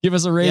 Give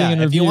us a rating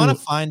and if review. you want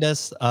to find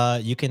us,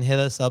 you can hit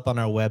us up on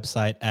our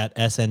website at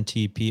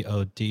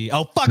SNTPOD.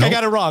 Oh, fuck, I Nope.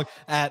 got it wrong.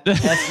 At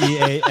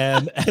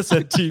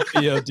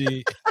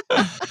SEANSNTPOD.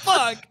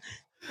 Fuck.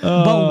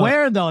 But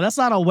where though? That's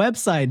not a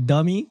website,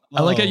 dummy.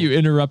 I like how you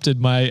interrupted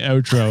my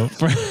outro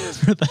for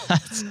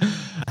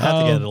that. I have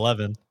to get an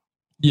 11.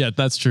 Yeah,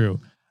 that's true.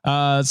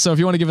 So if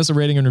you want to give us a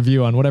rating and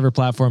review on whatever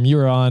platform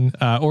you're on,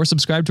 or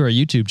subscribe to our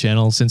YouTube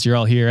channel since you're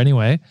all here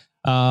anyway.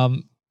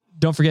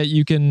 Don't forget,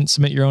 you can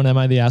submit your own Am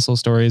I the Asshole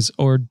stories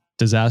or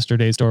disaster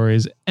day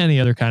stories, any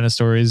other kind of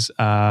stories.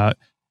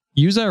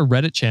 Use our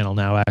Reddit channel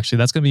now, actually.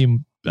 That's going to be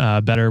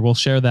better. We'll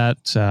share that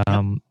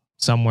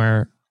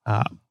somewhere.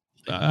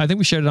 I think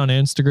we shared it on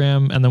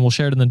Instagram, and then we'll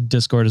share it in the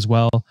Discord as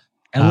well.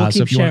 And we'll so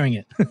keep if you want- sharing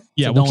it.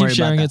 Yeah, So we'll don't worry keep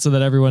about sharing that. it so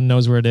that everyone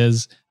knows where it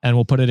is, and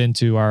we'll put it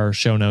into our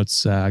show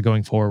notes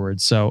going forward.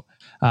 So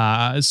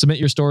submit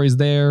your stories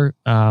there.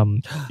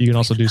 You can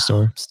also do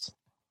stories.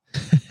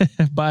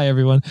 Bye,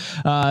 everyone.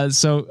 I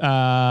think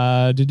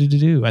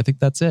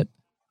that's it.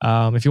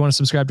 If you want to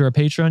subscribe to our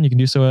Patreon, you can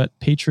do so at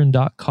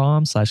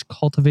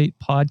patreon.com/cultivate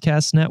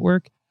podcast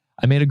network.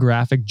 I made a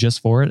graphic just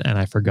for it and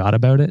I forgot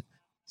about it.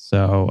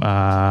 So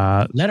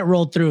Let it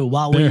roll through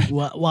while we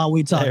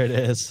talk. There it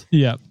is.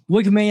 yeah.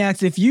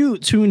 Wikimaniacs, if you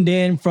tuned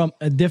in from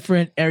a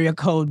different area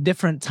code,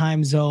 different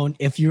time zone,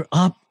 if you're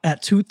up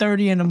at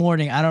 2:30 in the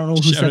morning, I don't know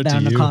who Shout said out that to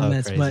in the you.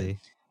 comments, Oh, but crazy.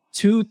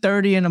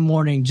 2:30 in the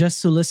morning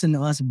just to listen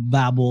to us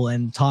babble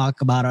and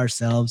talk about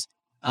ourselves.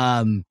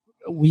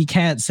 We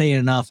can't say it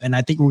enough. And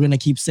I think we're going to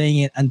keep saying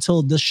it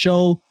until the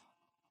show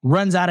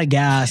runs out of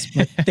gas.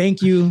 But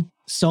thank you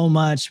so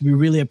much. We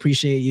really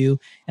appreciate you.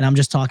 And I'm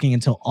just talking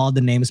until all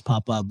the names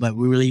pop up, but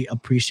we really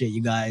appreciate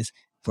you guys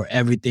for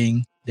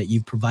everything that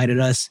you've provided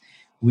us.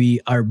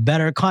 We are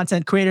better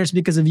content creators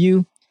because of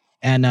you.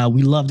 And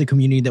we love the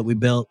community that we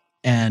built.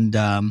 And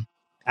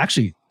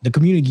actually, the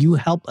community you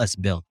help us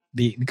build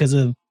because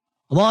of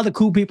all the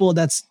cool people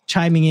that's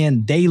chiming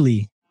in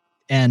daily.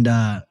 And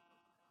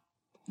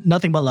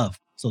nothing but love.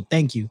 So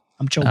thank you.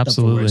 I'm choked up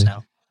for words Absolutely.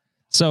 now.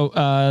 So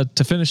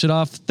to finish it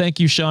off, thank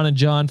you, Sean and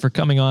John, for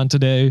coming on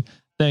today.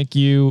 Thank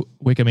you,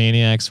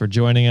 Wikimaniacs, for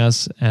joining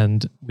us,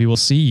 and we will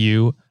see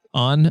you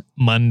on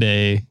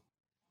Monday.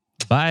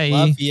 Bye.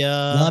 Love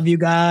ya. Love you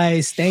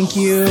guys. Thank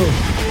you.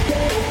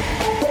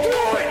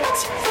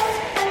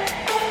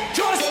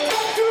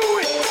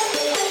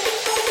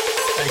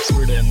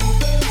 Expert in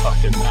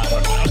fucking, I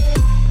don't know.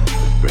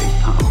 Great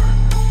power.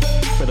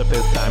 For the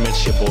 5th time,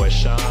 it's your boy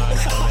Sean.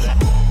 Coming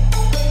at-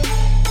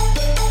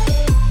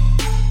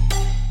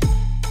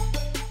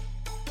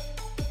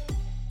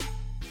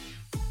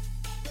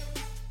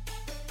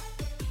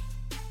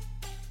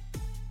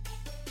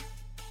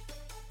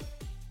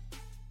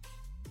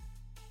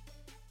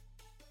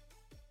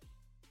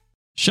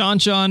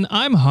 Sean,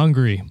 I'm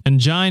hungry, and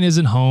Jine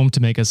isn't home to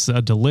make us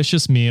a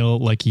delicious meal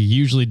like he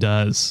usually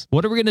does.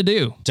 What are we going to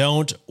do?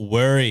 Don't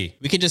worry.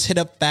 We can just hit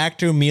up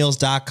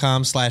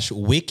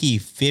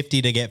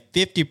factormeals.com/wiki50 to get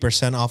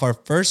 50% off our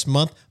first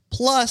month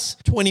plus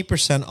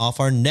 20% off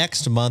our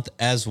next month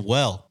as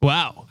well.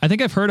 Wow, I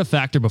think I've heard of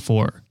Factor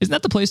before. Isn't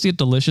that the place to get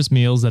delicious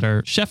meals that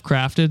are chef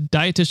crafted,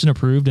 dietitian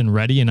approved, and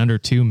ready in under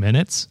 2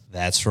 minutes?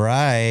 That's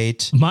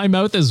right. My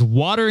mouth is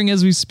watering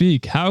as we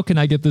speak. How can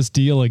I get this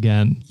deal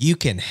again? You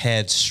can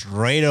head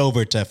straight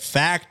over to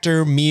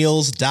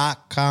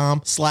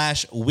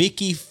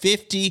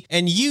factormeals.com/wiki50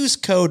 and use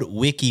code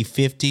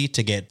wiki50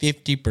 to get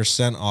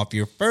 50% off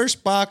your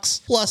first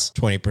box plus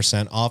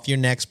 20% off your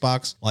next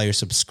box while your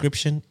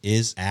subscription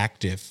is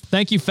active.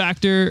 Thank you,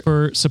 Factor,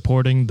 for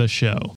supporting the show.